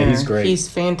Stormare. Yeah, he's great. He's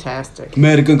fantastic.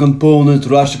 American components,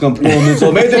 Russian components,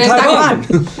 or made in Taiwan.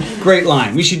 Great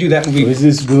line. We should do that movie. Is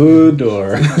this good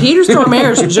or Peter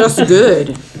Stormare is just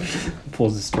good.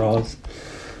 pulls the straws?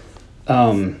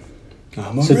 I'm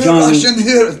a So real John- Russian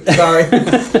here. Sorry.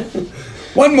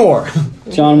 One more.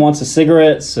 John wants a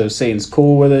cigarette, so Satan's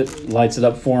cool with it, lights it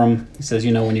up for him. He says,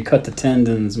 when you cut the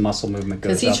tendons, muscle movement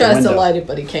goes Because he out the tries to window. light it,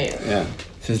 but he can't. Yeah.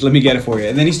 Says, let me get it for you.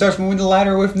 And then he starts moving the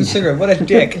lighter away from the cigarette. What a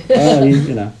dick.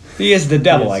 He is the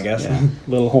devil, I guess. Yeah,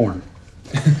 little horn.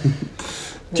 And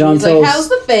John he's tells, like, how's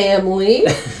the family?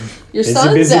 Your Busy,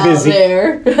 son's busy, out busy.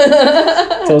 there.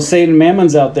 tells Satan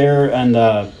Mammon's out there and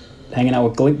hanging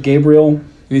out with Gabriel, And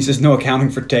he says, no accounting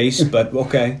for taste, but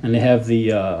okay. and they have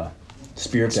the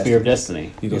Spear of Spear of Destiny.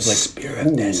 Destiny. He goes, He's Spear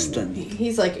of Destiny.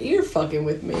 He's like, you're fucking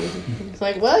with me. He's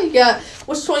like, well, you got,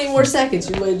 what's 20 more seconds?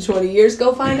 You waited 20 years.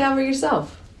 Go find out for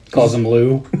yourself. calls him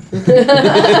Lou.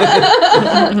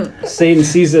 Satan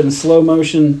sees it in slow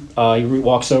motion. He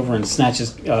walks over and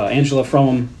snatches Angela from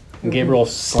him. And Gabriel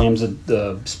slams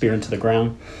the spear into the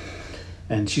ground.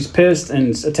 And she's pissed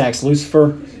and attacks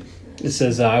Lucifer. It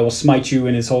says, I will smite you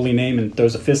in his holy name, and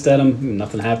throws a fist at him.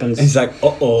 Nothing happens. And he's like,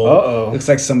 uh-oh. Uh-oh. Looks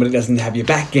like somebody doesn't have your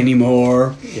back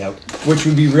anymore. Yep. Which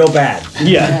would be real bad.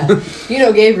 Yeah.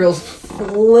 Gabriel's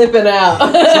flipping out.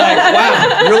 It's like,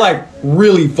 wow, you're like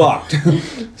really fucked.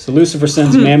 So Lucifer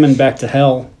sends Mammon back to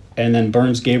hell and then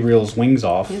burns Gabriel's wings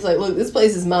off. He's like, look, this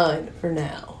place is mine for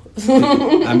now.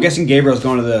 I'm guessing Gabriel's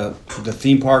going to the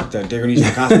theme park that they're going to use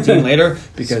for Constantine later.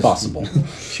 Because It's possible.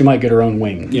 She might get her own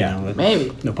wing. Yeah.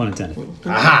 Maybe. No pun intended.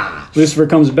 Aha! Lucifer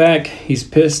comes back. He's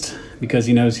pissed because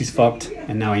he knows he's fucked,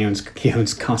 and now he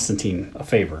owes Constantine a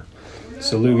favor.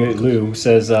 So Lou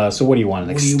says, so what do you want, an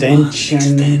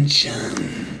extension?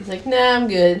 He's like, nah, I'm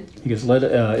good. He goes, let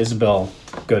Isabel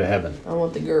go to heaven. I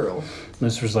want the girl.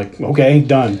 Lucifer's like, okay,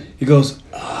 done. He goes,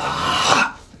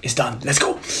 it's done. Let's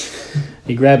go.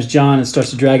 He grabs John and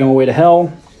starts to drag him away to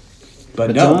hell, But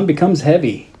but no, John becomes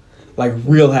heavy. like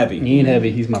real heavy. He ain't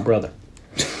heavy, he's my brother.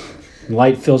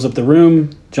 Light fills up the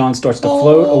room. John starts to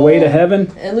float away to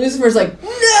heaven. And Lucifer's like,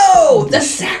 no, the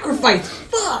sacrifice.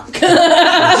 Fuck.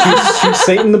 Shoots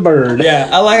Satan the bird. Yeah,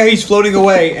 I like how he's floating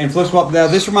away and flips him up. Now,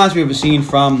 this reminds me of a scene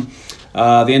from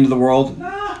The End of the World.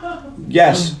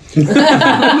 Yes. The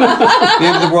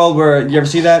End of the World, where you ever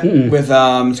see that with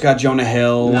it's got Jonah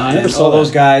Hill No, I never and saw all that.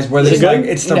 those guys where Is it's it like good?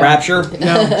 it's the No. rapture.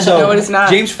 No. So No, it's not.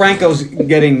 James Franco's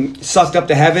getting sucked up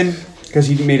to heaven because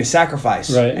he made a sacrifice,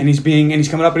 Right. And he's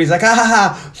coming up and he's like, ha ha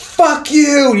ha, fuck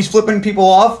you, and he's flipping people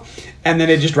off, and then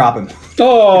they just drop him.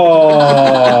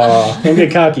 Oh, don't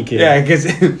get cocky, kid. Yeah, because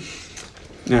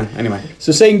yeah. Anyway,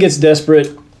 So Satan gets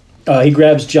desperate. He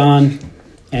grabs John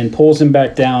and pulls him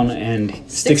back down and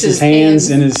sticks his hands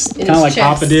in his in kind of his like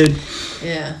Papa chest. did.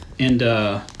 Yeah. And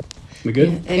we good?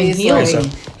 And he's healing.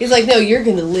 like, no, you're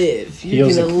gonna live. You're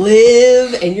Heals gonna it.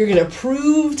 live, and you're gonna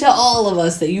prove to all of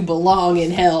us that you belong in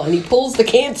hell. And he pulls the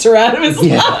cancer out of his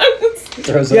lungs.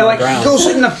 Throws it yeah, on like the ground. go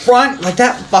sit in the front, like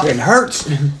that fucking hurts.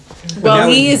 Well, now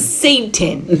he we- is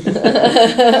Satan.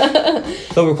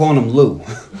 So we're calling him Lou.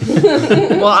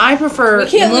 Well, I prefer We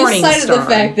can't the lose Morning sight of Star. the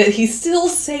fact that he's still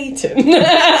Satan.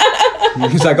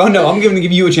 He's like, oh no, I'm going to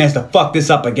give you a chance to fuck this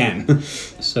up again.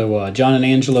 So John and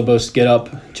Angela both get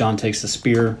up. John takes the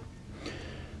spear.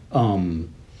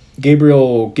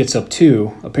 Gabriel gets up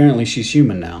too. Apparently, she's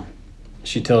human now.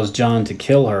 She tells John to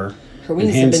kill her. Her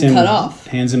wings have been cut off.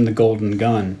 Hands him the golden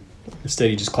gun. Instead,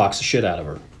 he just clocks the shit out of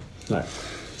her. Right.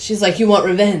 She's like, "You want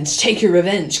revenge? Take your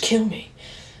revenge. Kill me."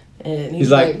 And he's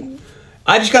like,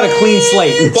 I just got a clean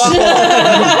slate.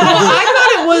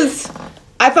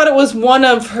 I thought it was one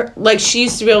of her, like, she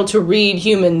used to be able to read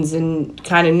humans and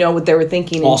kind of know what they were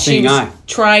thinking. All and she seeing was eye.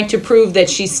 trying to prove that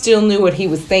she still knew what he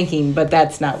was thinking, but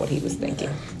that's not what he was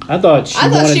thinking. I thought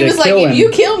she was like, if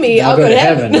you kill me, I'll go to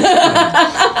heaven.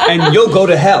 And you'll go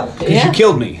to hell because you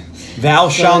killed me. Thou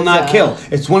shalt not kill.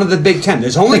 It's one of the big 10.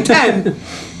 There's only 10.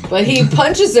 But he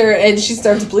punches her and she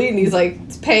starts bleeding. He's like,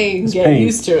 it's pain. Get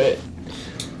used to it.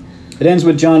 It ends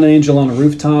with John and Angel on a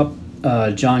rooftop.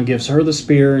 John gives her the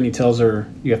spear and he tells her,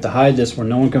 you have to hide this where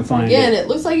no one can find it. Yeah, and it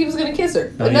looks like he was going to kiss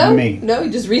her. But Not no, me. no, he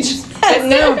just reaches past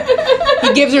No.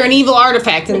 He gives her an evil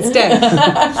artifact instead.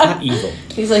 It's not evil.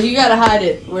 He's like, you got to hide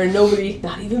it where nobody,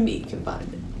 not even me, can find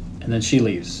it. And then she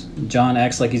leaves. John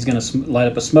acts like he's going to light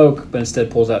up a smoke, but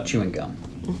instead pulls out chewing gum.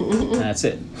 And that's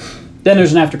it. Then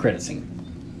there's an after credit scene.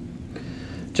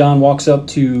 John walks up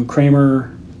to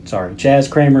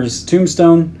Chaz Kramer's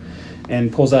tombstone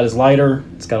and pulls out his lighter.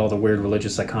 It's got all the weird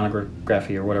religious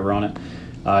iconography or whatever on it.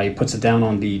 He puts it down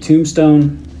on the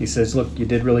tombstone. He says, look, you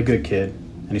did really good, kid.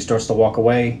 And he starts to walk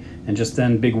away. And just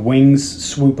then big wings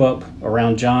swoop up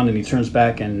around John and he turns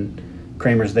back and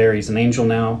Kramer's there. He's an angel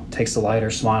now, takes the lighter,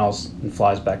 smiles, and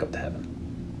flies back up to heaven.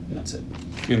 And that's it.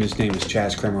 And his name is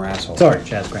Chaz Kramer, asshole. Sorry,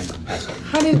 Chaz Kramer, asshole.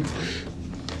 How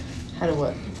did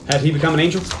what? Had he become an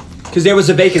angel? Because there was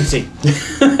a vacancy.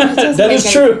 That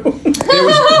is true.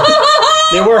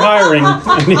 They were hiring,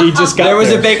 and he just got There was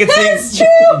there. a vacancy. That's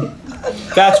true.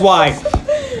 That's why.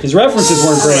 His references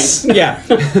weren't great. Yeah.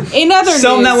 In other news,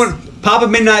 That one, Papa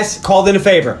Midnight's called in a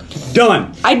favor.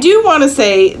 Done. I do want to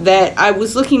say that I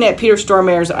was looking at Peter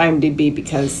Stormare's IMDb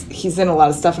because he's in a lot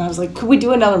of stuff, and I was like, could we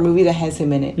do another movie that has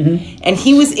him in it? Mm-hmm. And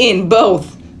he was in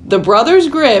both The Brothers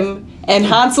Grimm and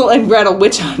Hansel and Gretel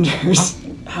Witch Hunters.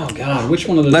 Oh, God, which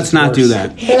one of those? Let's not do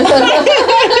that.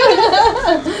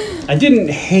 I didn't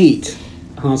hate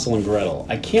Hansel and Gretel.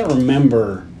 I can't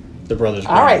remember The Brothers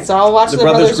Grimm. All right, so I'll watch The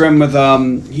Brothers Grimm with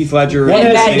Heath Ledger. One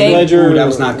has Bad Heath Day. Ledger. Ooh, that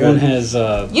was not good. One has...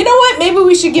 You know what? Maybe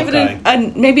we should give Okay.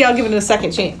 it maybe I'll give it a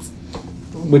second chance.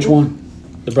 which one?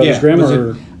 The Brothers Yeah, Grimm was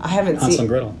or I haven't Hansel seen. and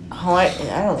Gretel? Oh, I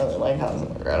don't really like Hansel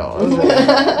and Gretel.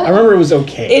 I remember it was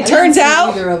okay. It turns see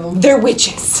out either of them. they're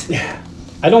witches.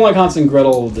 I don't like Hansel and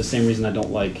Gretel the same reason I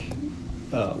don't like...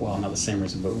 well, not the same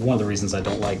reason, but one of the reasons I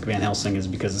don't like Van Helsing is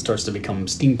because it starts to become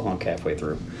steampunk halfway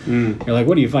through. You're like,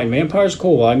 what do you find? Vampires?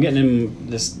 Cool. Well, I'm getting him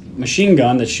this machine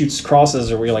gun that shoots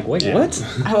crosses, or you're like, wait, what?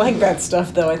 I like that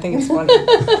stuff, though. I think it's funny.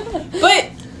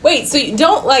 But wait, so you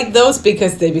don't like those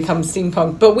because they become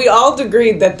steampunk? But we all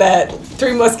agreed that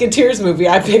Three Musketeers movie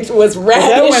I picked was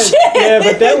rad as shit. Yeah,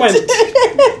 but that went...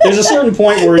 There's a certain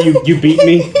point where you beat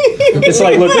me. It's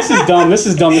like, look, this is dumb, this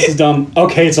is dumb, this is dumb.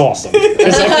 Okay, it's awesome.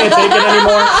 Because I can't take it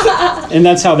anymore. And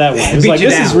that's how that went. It was like,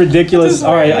 this is ridiculous.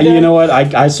 All right, you know what?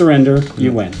 I surrender.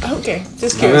 You win. Okay,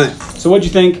 just All curious. right. So what'd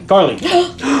you think? Carly,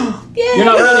 you're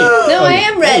not ready. No, I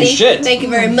am ready. Holy shit. Thank you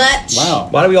very much. Wow.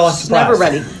 Why do we all have surprise? Never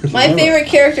ready. My favorite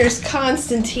character is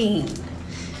Constantine.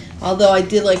 Although I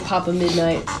did like Papa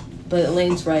Midnight, but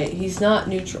Elaine's right. He's not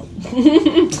neutral.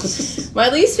 My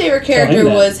least favorite character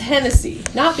that. was Hennessy.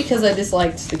 Not because I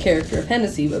disliked the character of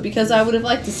Hennessy, but because I would have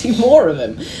liked to see more of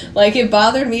him. Like, it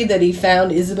bothered me that he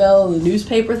found Isabel in the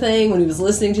newspaper thing when he was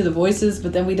listening to the voices,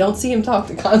 but then we don't see him talk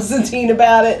to Constantine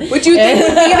about it. Which you think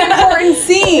would be an important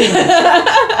scene.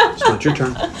 It's not your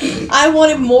turn. I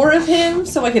wanted more of him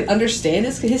so I could understand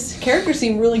his character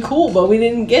seemed really cool, but we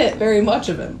didn't get very much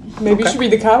of him. Maybe you should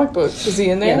read the comic books. Is he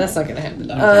in there? Yeah, that's not going to happen.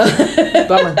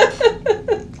 Bummer.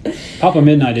 Papa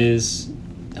Midnight is,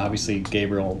 obviously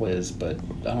Gabriel is, but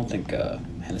I don't think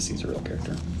Hennessy's a real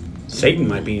character. Satan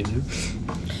might be in there.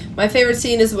 My favorite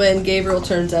scene is when Gabriel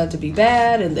turns out to be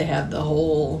bad and they have the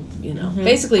whole,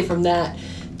 basically from that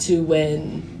to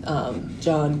when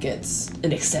John gets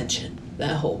an extension.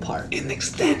 That whole part. An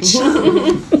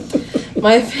extension.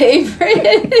 My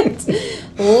favorite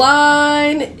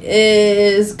line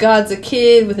is God's a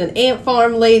kid with an ant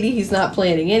farm lady. He's not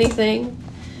planning anything.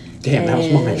 Damn, that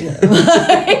was mine.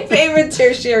 My favorite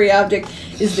tertiary object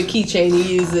is the keychain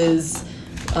he uses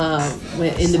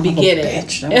in the beginning.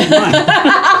 Bitch, that was mine.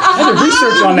 I had to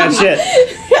research on that shit.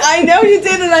 I know you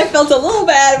did, and I felt a little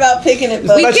bad about picking it,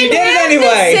 but But you did it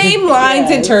anyway. The same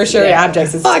lines in tertiary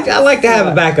objects. It's I like to have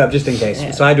a backup just in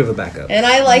case. So I do have a backup. And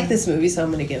I like this movie, so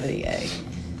I'm going to give it a yay.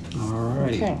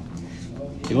 Alrighty. Okay.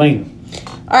 Elaine.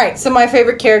 All right, so my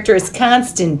favorite character is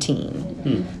Constantine.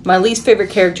 My least favorite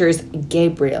character is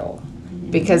Gabriel.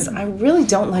 Because I really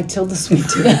don't like Tilda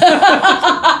Swinton.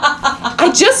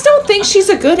 I just don't think she's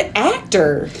a good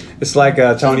actor. It's like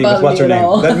Tony with what's her name?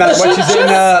 all. Doesn't matter what she's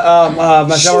in.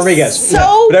 Michelle Rodriguez.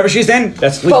 So whatever she's in,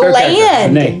 that's least favorite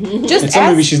character. bland. Nay. Just It's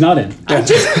some movie she's not in.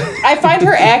 I find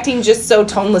her acting just so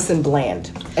toneless and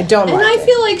bland. I don't And like I it.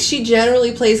 feel like she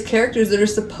generally plays characters that are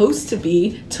supposed to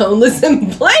be toneless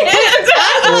and bland.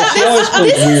 She always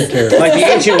plays weird characters. Like the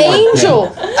ancient one. Angel.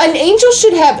 An angel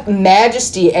should have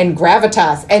majesty and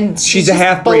gravitas, and She's a just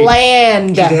half-breed. Bland.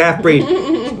 She's a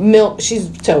half-breed. Milk. She's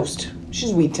toast.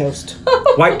 She's wheat toast.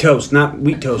 White toast, not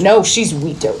wheat toast. No, she's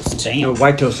wheat toast. No,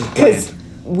 white toast is Because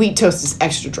bland. wheat toast is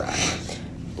extra dry,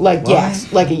 like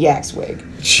yaks, like a yak's wig.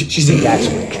 She's a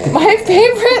Jackson. My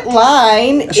favorite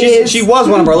line is. She was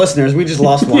one of our listeners. We just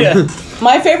lost one. Yeah.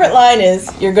 My favorite line is,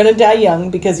 "You're gonna die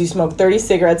young because you smoked 30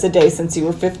 cigarettes a day since you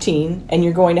were 15, and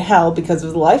you're going to hell because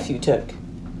of the life you took.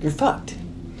 You're fucked."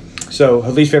 So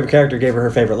her least favorite character gave her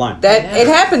favorite line. That it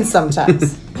happens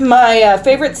sometimes. My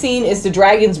favorite scene is the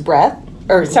dragon's breath.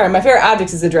 Or sorry, my favorite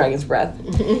object is the dragon's breath.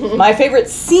 My favorite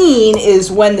scene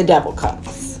is when the devil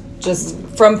comes. Just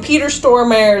from Peter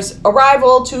Stormare's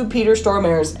arrival to Peter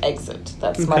Stormare's exit.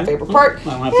 That's my favorite part.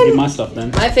 I don't have to get my stuff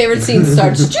then. My favorite scene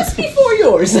starts just before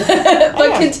yours,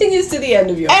 but continues to the end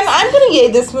of yours. And I'm gonna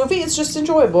yay this movie. It's just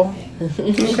enjoyable.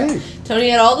 Okay. Tony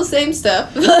had all the same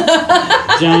stuff.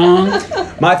 John.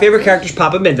 My favorite character is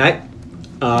Papa Midnight.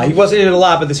 He wasn't in it a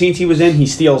lot, but the scenes he was in, he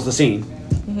steals the scene.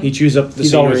 He chews up the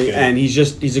He's always scenery, good. and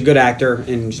he's a good actor,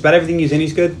 and just about everything he's in,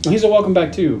 he's good. He's a welcome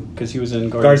back too, because he was in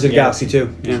Guardians of the Galaxy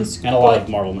too. Yeah, and a lot of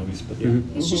Marvel movies. But yeah.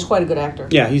 He's just quite a good actor.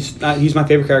 yeah, he's my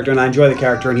favorite character, and I enjoy the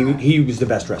character, and he was the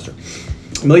best dresser.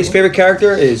 My least favorite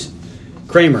character is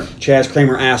Kramer, Chaz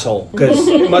Kramer, asshole. Because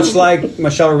much like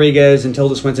Michelle Rodriguez and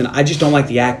Tilda Swinton, I just don't like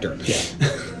the actor. Yeah.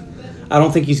 I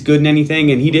don't think he's good in anything,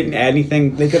 and he didn't add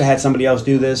anything. They could have had somebody else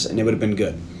do this, and it would have been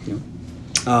good.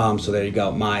 So there you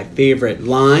go. My favorite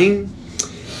line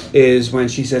is when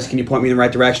she says, "Can you point me in the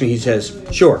right direction?" He says,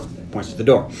 "Sure." Points to the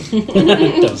door.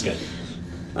 That was good.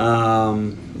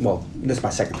 Well, that's my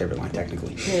second favorite line,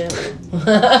 technically. Yeah.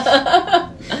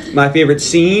 My favorite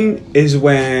scene is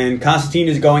when Constantine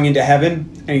is going into heaven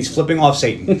and he's flipping off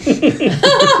Satan.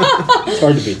 It's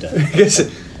hard to beat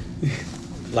that.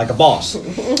 Like a boss.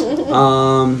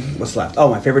 What's left? Oh,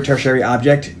 my favorite tertiary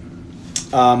object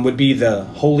would be the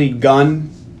holy gun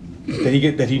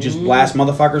that he just blasts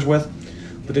motherfuckers with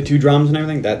the 2 drums and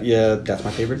everything. That's my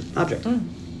favorite object.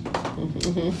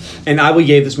 And I will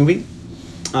yay this movie.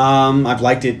 I've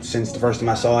liked it since the first time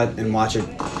I saw it and watch it,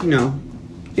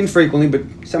 infrequently, but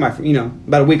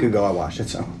about a week ago I watched it.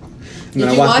 So. And Did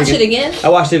then you watch it again? I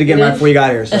watched it again right before you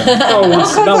got here. So.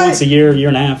 About once a year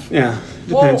and a half. Yeah,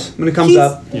 depends. When it comes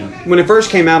up. Yeah. When it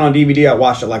first came out on DVD, I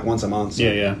watched it like once a month. So.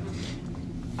 Yeah.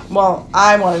 Well,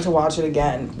 I wanted to watch it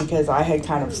again because I had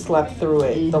kind of slept through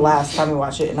it the last time we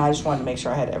watched it, and I just wanted to make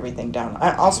sure I had everything down.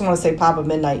 I also want to say Papa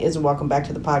Midnight is a welcome back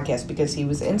to the podcast because he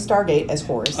was in Stargate as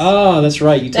Horus. Oh, that's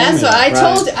right. You told That's me what I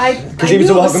that. told. I he was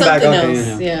knew a it was welcome back, something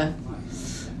okay, else. Yeah.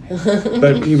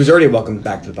 But he was already welcome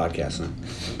back to the podcast now.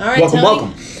 All right, Welcome, Tony,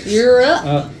 welcome. You're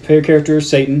up. Favorite character is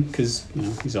Satan, because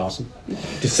he's awesome.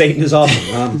 Just Satan is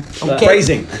awesome. Okay.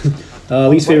 Phrasing.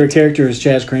 Least favorite character is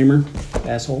Chaz Kramer,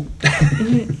 asshole.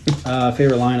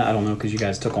 Favorite line, I don't know, because you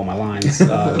guys took all my lines.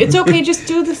 It's okay, just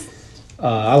do this.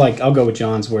 I'll go with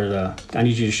John's where I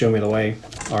need you to show me the way.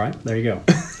 All right, there you go.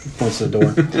 Points to the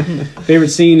door.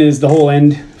 Favorite scene is the whole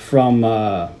end from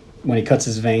when he cuts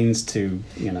his veins to,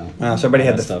 So everybody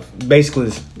had that the stuff. Basically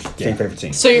the same favorite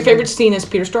scene. So your favorite scene is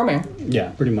Peter Stormare. Yeah,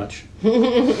 pretty much.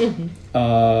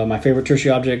 My favorite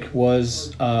tertiary object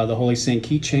was the Holy Saint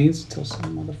keychains until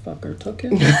some motherfucker took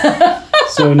it.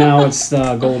 So now it's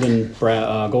golden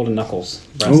knuckles.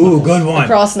 Brass Ooh, knuckles. good one.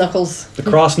 Cross knuckles. The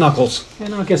cross knuckles.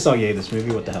 And I guess I'll yay this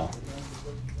movie. What the hell?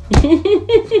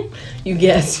 You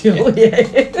guess. Yeah.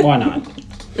 Why not?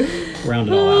 Round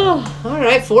it all out. All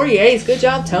right, 4 yays. Good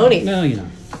job, Tony. No,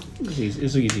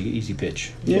 it's an easy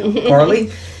pitch. Yeah.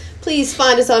 Carly? Please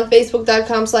find us on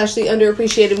Facebook.com/The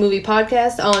Underappreciated Movie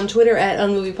Podcast, on Twitter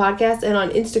 @UnmoviePodcast, and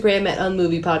on Instagram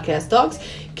 @UnmoviePodcastDogs.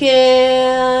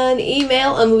 Can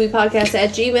email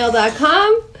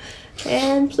unmoviepodcast@gmail.com.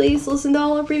 And please listen to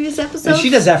all our previous episodes. And she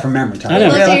does that from memory time. I I'd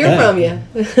never love to got hear that. from you.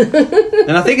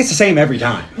 And I think it's the same every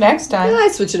time. Next time. I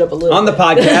switch it up a little On the bit.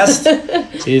 podcast.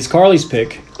 Is Carly's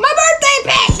pick. My birthday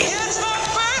pick!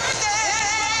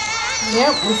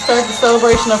 Yep, we start the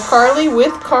celebration of Carly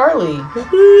with Carly.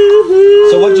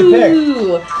 So what'd you pick?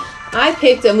 Ooh, I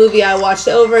picked a movie I watched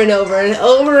over and over and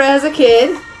over as a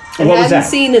kid. And What was hadn't that?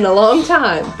 seen in a long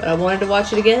time, but I wanted to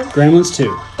watch it again. Gremlins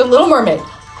 2. The Little Mermaid.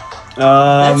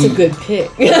 That's a good pick.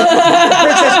 Princess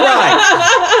Bride.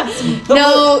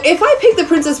 No, if I pick The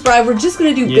Princess Bride, we're just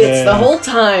going to do bits the whole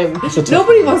time.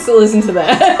 Nobody wants to listen to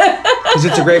that. Because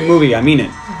it's a great movie. I mean it.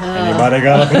 Anybody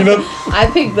got a peanut? I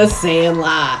picked The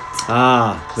Sandlot.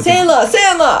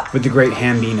 With the great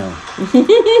Hambino.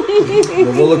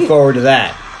 But we'll look forward to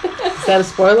that. Is that a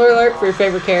spoiler alert for your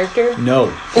favorite character?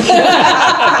 No.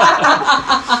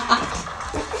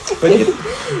 But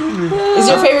Is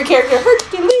your favorite character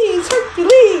Hercules?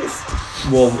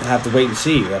 we'll have to wait and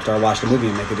see after I watch the movie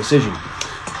and make a decision.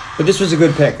 But this was a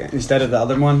good pick instead of the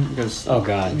other one because Oh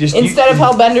God. Instead of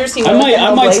Hellbenders, he I went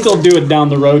with might Hellblazer. still do it down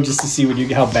the road just to see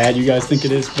how bad you guys think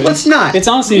it is. But Let's not. It's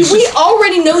honestly. It's We just,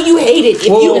 already know you hate it. If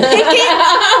you pick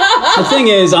it, the thing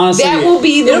is, honestly, that will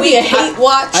be the It'll be a week. hate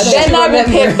watch. Then I will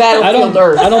pick Battlefield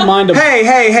Earth. I don't mind a.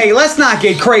 Hey, let's not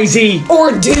get crazy.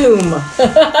 Or Doom.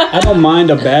 I don't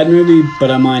mind a bad movie, but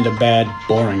I mind a bad,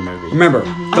 boring movie. Remember,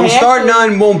 don't start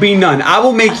none, won't be none. I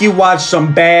will make you watch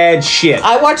some bad shit.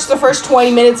 I watched the first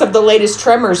 20 minutes of the latest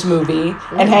Tremors movie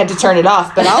and had to turn it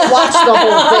off, but I'll watch the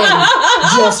whole thing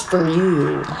just for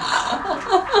you.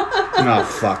 Oh,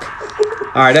 fuck.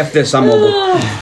 All right, F this. I'm over.